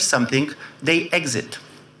change something, they exit.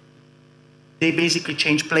 They basically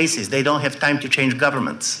change places. They don't have time to change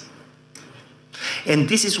governments. And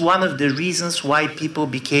this is one of the reasons why people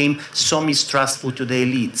became so mistrustful to the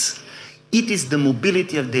elites. It is the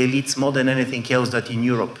mobility of the elites more than anything else that in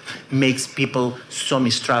Europe makes people so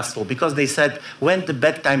mistrustful. Because they said, when the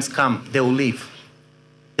bad times come, they will leave.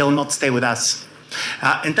 They will not stay with us.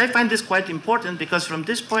 And I find this quite important because from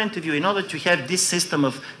this point of view, in order to have this system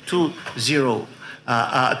of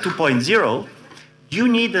 2.0, you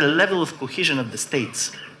need a level of cohesion of the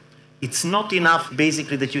states. It's not enough,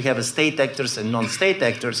 basically, that you have state actors and non-state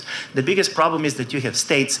actors. The biggest problem is that you have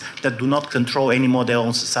states that do not control anymore their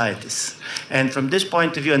own societies. And from this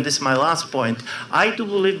point of view, and this is my last point, I do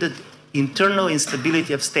believe that internal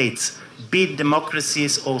instability of states, be it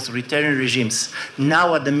democracies or authoritarian regimes,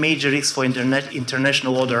 now are the major risks for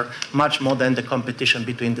international order, much more than the competition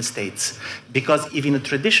between the states. Because if in the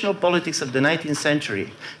traditional politics of the 19th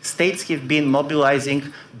century, states have been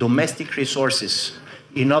mobilizing domestic resources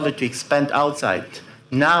in order to expand outside,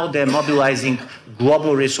 now they're mobilizing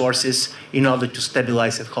global resources in order to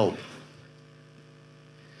stabilize at home.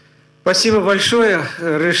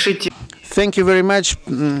 Thank you very much.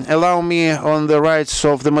 Allow me, on the rights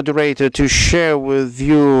of the moderator, to share with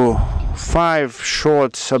you 5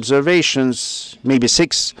 short observations, maybe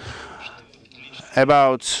 6,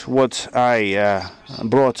 about what I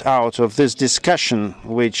brought out of this discussion,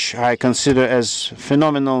 which I consider as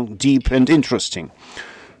phenomenal, deep, and interesting.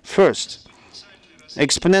 First,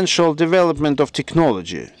 exponential development of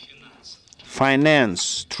technology,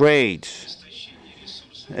 finance, trade,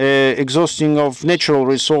 exhausting of natural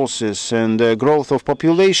resources and growth of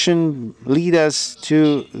population lead us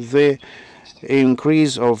to the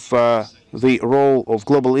increase of the role of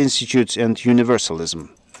global institutes and universalism.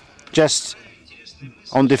 Just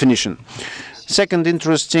on definition. Second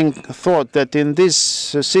interesting thought, that in this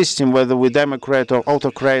system, whether we Democrat or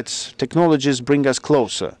autocrats, technologies bring us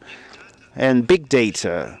closer. And big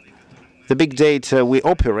data, the big data we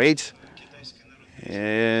operate,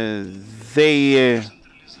 they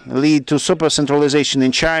lead to super centralization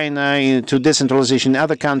in China, to decentralization in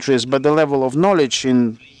other countries, but the level of knowledge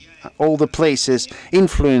in all the places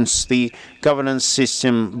influence the governance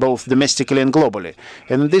system both domestically and globally.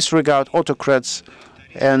 And in this regard, autocrats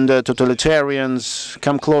and totalitarians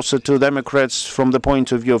come closer to democrats from the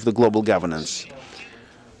point of view of the global governance.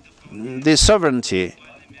 The sovereignty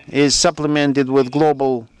is supplemented with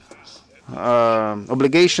global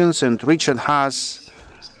obligations, and Richard Haas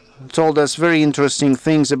told us very interesting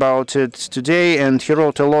things about it today, and he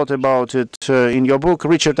wrote a lot about it in your book.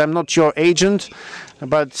 Richard, I'm not your agent,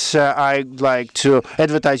 but I'd like to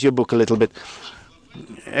advertise your book a little bit.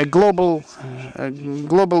 Global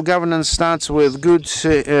governance starts with good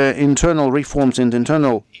internal reforms and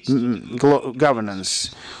internal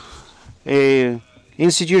governance.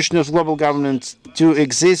 Institutions of global governance do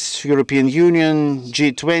exist, European Union,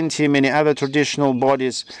 G20, many other traditional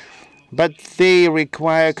bodies, but they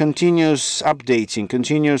require continuous updating,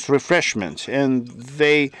 continuous refreshment, and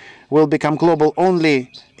they will become global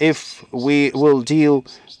only if we will deal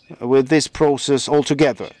with this process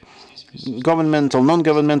altogether. Governmental,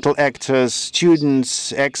 non-governmental actors,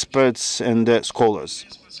 students, experts, and scholars.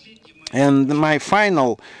 And my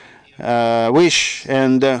final wish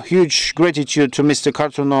and huge gratitude to Mr.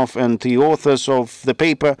 Kartonov and the authors of the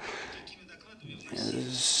paper.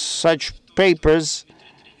 Such papers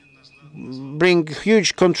bring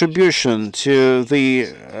huge contribution to the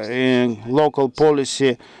local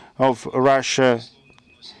policy of Russia,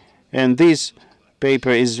 and this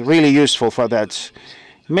paper is really useful for that.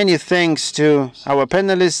 Many thanks to our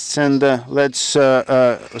panelists, and let's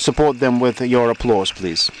support them with your applause,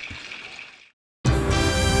 please.